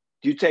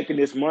you taking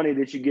this money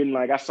that you're getting?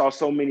 Like, I saw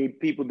so many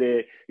people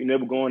that they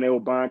were going, they were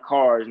buying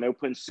cars, and they were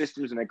putting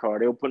systems in their car,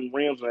 they were putting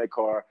rims in their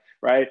car,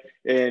 right?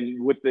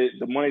 And with the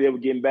money they were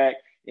getting back,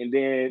 and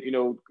then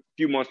a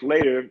few months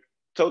later,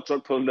 tow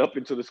truck pulling up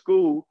into the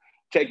school,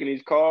 taking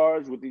these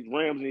cars with these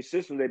rims and these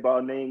systems they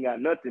bought, and they ain't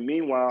got nothing.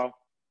 Meanwhile,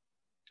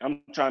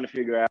 I'm trying to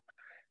figure out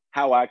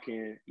how I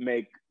can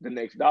make the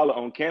next dollar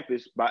on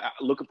campus by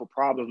looking for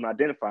problems and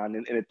identifying.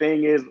 And the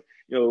thing is,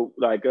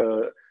 like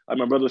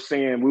my brother was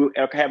saying, we were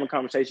having a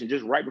conversation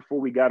just right before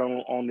we got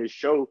on this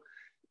show,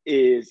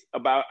 is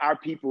about our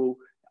people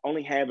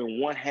only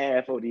having one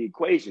half of the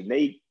equation.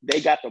 They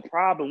got the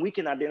problem. We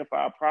can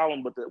identify a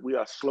problem, but we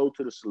are slow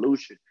to the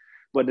solution.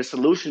 But the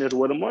solution is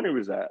where the money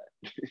resides.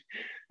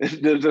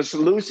 the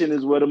solution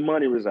is where the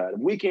money resides.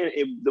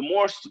 If the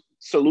more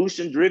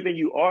solution driven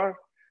you are,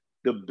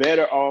 the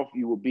better off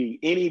you will be.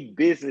 Any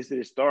business that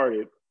is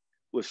started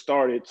was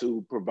started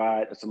to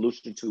provide a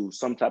solution to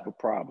some type of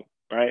problem,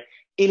 right?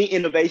 Any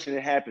innovation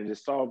that happens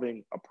is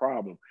solving a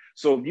problem.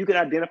 So if you can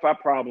identify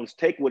problems,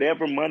 take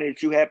whatever money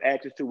that you have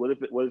access to, whether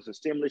it's a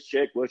stimulus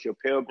check, whether it's your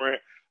Pell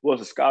Grant,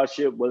 whether it's a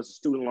scholarship, whether it's a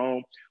student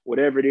loan,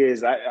 whatever it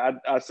is.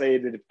 I say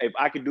that if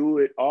I could do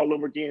it all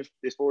over again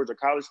as far as a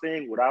college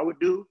thing, what I would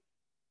do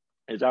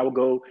is I would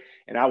go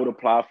and I would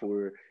apply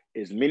for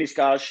as many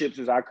scholarships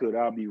as I could.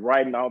 I'll be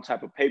writing all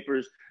type of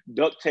papers,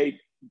 duct tape,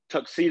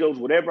 tuxedos,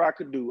 whatever I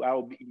could do. I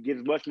would get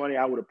as much money.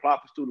 I would apply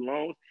for student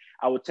loans.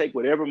 I would take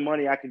whatever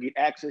money I could get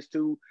access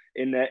to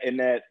in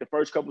that the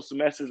first couple of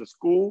semesters of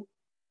school,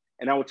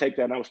 and I would take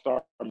that and I would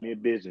start me a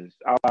business.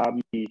 I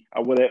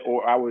would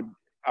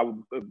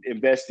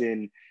invest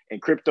in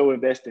crypto,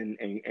 invest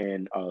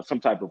in some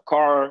type of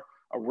car,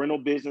 a rental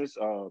business,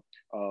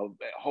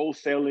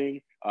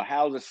 wholesaling,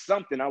 houses,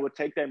 something. I would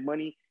take that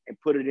money and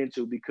put it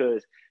into,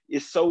 because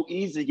it's so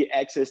easy to get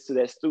access to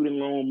that student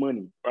loan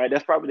money, right?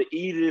 That's probably the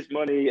easiest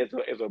money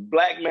as a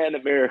black man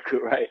in America,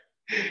 right?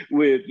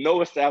 With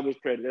no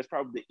established credit. That's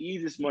probably the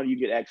easiest money you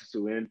get access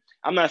to. And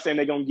I'm not saying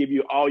they're going to give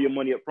you all your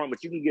money up front,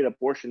 but you can get a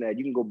portion of that.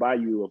 You can go buy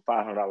you a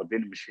 $500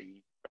 vending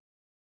machine.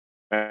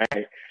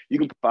 Right? You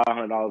can put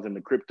 $500 in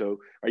the crypto,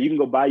 or you can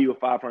go buy you a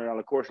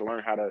 $500 course to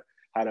learn how to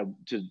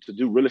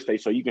do real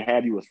estate, so you can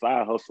have you a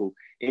side hustle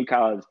in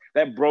college.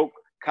 That broke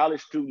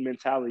college student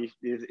mentality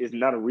is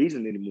not a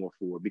reason anymore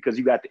for it, because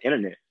you got the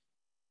internet.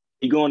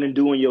 You going and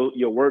doing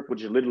your work,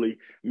 which is literally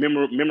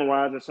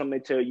memorizing something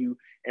they tell you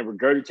and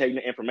regurgitating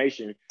the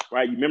information,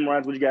 right? You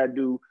memorize what you got to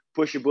do,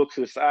 push your book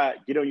to the side,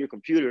 get on your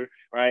computer,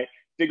 right?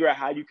 Figure out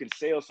how you can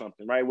sell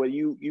something, right? Well,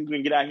 you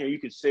can get out here, you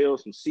can sell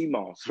some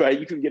CMOS, right?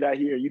 You can get out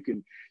here,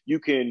 you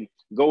can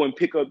go and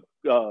pick up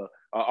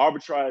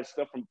arbitrage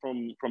stuff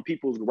from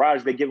people's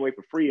garage they give away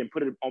for free and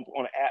put it on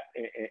an app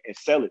and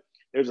sell it.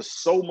 There's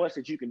so much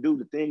that you can do.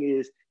 The thing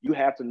is, you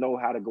have to know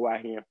how to go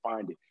out here and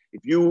find it.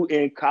 If you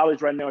in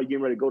college right now, you're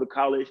getting ready to go to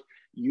college,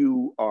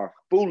 you are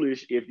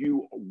foolish if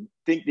you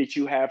think that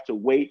you have to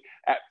wait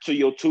to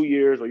your 2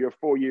 years or your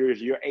 4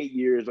 years or your 8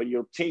 years or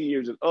your 10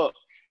 years is up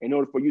in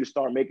order for you to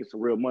start making some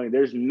real money.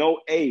 There's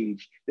no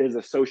age that is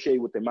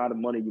associated with the amount of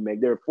money you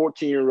make. There are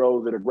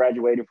 14-year-olds that are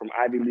graduating from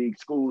Ivy League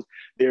schools.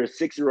 There are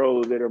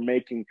 6-year-olds that are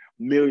making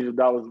millions of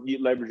dollars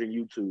leveraging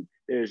YouTube.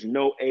 There's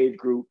no age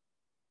group.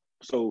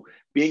 So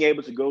being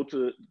able to go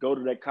to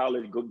that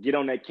college, go get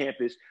on that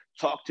campus,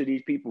 talk to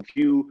these people. If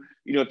you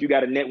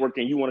got a network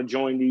and you want to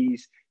join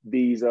these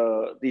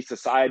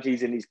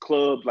societies and these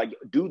clubs, like,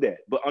 do that.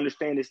 But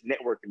understand this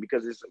networking,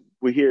 because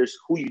we're here is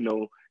who you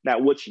know,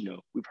 not what you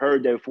know. We've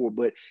heard that before,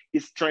 but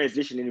it's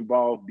transitioning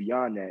involved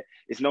beyond that.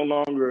 It's no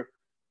longer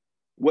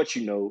what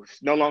you know.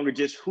 It's no longer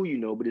just who you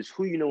know, but it's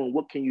who you know and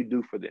what can you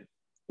do for them.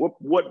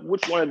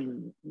 Which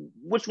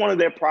one of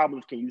their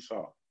problems can you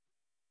solve?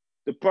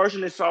 The person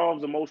that solves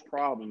the most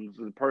problems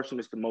is the person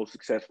that's the most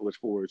successful as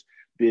far as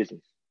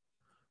business.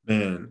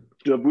 Man,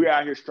 so if we're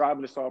out here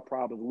striving to solve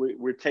problems,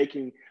 we're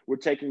taking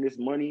this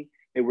money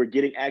and we're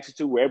getting access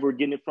to wherever we're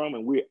getting it from,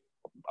 and we're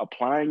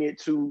applying it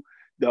to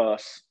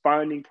the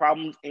finding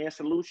problems and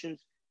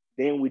solutions.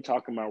 Then we're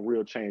talking about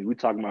real change. We're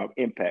talking about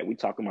impact. We're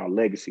talking about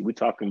legacy. We're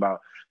talking about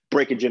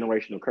breaking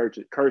generational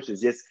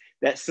curses. Just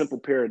that simple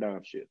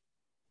paradigm shift.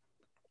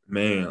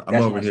 Man, I'm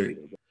over here.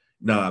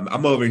 Nah,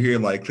 I'm over here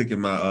like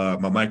clicking my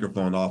my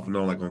microphone off and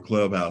on, like on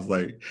Clubhouse,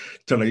 like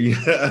trying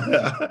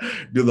to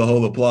do the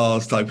whole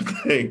applause type of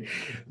thing.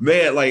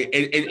 Man, like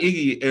and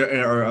Iggy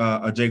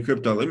or Jay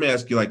Crypto, let me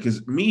ask you, like,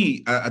 because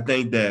I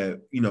think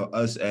that,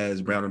 us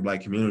as brown and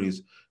black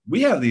communities,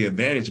 we have the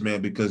advantage,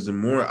 man, because the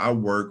more I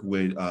work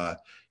with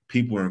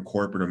people in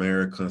corporate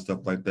America and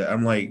stuff like that,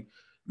 I'm like,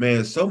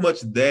 man, so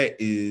much of that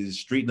is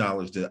street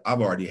knowledge that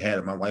I've already had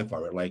in my life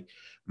already. Like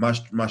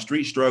my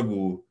street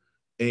struggle,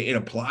 it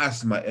applies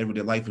to my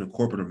everyday life in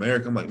corporate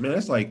America. I'm like, man,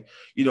 that's like,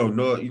 not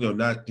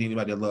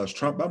anybody that loves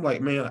Trump. I'm like,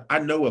 man, I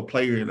know a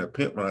player and a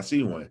pimp when I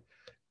see one.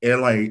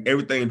 And like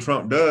everything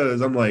Trump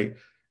does, I'm like,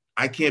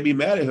 I can't be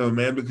mad at him,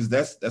 man, because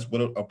that's what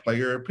a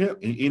player or a pimp,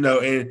 and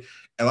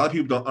a lot of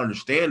people don't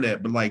understand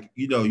that. But like,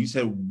 you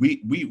said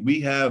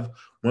we have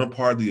one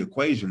part of the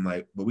equation,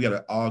 like, but we got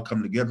to all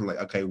come together.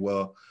 Like, okay,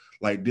 well,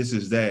 like this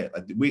is that.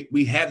 Like,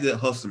 we have that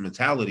hustle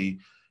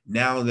mentality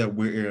now that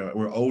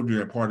we're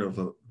older and part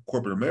of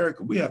corporate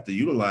America. We have to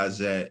utilize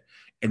that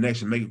and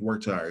actually make it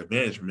work to our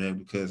advantage, man.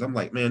 Because I'm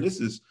like, man,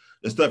 this is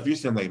the stuff you're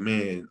saying. Like,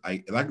 man,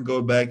 if I can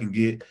go back and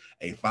get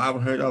a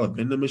 $500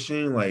 vending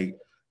machine, like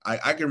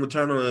I can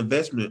return on an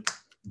investment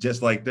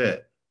just like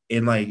that.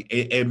 And like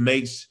it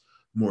makes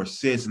more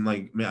sense. And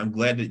like, man, I'm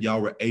glad that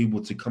y'all were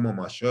able to come on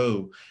my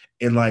show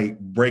and like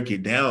break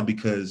it down,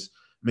 because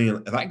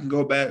man, if I can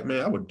go back,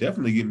 man, I would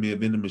definitely get me a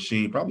vending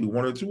machine, probably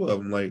one or two of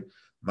them. Like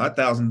my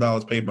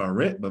 $1,000 paid my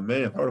rent, but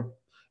man, if I would have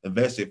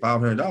invested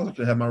 $500, I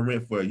could have my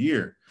rent for a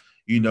year,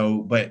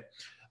 But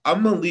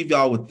I'm gonna leave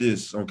y'all with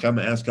this. Okay, I'm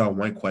gonna ask y'all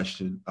one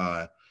question,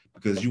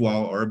 because you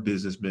all are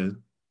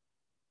businessmen.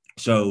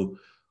 So,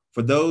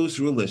 for those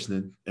who are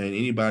listening, and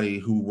anybody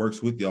who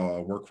works with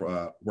y'all, work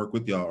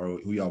with y'all, or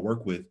who y'all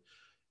work with,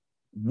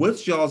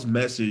 what's y'all's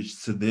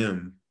message to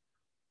them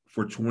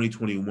for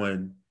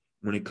 2021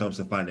 when it comes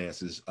to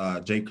finances?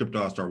 Jay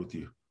Crypto, I'll start with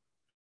you.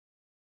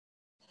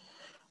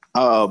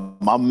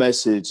 My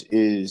message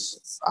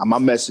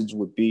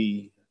would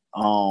be,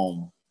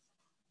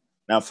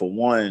 Now, for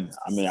one,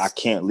 I mean, I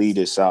can't leave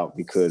this out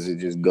because it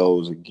just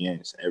goes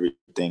against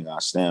everything I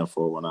stand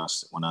for when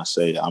I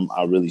say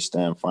I really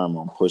stand firm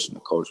on pushing the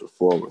culture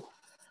forward.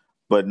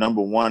 But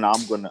number one,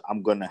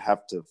 I'm gonna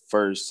have to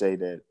first say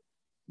that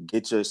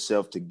get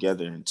yourself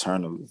together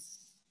internally.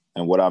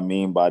 And what I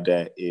mean by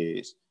that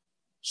is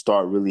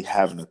start really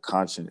having a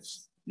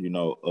conscience,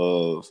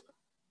 of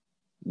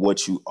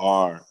what you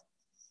are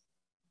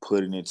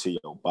putting into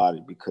your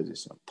body, because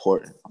it's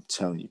important. I'm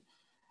telling you,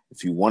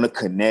 if you want to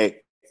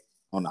connect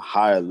on a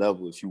higher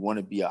level, if you want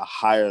to be a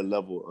higher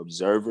level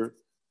observer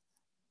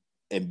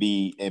and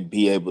be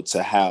able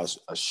to have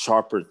a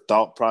sharper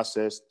thought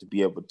process, to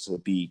be able to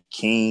be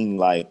keen,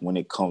 like when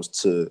it comes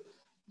to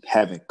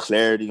having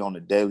clarity on a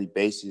daily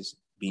basis,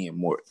 being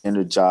more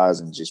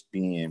energized and just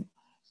being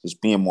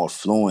more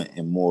fluent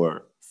and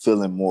more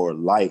feeling more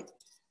light,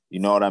 you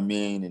know what I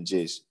mean? And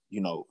just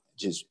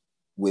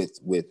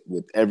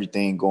with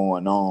everything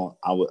going on,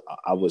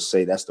 I would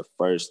say that's the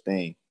first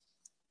thing,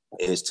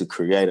 is to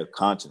create a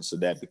conscience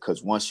of that,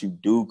 because once you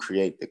do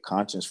create the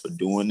conscience for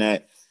doing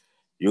that,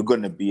 you're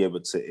going to be able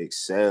to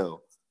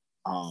excel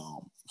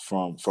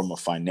from a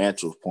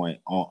financial point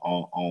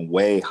on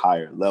way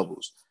higher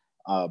levels,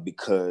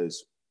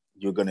 because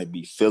you're going to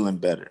be feeling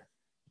better.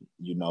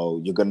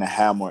 You're going to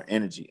have more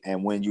energy.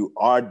 And when you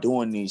are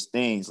doing these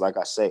things, like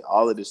I say,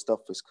 all of this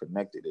stuff is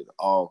connected. It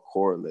all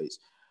correlates.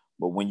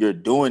 But when you're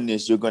doing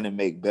this, you're going to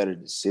make better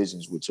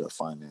decisions with your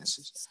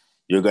finances.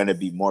 You're going to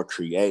be more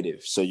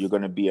creative. So you're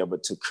going to be able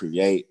to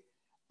create.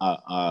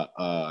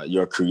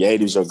 Your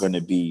creatives are going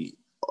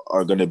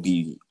to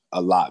be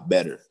a lot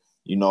better.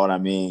 You know what I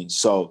mean?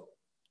 So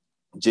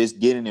just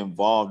getting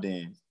involved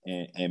in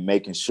and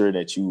making sure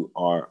that you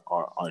are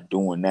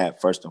doing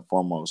that first and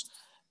foremost.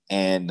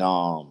 And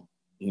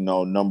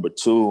number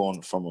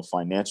two, from a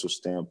financial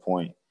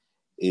standpoint,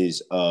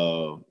 is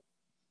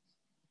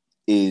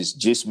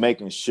just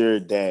making sure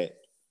that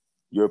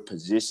you're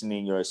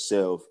positioning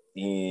yourself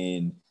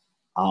in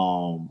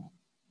and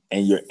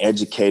you're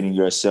educating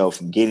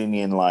yourself and getting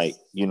in,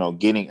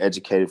 getting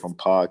educated from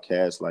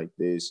podcasts like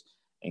this,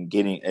 and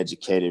getting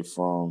educated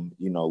from,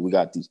 we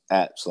got these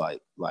apps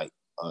like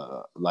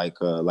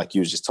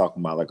you was just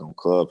talking about, like on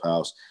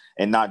Clubhouse,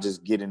 and not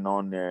just getting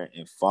on there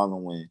and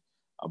following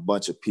a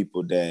bunch of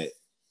people that,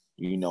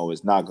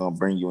 is not going to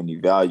bring you any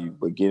value,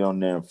 but get on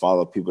there and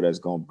follow people that's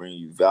going to bring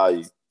you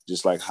value,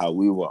 just like how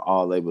we were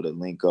all able to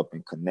link up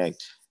and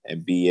connect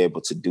and be able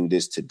to do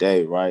this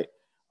today, right?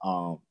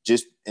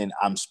 And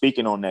I'm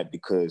speaking on that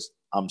because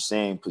I'm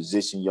saying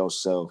position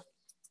yourself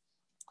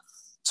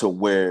to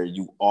where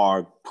you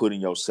are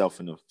putting yourself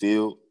in the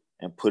field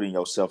and putting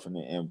yourself in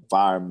an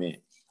environment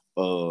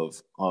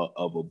of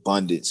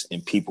abundance,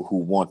 and people who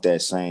want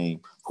that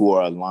same, who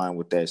are aligned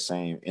with that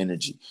same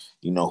energy,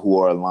 who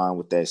are aligned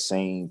with that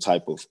same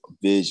type of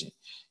vision,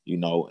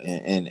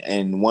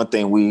 and one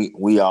thing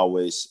we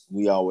always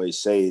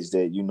say is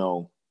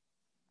that,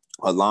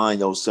 align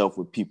yourself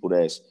with people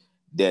that's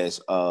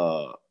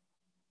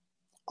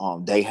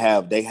they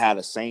had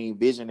the same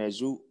vision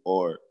as you,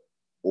 or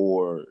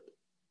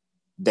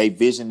their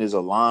vision is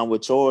aligned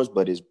with yours,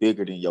 but it's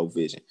bigger than your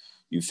vision.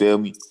 You feel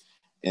me?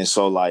 And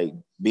so, like,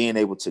 being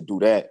able to do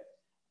that,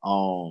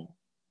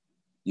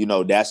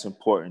 that's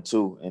important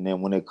too. And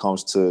then when it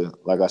comes to,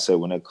 like I said,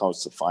 when it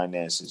comes to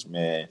finances,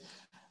 man,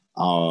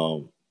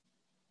 don't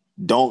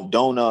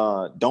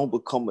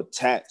become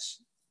attached.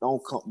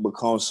 Don't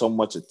become so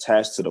much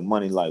attached to the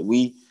money. Like,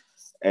 we,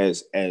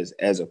 as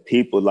a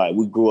people, like,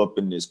 we grew up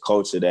in this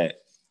culture that,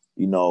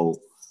 we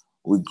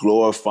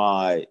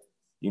glorified,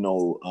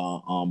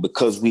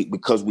 because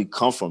we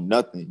come from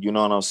nothing. You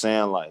know what I'm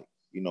saying? Like,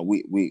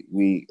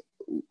 we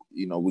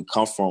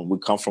come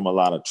from a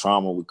lot of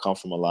trauma. We come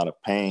from a lot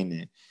of pain,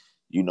 and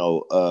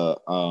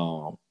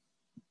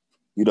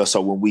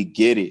so when we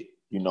get it,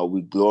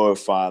 we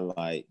glorify,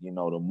 like,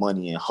 the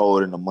money and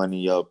holding the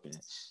money up, and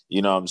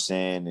you know what I'm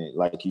saying, and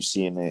like you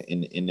see in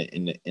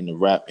the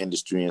rap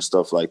industry and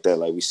stuff like that.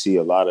 Like, we see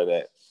a lot of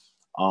that.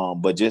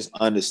 But just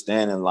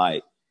understanding,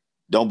 like,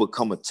 don't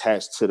become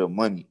attached to the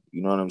money.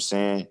 You know what I'm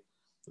saying?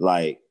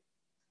 Like,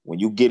 when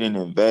you get in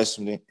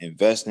investing,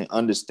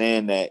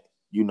 understand that,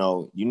 you're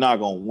not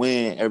gonna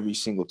win every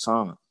single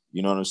time.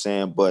 You know what I'm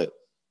saying? But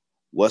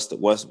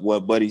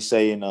what Buddy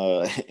say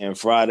in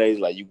Fridays,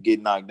 like, you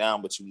get knocked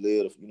down, but you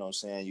live, you know what I'm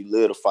saying? You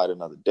live to fight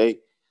another day.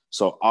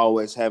 So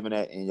always having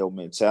that in your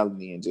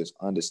mentality and just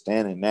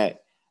understanding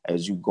that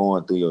as you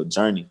going through your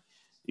journey,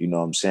 you know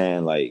what I'm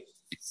saying? Like,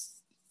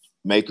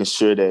 making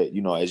sure that,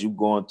 as you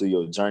going through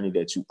your journey,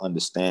 that you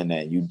understand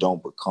that you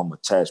don't become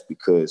attached,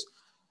 because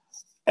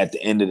at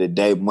the end of the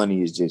day,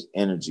 money is just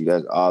energy.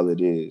 That's all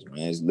it is,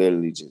 man. It's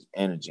literally just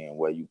energy and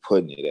where you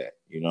putting it at.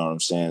 You know what I'm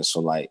saying?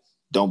 So, like,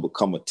 don't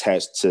become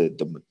attached to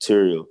the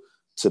material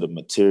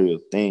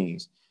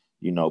things,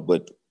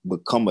 but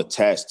become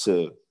attached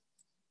to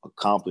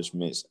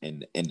accomplishments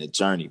and the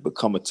journey.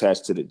 Become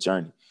attached to the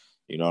journey.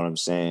 You know what I'm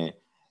saying?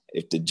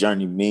 If the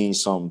journey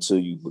means something to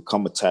you,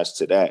 become attached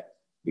to that,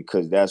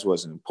 because that's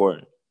what's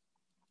important.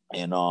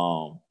 And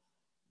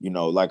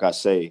like I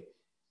say,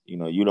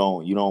 You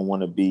don't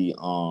want to be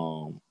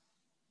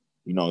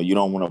you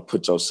don't want to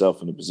put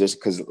yourself in a position,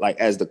 because like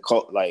as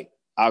like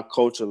our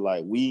culture,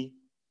 like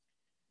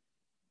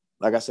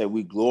I said,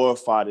 we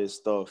glorify this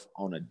stuff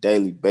on a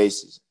daily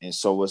basis. And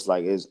so it's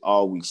like, it's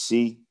all we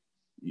see.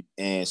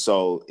 And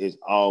so it's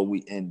all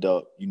we end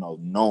up,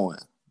 knowing.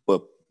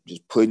 But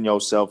just putting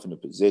yourself in a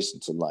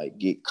position to like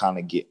get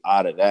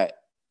out of that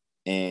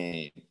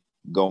and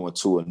go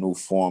into a new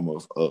form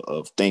of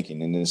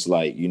thinking. And it's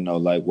like,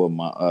 like what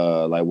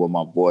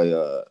my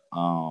boy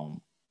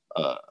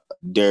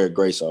Derek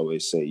Grace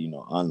always say,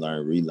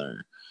 unlearn,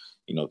 relearn.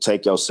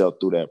 Take yourself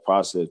through that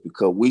process,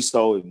 because we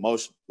so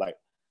emotional, like,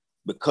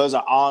 because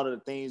of all of the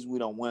things we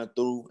done went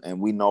through, and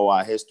we know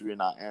our history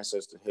and our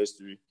ancestor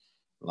history,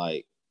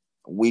 like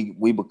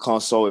we become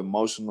so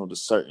emotional to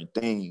certain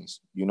things,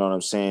 you know what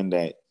I'm saying,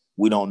 that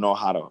we don't know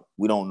how to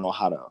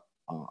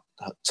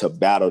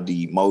battle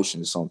the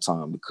emotions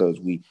sometimes,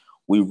 because we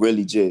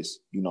really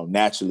just,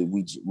 naturally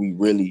we're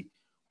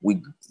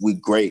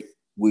great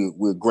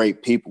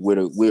people.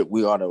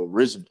 We are the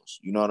originals,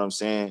 you know what I'm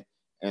saying?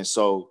 And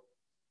so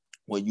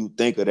when you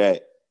think of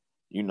that,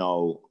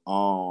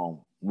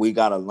 we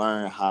got to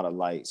learn how to,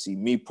 like, see,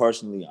 me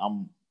personally,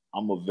 I'm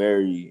a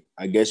very,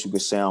 I guess you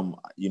could say I'm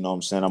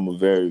a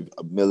very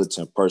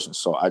militant person.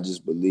 So I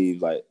just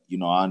believe, like,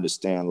 I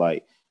understand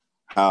like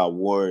how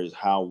war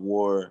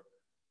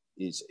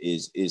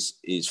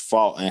is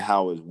fought and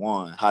how it's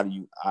won. I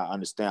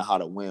understand how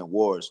to win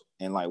wars.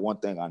 And like, one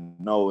thing I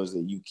know is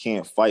that you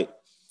can't fight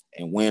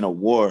and win a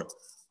war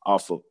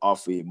off of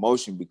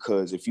emotion,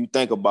 because if you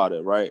think about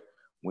it, right,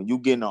 when you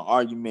get in an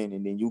argument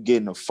and then you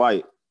get in a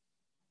fight,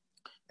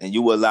 and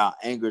you allow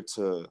anger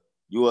to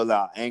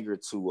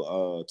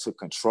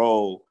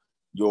control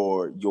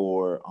your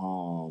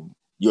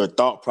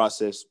thought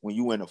process, when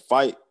you in a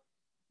fight,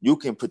 you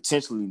can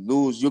potentially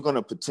lose. You're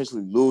gonna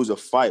potentially lose a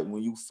fight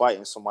when you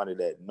fighting somebody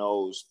that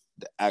knows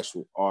the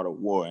actual art of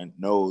war and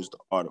knows the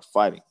art of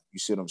fighting. You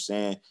see what I'm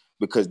saying?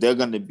 Because they're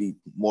gonna be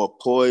more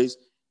poised.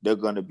 They're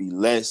gonna be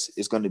less.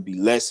 It's gonna be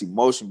less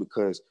emotion,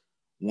 because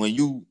when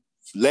you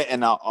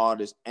letting out all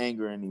this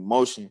anger and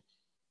emotion,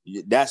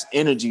 that's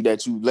energy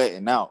that you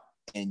letting out,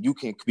 and you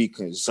can be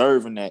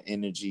conserving that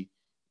energy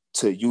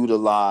to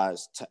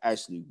utilize to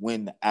actually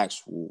win the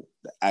actual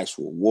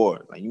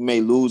war. Like, you may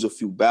lose a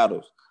few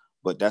battles,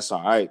 but that's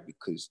all right,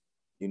 because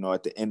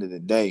at the end of the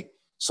day,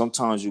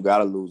 sometimes you got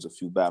to lose a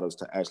few battles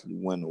to actually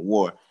win the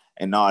war.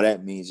 And all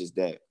that means is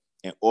that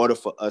in order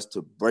for us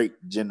to break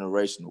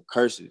generational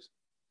curses,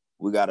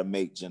 we got to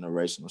make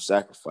generational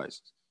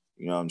sacrifices.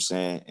 You know what I'm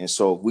saying? And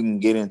so if we can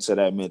get into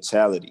that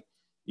mentality,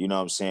 you know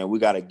what I'm saying, we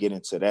got to get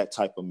into that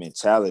type of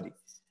mentality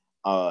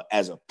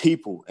as a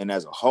people and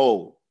as a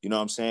whole, you know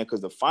what I'm saying?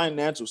 Because the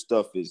financial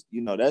stuff is,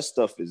 that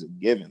stuff is a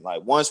given.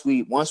 Like, once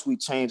we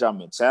change our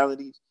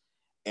mentalities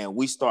and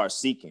we start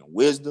seeking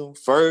wisdom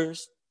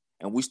first,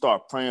 and we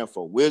start praying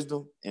for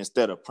wisdom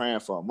instead of praying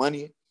for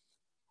money,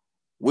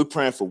 we're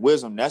praying for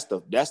wisdom.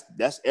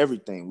 That's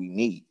everything we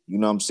need. You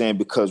know what I'm saying?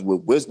 Because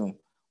with wisdom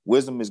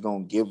is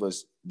going to give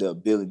us the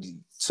ability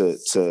to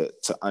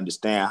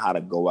understand how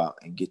to go out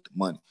and get the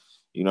money.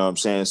 You know what I'm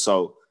saying?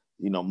 So,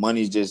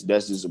 money is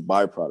that's just a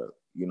byproduct.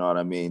 You know what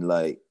I mean?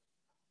 Like,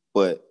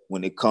 but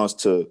when it comes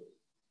to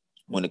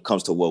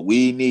what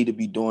we need to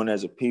be doing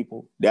as a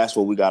people, that's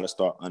what we got to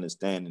start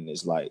understanding.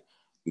 Is like,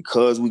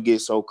 because we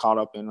get so caught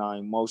up in our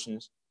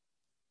emotions,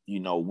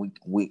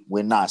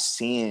 we're not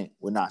seeing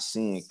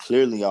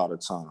clearly all the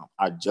time.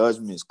 Our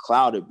judgment is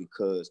clouded,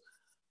 because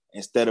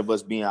instead of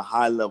us being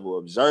high level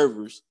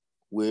observers,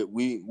 we're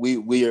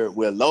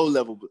low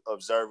level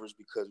observers,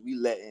 because we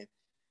letting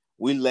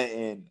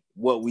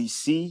what we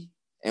see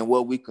and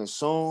what we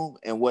consume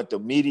and what the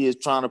media is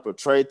trying to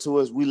portray to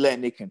us, we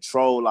letting it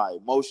control our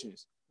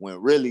emotions,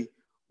 when really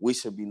we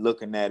should be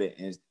looking at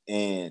it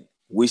and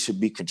we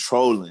should be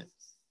controlling,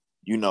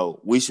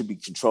 we should be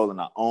controlling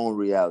our own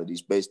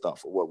realities based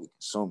off of what we're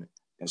consuming.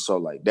 And so,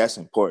 like, that's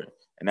important.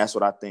 And that's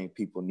what I think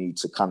people need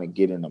to kind of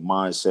get in the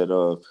mindset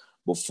of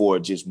before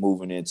just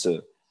moving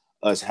into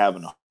us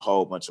having a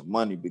whole bunch of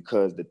money.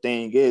 Because the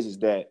thing is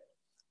that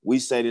we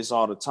say this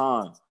all the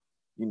time,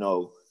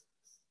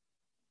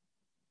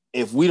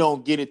 if we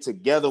don't get it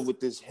together with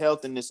this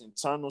health and this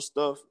internal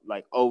stuff,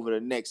 like, over the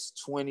next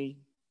 20,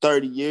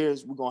 30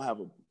 years, we're going to have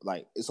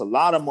it's a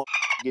lot of money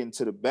getting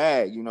to the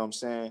bag, you know what I'm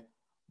saying?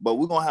 But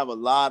we're going to have a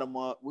lot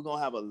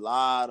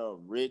of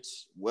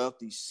rich,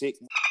 wealthy, sick,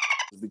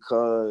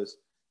 because,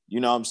 you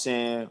know what I'm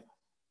saying,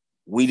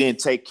 we didn't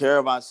take care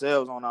of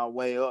ourselves on our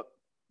way up,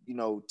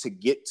 to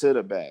get to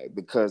the bag,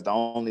 because the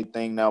only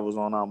thing that was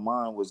on our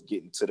mind was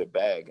getting to the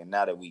bag. And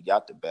now that we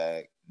got the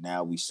bag,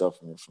 now we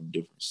suffering from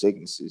different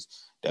sicknesses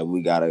that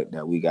we gotta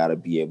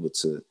be able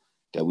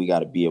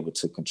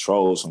to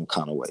control some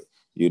kind of way.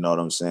 You know what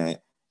I'm saying?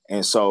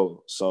 And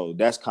so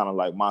that's kind of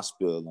like my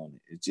spill on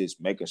it. It's just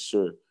making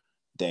sure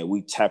that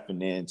we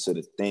tapping into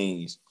the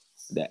things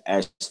that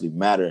actually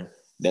matter.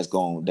 That's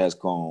going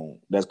to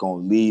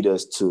lead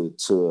us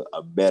to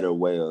a better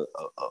way of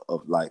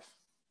life.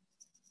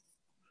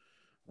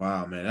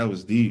 Wow, man, that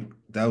was deep.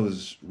 That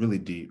was really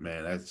deep,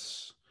 man.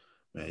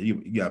 Man, you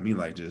got me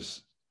like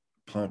just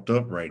pumped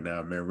up right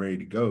now, man, ready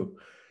to go.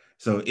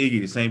 So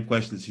Iggy, the same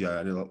question to you.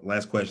 The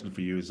last question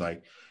for you is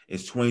like,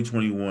 it's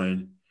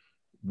 2021.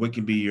 What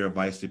can be your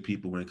advice to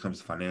people when it comes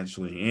to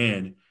financially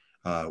and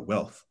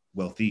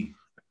wealthy?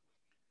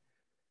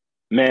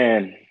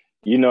 Man,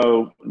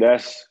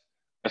 that's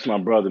my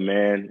brother,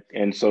 man.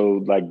 And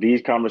so like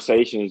these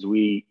conversations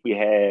we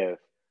have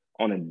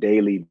on a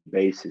daily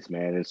basis,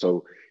 man. And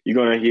so you're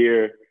gonna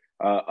hear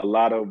a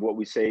lot of what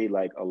we say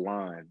like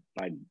align,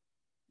 like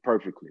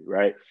perfectly,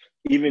 right?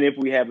 Even if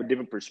we have a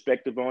different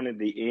perspective on it,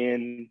 the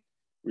end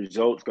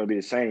result's gonna be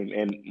the same.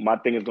 And my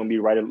thing is gonna be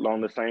right along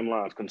the same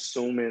lines: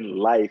 consuming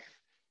life,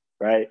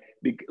 right?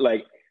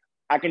 Like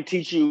I can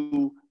teach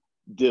you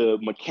the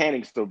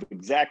mechanics of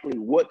exactly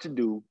what to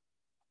do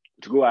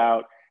to go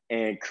out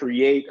and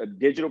create a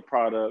digital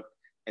product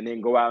and then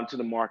go out into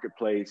the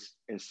marketplace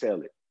and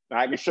sell it. Now,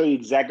 I can show you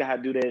exactly how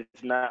to do that.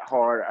 It's not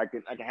hard. I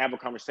can have a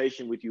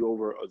conversation with you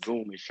over a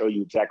Zoom and show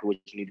you exactly what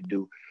you need to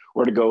do,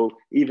 where to go,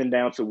 even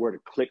down to where to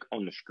click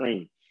on the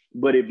screen.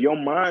 But if your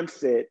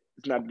mindset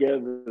is not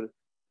together,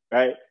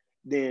 right,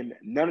 then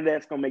none of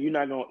that's gonna make you're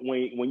not gonna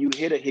when you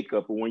hit a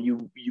hiccup or when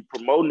you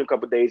promote in a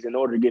couple of days in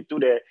order to get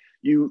through that,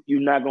 you're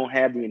not gonna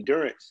have the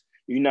endurance.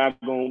 You're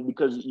not going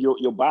because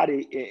your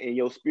body and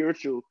your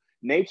spiritual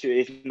nature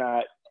is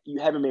not, you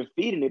haven't been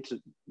feeding it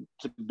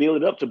to build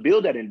it up, to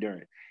build that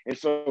endurance. And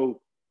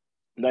so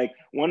like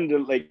one of the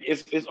like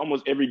it's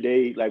almost every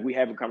day like we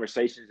having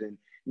conversations, and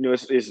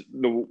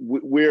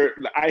we're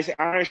I say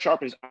iron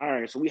sharpens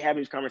iron, so we have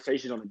these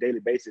conversations on a daily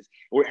basis.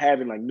 We're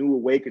having like new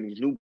awakenings,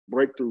 new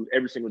breakthroughs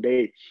every single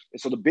day. And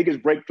so the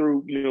biggest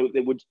breakthrough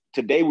that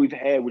today we've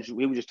had, which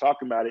we were just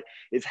talking about it,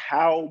 is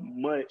how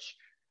much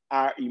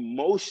our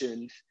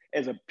emotions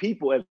as a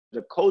people, as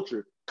a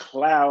culture,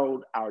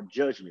 cloud our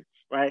judgment,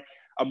 right?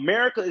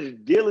 America is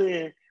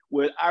dealing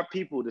with our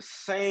people the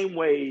same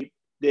way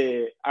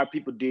that our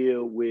people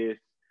deal with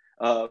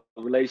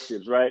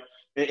relationships, right?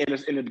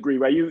 In a degree,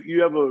 right?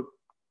 You ever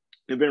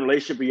been in a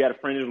relationship or you had a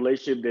friend in a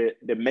relationship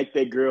that make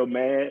that girl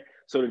mad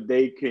so that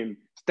they can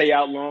stay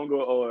out longer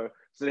or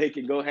so they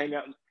can go hang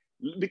out?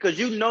 Because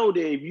you know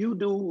that if you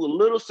do a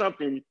little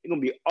something, you're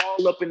gonna be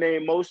all up in their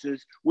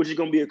emotions, which is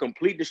gonna be a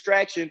complete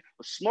distraction,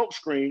 a smoke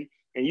screen,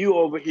 and you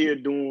over here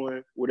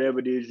doing whatever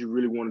it is you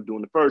really want to do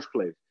in the first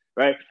place,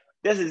 right?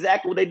 That's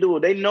exactly what they do.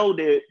 They know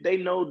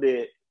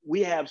that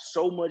we have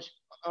so much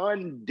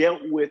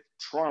undealt with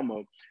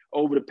trauma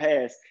over the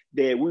past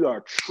that we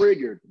are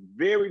triggered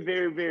very,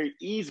 very, very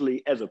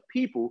easily as a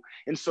people.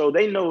 And so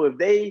they know if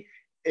they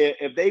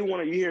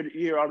want to, you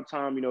hear all the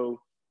time,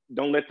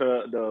 don't let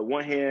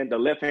the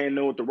left hand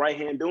know what the right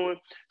hand doing.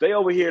 They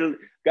over here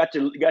got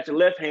your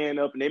left hand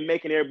up and they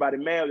making everybody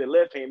mad with their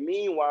left hand.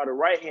 Meanwhile, the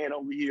right hand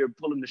over here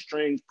pulling the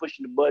strings,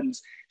 pushing the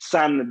buttons,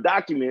 signing the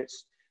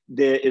documents.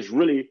 That is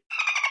really,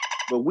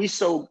 but we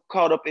so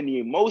caught up in the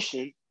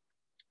emotion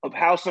of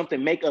how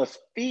something make us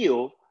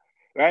feel,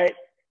 right?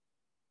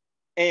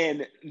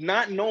 And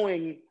not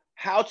knowing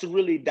how to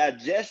really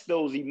digest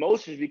those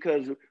emotions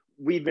because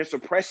we've been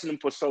suppressing them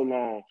for so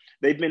long.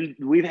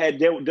 We've had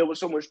dealt with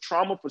so much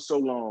trauma for so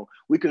long.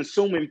 We're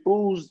consuming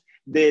foods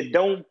that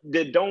don't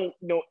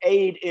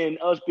aid in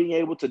us being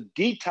able to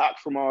detox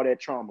from all that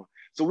trauma.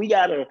 So we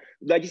gotta,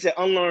 like you said,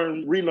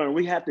 unlearn, relearn.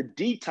 We have to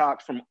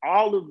detox from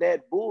all of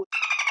that bullshit,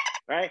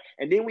 right?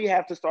 And then we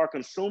have to start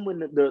consuming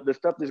the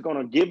stuff that's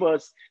gonna give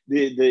us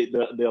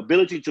the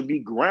ability to be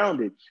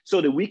grounded,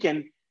 so that we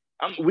can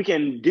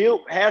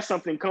have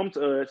something come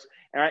to us,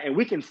 right? And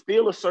we can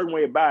feel a certain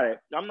way about it.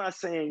 I'm not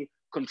saying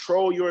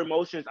control your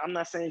emotions. I'm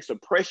not saying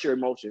suppress your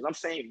emotions. I'm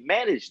saying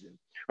manage them,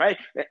 right?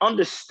 And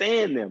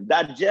understand them,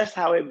 digest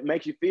how it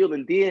makes you feel,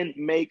 and then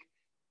make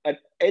an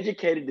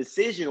educated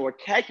decision or a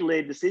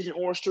calculated decision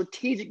or a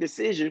strategic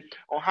decision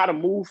on how to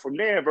move from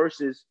there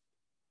versus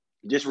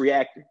just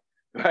reacting,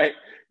 right?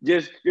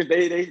 Just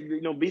they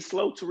be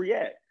slow to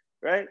react,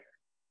 right?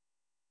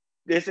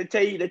 They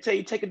tell you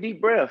take a deep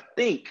breath,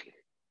 think.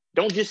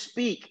 Don't just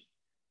speak.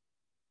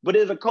 But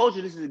as a culture,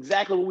 this is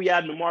exactly what we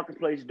out in the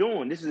marketplace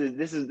doing. This is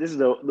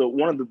the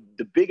one of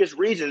the biggest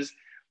reasons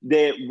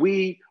that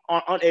we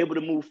are unable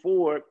to move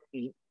forward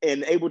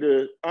and unable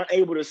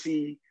to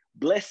see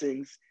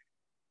blessings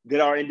that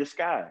are in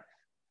disguise,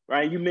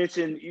 right? You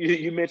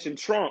mentioned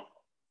Trump,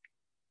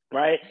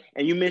 right?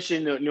 And you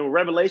mentioned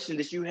revelation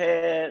that you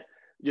had.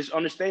 Just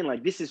understand,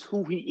 like, this is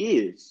who he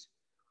is.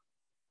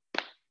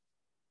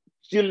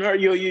 You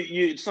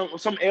heard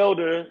some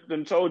elder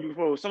done told you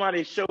before.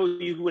 Somebody show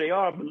you who they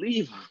are,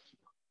 believe him,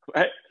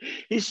 right?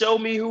 He showed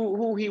me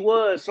who he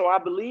was, so I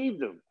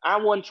believed him. I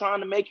wasn't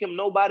trying to make him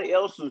nobody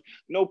else,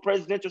 no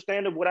presidential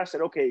standard. What I said,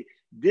 okay,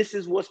 this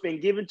is what's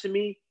been given to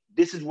me.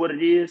 This is what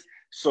it is.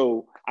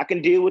 So I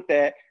can deal with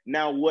that.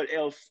 Now, what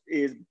else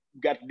is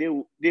got to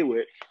deal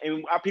with?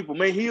 And our people,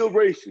 man, he a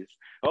racist.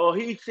 Oh,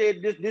 he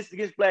said this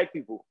against black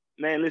people.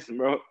 Man, listen,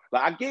 bro.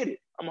 Like, I get it.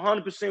 I'm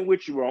 100%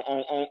 with you, bro,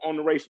 on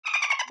the race.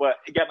 But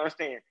you got to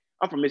understand,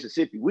 I'm from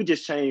Mississippi. We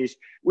just changed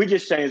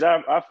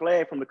our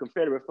flag from the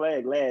Confederate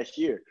flag last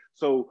year.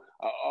 So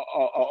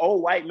a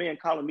old white man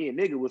calling me a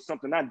nigga was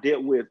something I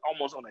dealt with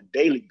almost on a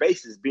daily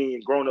basis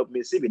being grown up in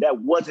Mississippi. That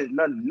wasn't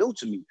nothing new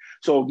to me.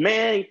 So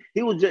man,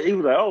 he was like,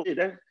 oh,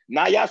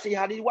 now y'all see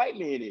how these white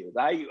men is.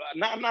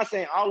 I'm not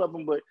saying all of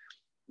them, but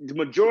the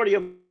majority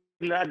of them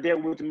that I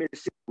dealt with in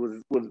Mississippi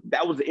was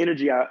the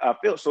energy I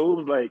felt. So it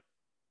was like,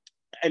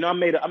 and I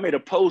made a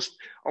post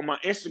on my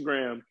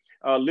Instagram,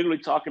 literally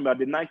talking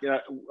about a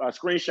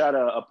screenshot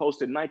a post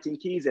that 19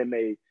 Keys had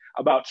made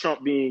about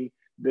Trump being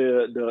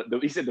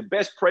he said the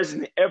best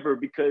president ever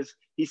because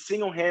he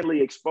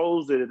single-handedly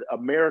exposed that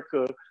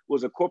America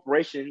was a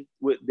corporation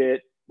that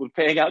was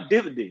paying out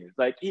dividends.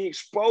 Like he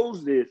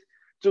exposed this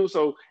too.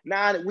 So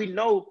now that we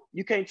know,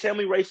 you can't tell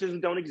me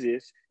racism don't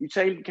exist. You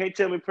can't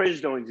tell me prejudice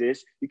don't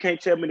exist. You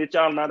can't tell me that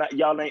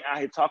y'all ain't out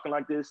here talking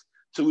like this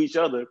to each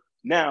other.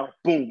 Now,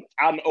 boom,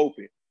 out in the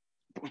open.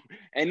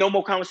 Ain't no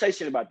more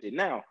conversation about this.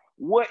 Now,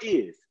 what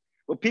is?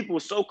 But people were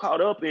so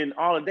caught up in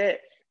all of that,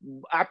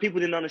 our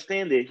people didn't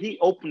understand that he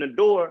opened the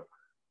door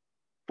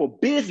for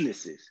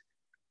businesses.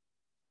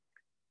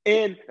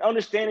 And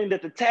understanding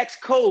that the tax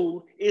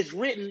code is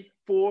written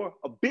for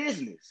a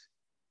business.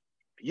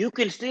 You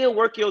can still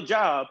work your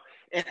job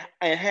and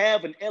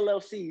have an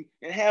LLC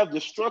and have the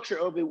structure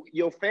of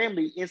your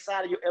family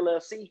inside of your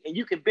LLC, and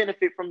you can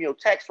benefit from your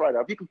tax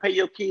write-off. You can pay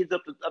your kids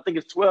up to, I think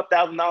it's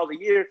 $12,000 a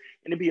year,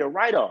 and it'd be a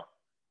write-off.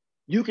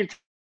 You can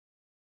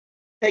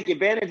take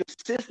advantage of the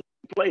system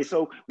in place.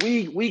 So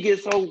we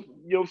get so, you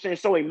know what I'm saying,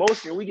 so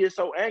emotional. We get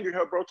so angry.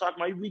 Her bro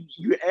talking about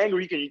you're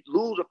angry, you can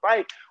lose a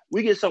fight.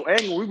 We get so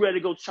angry, we ready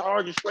to go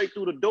charging straight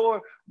through the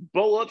door,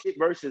 blow up shit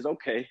versus,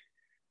 okay,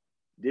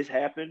 this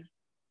happened.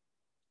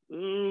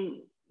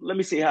 Let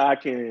me see how I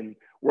can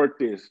work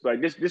this.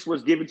 Like this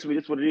was given to me.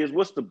 This is what it is.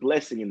 What's the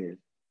blessing in this?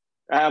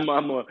 I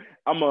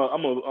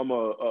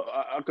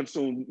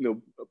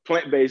consume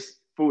plant-based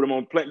food. I'm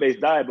on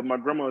plant-based diet, but my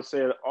grandma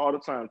said all the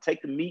time,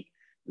 take the meat,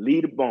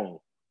 leave the bone.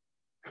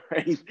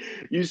 Right?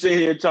 You sit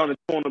here trying to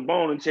chew on the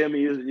bone and tell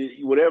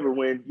me whatever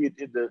when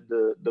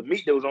the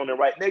meat that was on there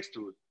right next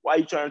to it. Why are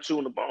you trying to chew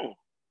on the bone?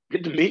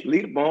 Get the meat,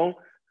 leave the bone,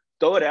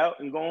 throw it out,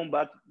 and go on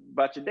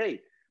about your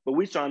day. But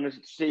we trying to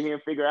sit here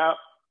and figure out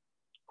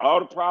all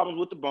the problems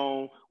with the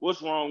bone,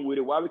 what's wrong with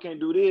it, why we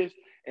can't do this.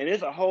 And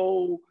there's a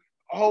whole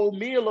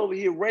meal over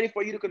here ready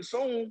for you to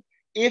consume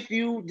if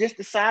you just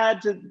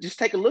decide to just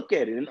take a look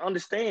at it and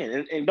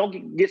understand and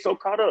don't get so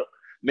caught up.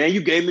 Man,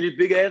 you gave me this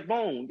big ass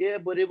bone. Yeah,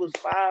 but it was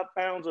 5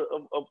 pounds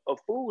of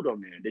food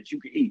on there that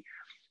you could eat.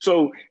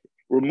 So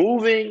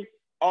removing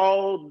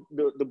all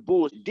the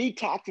bullshit,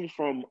 detoxing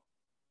from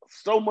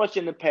so much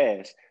in the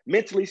past,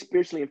 mentally,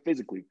 spiritually, and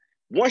physically.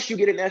 Once you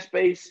get in that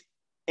space,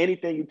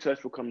 anything you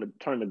touch will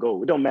turn to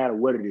gold. It don't matter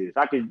what it is.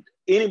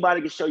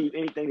 Anybody can show you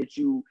anything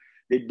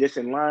that's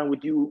in line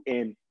with you,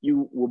 and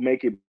you will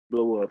make it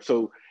blow up.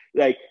 So,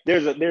 like,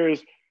 there's a billion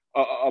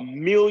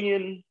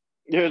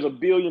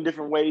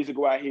different ways to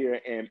go out here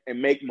and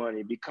make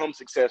money, become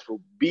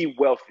successful, be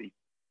wealthy,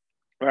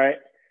 right?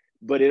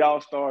 But it all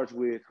starts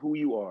with who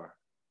you are.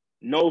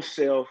 Know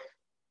self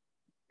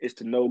is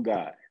to know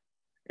God.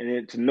 And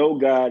then to know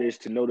God is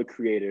to know the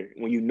creator.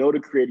 When you know the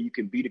creator, you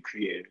can be the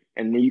creator.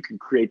 And then you can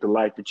create the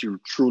life that you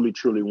truly,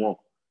 truly want.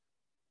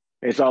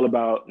 And it's all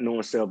about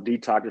knowing self,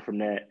 detoxing from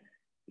that,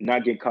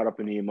 not getting caught up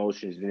in the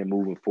emotions, and then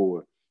moving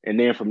forward. And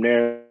then from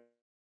there,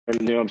 you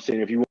know what I'm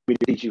saying, if you want me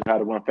to teach you how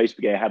to run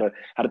Facebook ad,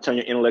 how to turn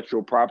your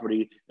intellectual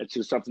property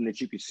into something that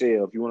you can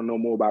sell, if you want to know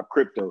more about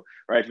crypto,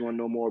 right? If you want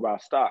to know more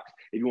about stocks,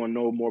 if you want to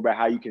know more about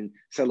how you can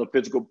sell a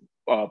physical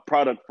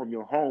product from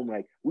your home,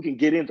 like, we can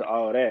get into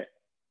all that.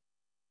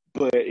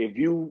 But if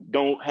you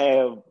don't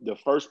have the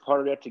first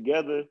part of that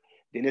together,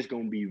 then it's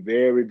going to be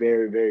very,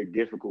 very, very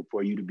difficult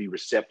for you to be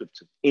receptive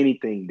to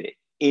anything that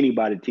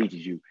anybody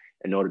teaches you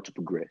in order to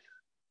progress.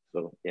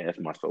 So, yeah, that's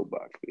my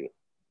soapbox. Yeah.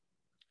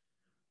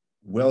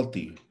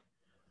 Wealthy,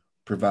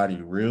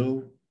 providing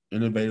real,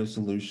 innovative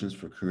solutions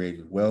for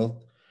creating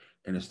wealth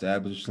and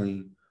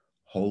establishing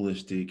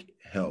holistic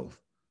health.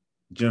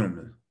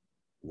 Gentlemen,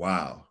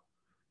 wow.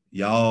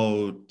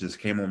 Y'all just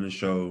came on the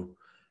show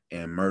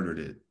and murdered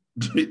it.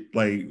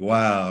 Like,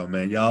 wow,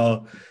 man,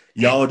 y'all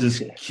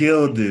just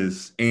killed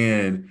this.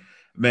 And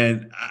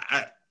man,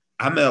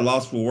 I'm at a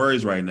loss for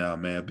words right now,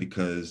 man,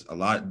 because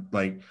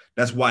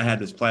that's why I had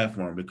this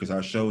platform, because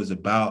our show is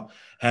about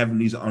having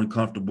these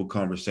uncomfortable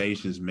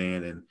conversations,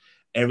 man. And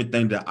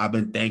everything that I've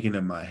been thinking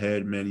in my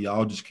head, man,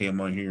 y'all just came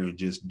on here and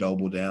just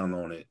double down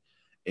on it.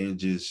 And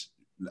just,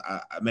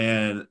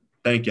 man,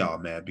 thank y'all,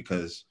 man,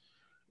 because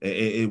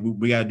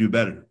we got to do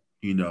better.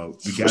 You know,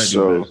 we got to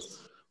do better.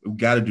 We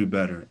got to do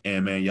better.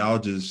 And man, y'all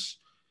just,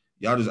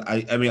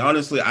 I mean,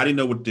 honestly, I didn't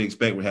know what to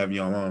expect with having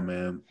y'all on,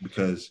 man,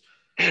 because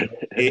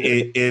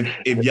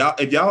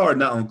if y'all are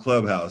not on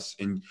Clubhouse,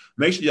 and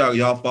make sure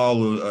y'all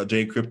follow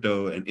Jay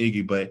Crypto and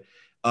Iggy, but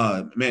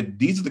man,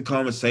 these are the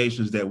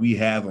conversations that we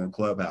have on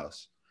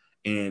Clubhouse,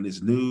 and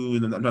it's new.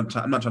 And I'm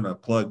not trying to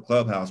plug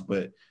Clubhouse,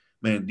 but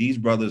man, these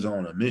brothers are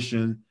on a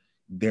mission.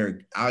 They're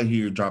out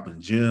here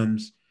dropping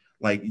gems.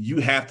 Like, you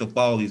have to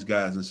follow these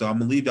guys. And so I'm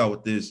gonna leave y'all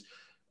with this.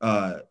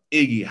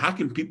 Iggy, how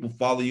can people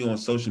follow you on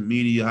social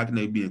media? How can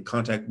they be in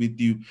contact with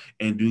you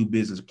and do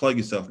business? Plug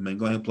yourself, man.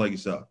 Go ahead and plug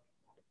yourself.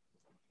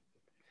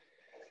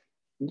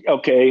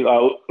 Okay.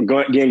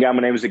 Again, guys,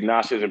 my name is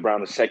Ignacio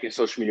Brown II,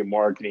 social media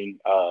marketing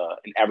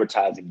and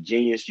advertising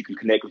genius. You can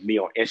connect with me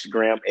on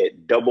Instagram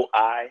at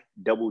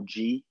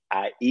IGGIE.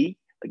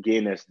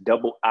 Again, that's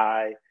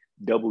IGGIE.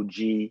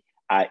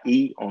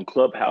 On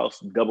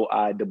Clubhouse,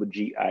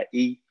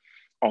 IGGIE.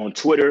 On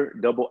Twitter,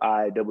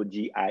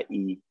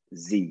 IGGIEZ.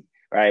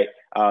 Right.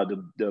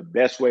 The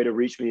best way to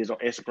reach me is on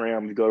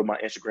Instagram. You go to my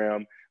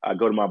Instagram,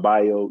 go to my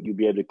bio. You'll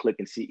be able to click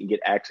and see and get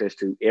access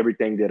to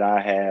everything that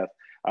I have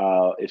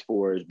as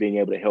far as being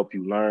able to help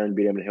you learn,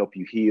 being able to help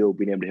you heal,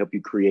 being able to help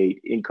you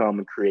create income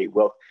and create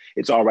wealth.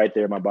 It's all right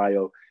there in my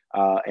bio.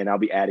 And I'll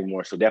be adding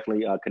more. So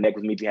definitely connect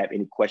with me if you have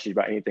any questions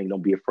about anything.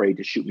 Don't be afraid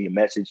to shoot me a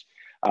message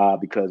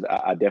because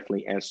I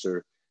definitely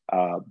answer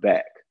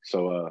back.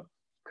 So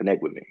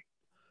connect with me.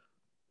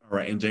 All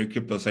right. And Jay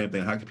Crypto, same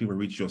thing. How can people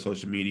reach you on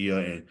social media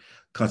and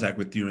contact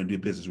with you and do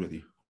business with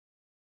you?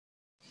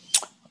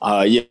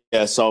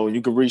 Yeah. So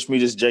you can reach me,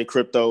 just Jay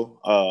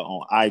Crypto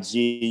on IG.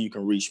 You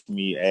can reach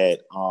me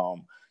at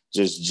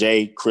just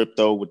Jay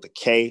Crypto with the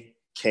KRYPTO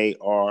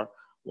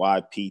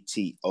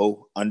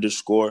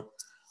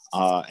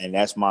 _ and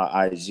that's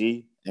my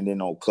IG. And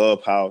then on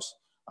Clubhouse,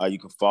 you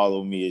can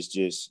follow me. It's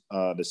just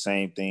the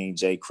same thing,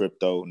 Jay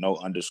Crypto, no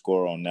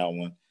underscore on that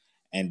one.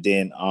 And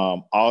then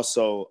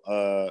also,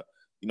 for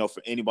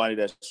anybody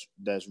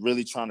that's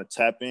really trying to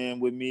tap in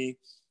with me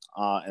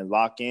and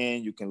lock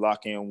in, you can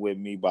lock in with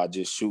me by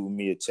just shooting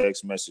me a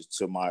text message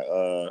to my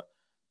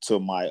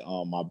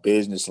my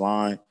business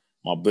line.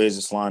 My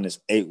business line is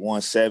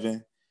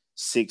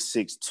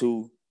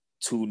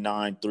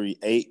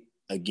 817-662-2938.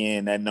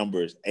 Again, that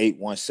number is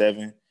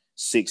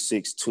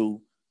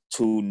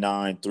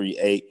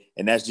 817-662-2938.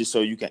 And that's just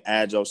so you can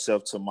add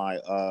yourself to my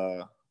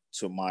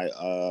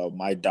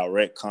my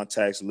direct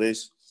contacts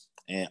list.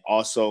 And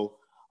also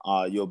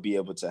you'll be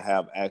able to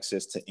have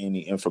access to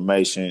any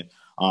information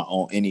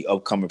on any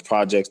upcoming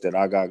projects that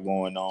I got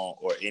going on,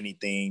 or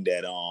anything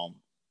that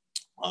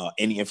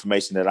any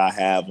information that I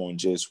have on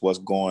just what's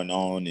going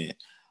on. And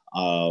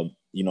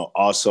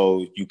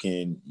also you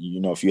can,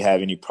 if you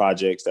have any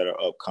projects that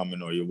are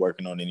upcoming, or you're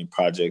working on any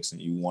projects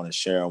and you want to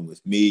share them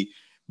with me,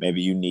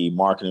 maybe you need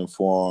marketing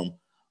for them,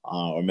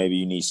 or maybe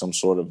you need some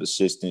sort of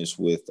assistance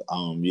with,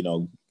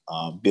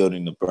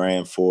 building the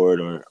brand for it,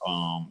 or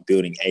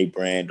building a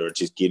brand, or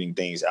just getting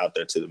things out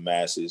there to the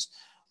masses.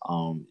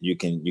 You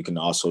can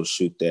also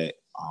shoot that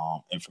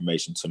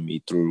information to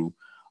me through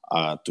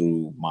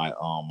my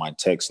my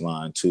text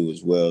line too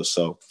as well.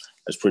 So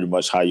that's pretty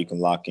much how you can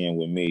lock in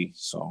with me.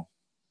 So.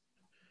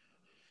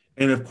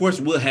 And of course,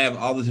 we'll have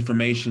all this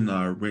information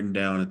written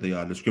down at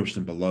the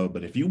description below.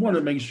 But if you want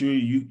to make sure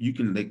you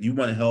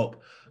want to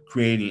help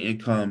creating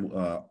income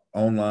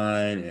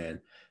online and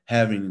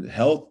having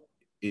health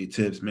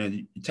tips, man,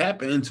 you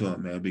tap into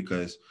them, man,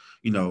 because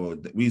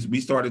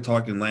we started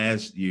talking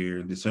last year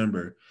in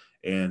December,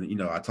 and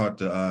I talked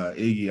to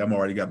Iggy. I'm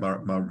already got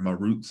my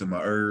roots and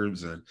my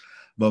herbs, and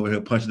I'm over here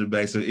punching the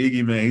bag. So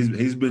Iggy, man,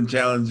 he's been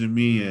challenging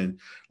me, and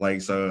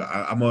so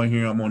I'm on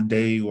here. I'm on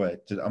day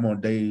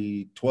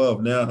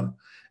 12 now,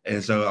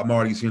 and so I'm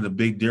already seeing a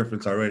big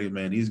difference already,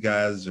 man. These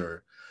guys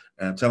are,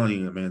 and I'm telling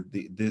you, man,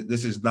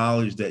 this is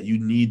knowledge that you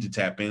need to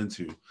tap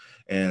into.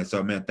 And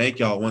so, man, thank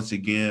y'all once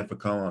again for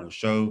coming on the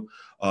show.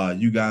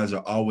 You guys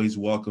are always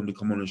welcome to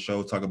come on the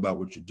show, talk about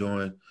what you're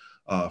doing.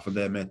 For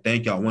that, man,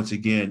 thank y'all once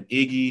again.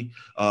 Iggy,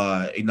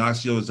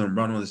 Ignacio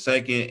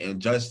Zambrano II,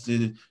 and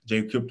Justin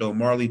J. Crypto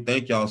Marley,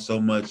 thank y'all so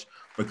much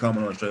for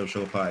coming on the Straight Up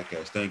Show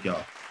podcast. Thank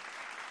y'all.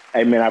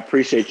 Hey, man, I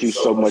appreciate you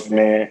so much,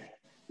 man.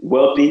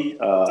 Wealthy,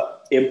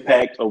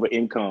 impact over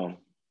income.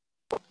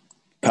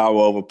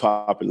 Power over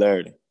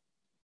popularity.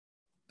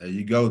 There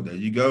you go. There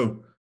you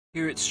go.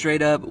 Here at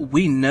Straight Up,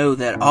 we know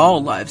that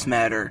all lives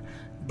matter,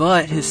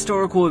 but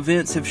historical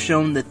events have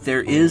shown that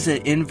there is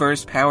an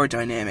inverse power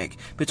dynamic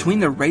between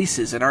the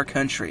races in our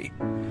country.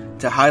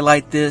 To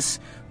highlight this,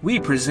 we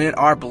present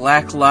our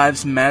Black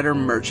Lives Matter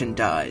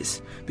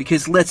merchandise,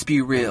 because let's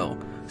be real,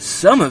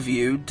 some of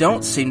you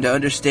don't seem to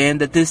understand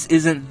that this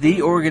isn't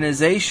the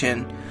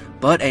organization,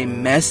 but a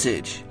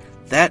message.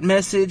 That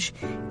message: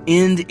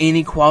 end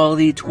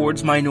inequality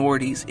towards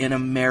minorities in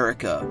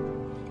America.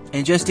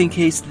 And just in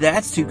case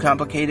that's too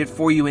complicated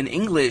for you in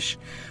English,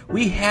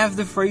 we have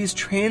the phrase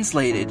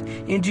translated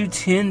into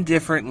 10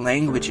 different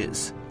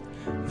languages.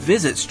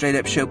 Visit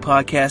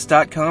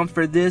StraightUpShowPodcast.com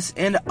for this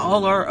and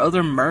all our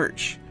other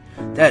merch.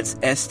 That's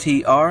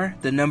STR,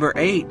 the number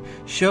 8,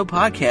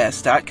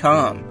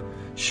 showpodcast.com.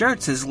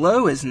 Shirts as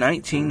low as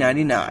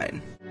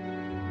 $19.99.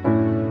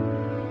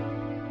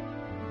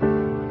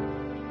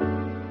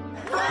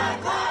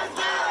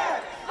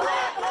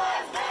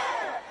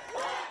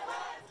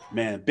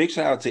 Man, big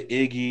shout out to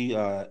Iggy,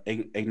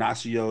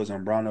 Ignacio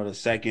Zambrano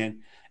II,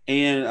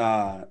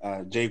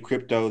 and Jay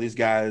Crypto. These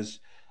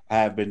guys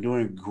have been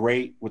doing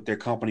great with their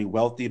company,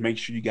 Wealthy. Make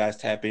sure you guys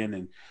tap in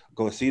and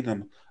go see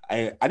them.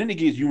 I need to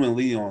get you and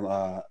Lee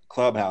on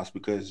Clubhouse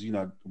because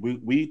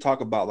we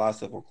talk about a lot of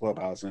stuff on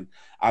Clubhouse, and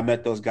I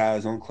met those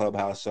guys on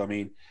Clubhouse. So I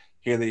mean,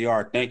 here they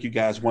are. Thank you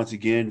guys once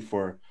again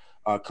for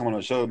coming on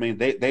the show. I mean,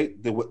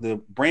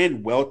 the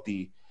brand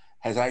Wealthy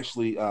has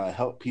actually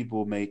helped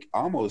people make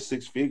almost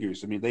six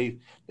figures. I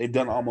mean, they've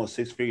done almost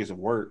 6 figures of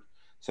work.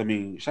 So I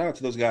mean, shout out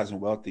to those guys in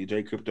Wealthy,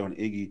 Jay Crypto and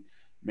Iggy.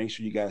 Make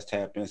sure you guys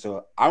tap in.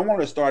 So I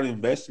want to start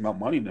investing my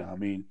money now. I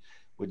mean,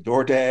 with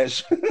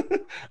DoorDash,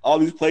 all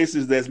these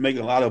places that's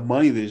making a lot of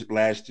money this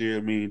last year.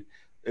 I mean,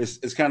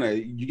 it's kind of,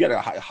 you got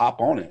to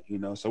hop on it,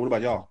 So what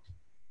about y'all?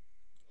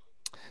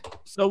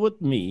 So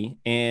with me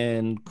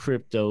and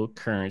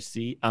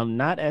cryptocurrency, I'm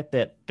not at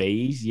that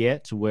phase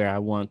yet to where I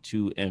want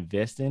to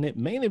invest in it,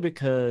 mainly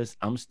because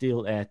I'm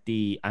still at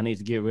I need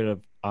to get rid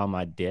of all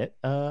my debt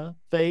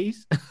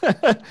phase.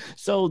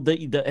 So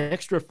the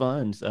extra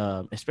funds,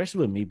 especially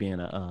with me being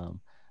a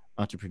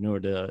entrepreneur,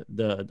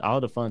 the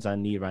all the funds I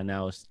need right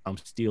now is I'm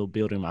still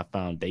building my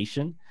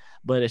foundation.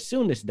 But as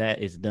soon as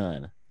that is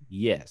done,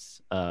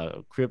 yes,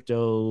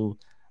 crypto,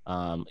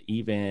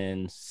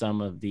 even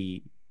some of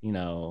the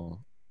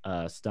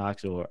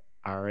stocks or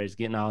IRAs,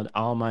 getting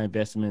all my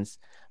investments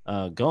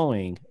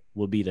going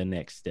will be the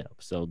next step.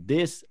 So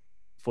this,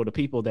 for the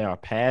people that are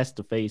past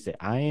the phase that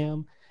I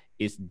am,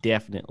 is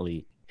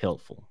definitely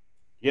helpful.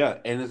 Yeah,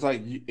 and it's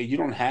like you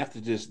don't have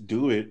to just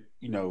do it,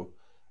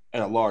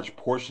 at a large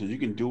portion. You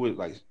can do it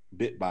like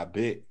bit by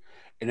bit,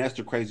 and that's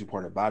the crazy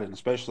part about it. And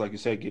especially like you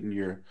said, getting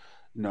your,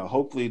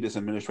 hopefully this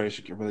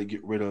administration can really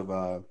get rid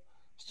of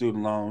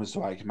student loans so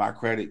like my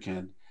credit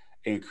can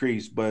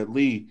increase. But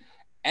Lee,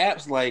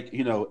 apps like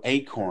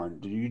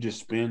Acorn, do you just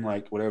spend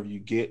like whatever you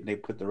get and they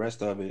put the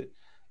rest of it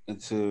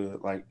into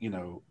like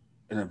an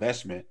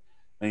investment?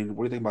 I mean,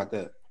 what do you think about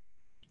that?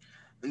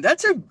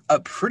 That's a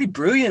pretty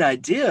brilliant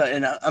idea,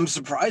 and I'm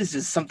surprised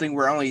it's something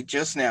we're only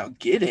just now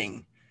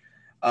getting.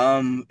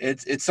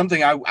 It's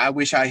something I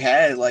wish I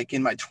had like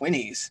in my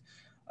 20s.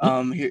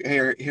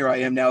 Here I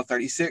am now,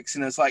 36,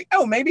 and it's like,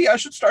 oh, maybe I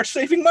should start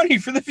saving money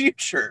for the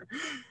future.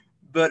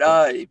 But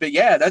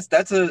yeah,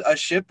 that's a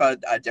ship I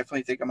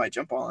definitely think I might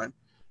jump on.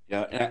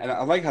 Yeah, and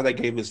I like how they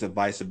gave us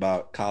advice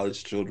about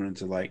college children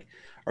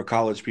or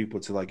college people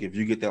to like, if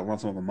you get that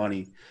lump sum of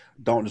money,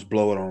 don't just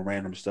blow it on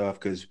random stuff.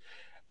 Because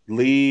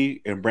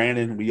Lee and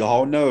Brandon, we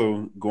all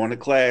know going to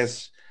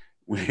class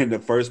when the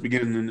first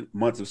beginning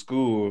months of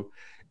school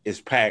is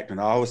packed, and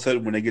all of a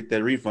sudden when they get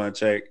that refund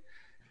check,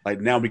 like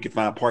now we can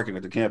find parking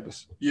at the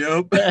campus.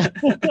 Yep.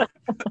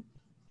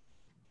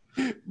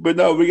 But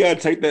no, we got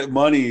to take that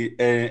money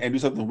and do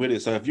something with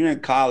it. So if you're in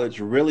college,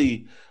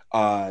 really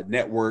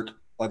network,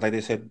 like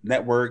they said,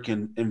 network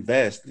and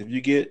invest. If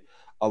you get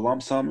a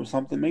lump sum or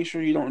something, make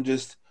sure you don't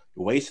just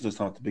waste it or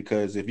something,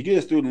 because if you get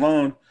a student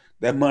loan,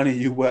 that money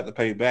you will have to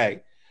pay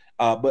back.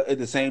 But at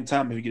the same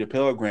time, if you get a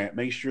Pell Grant,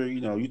 make sure,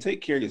 you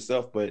take care of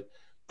yourself, but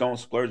don't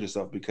splurge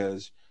yourself,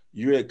 because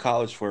you're at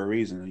college for a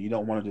reason. And you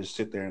don't want to just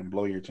sit there and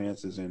blow your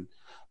chances.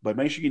 But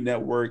make sure you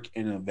network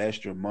and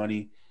invest your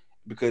money,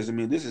 because, I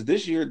mean,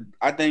 this year,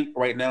 I think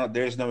right now,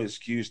 there's no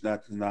excuse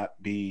not to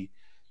be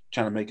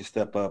trying to make a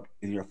step up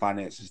in your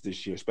finances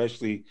this year,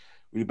 especially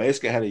when you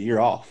basically had a year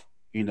off,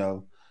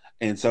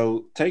 And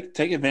so take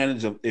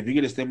advantage of, if you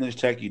get a stimulus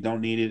check, you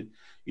don't need it,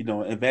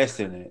 invest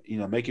in it,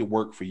 make it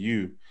work for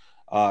you.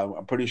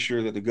 I'm pretty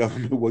sure that the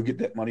government will get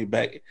that money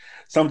back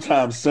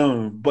sometime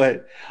soon.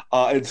 But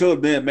until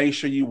then, make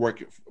sure you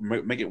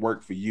make it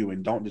work for you,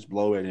 and don't just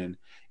blow it and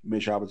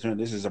miss your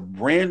opportunity. This is a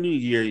brand new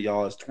year,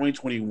 y'all. It's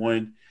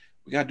 2021.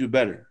 We got to do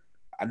better.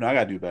 I know I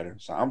got to do better.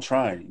 So I'm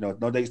trying. No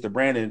thanks to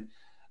Brandon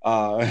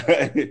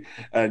and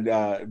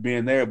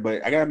being there,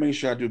 but I got to make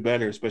sure I do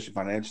better, especially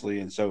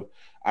financially. And so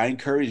I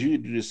encourage you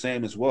to do the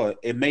same as well.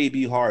 It may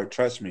be hard.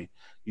 Trust me.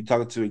 You're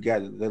talking to a guy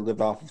that lived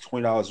off of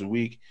 $20 a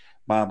week,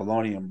 buying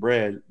bologna and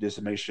bread just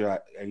to make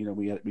sure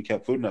we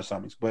kept food in our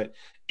stomachs. But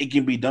it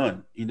can be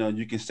done.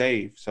 You can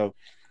save. So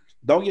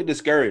don't get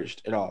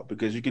discouraged at all,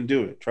 because you can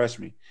do it. Trust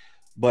me.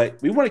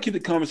 But we want to keep the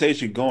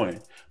conversation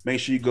going. Make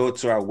sure you go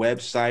to our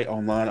website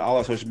online, all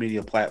our social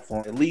media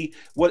platforms. And Lee,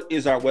 what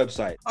is our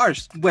website? Our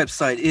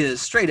website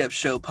is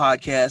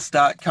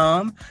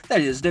straightupshowpodcast.com. That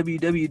is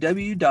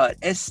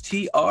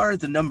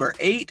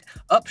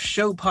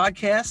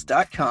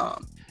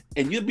www.str8upshowpodcast.com.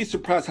 And you'll be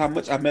surprised how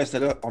much I messed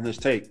it up on this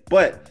take.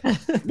 But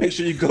make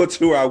sure you go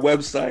to our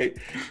website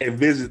and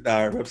visit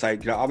our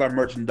website, get all our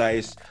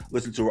merchandise,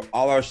 listen to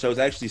all our shows,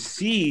 actually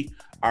see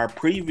our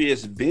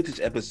previous vintage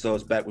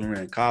episodes back when we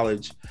were in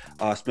college,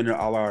 spending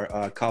all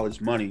our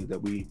college money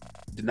that we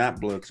did not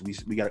blow,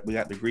 because we got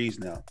degrees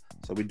now.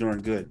 So we're doing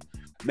good.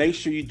 Make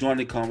sure you join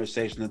the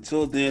conversation.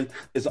 Until then,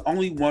 there's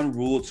only one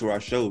rule to our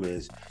show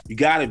is you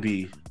got to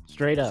be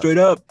straight up. Straight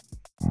up.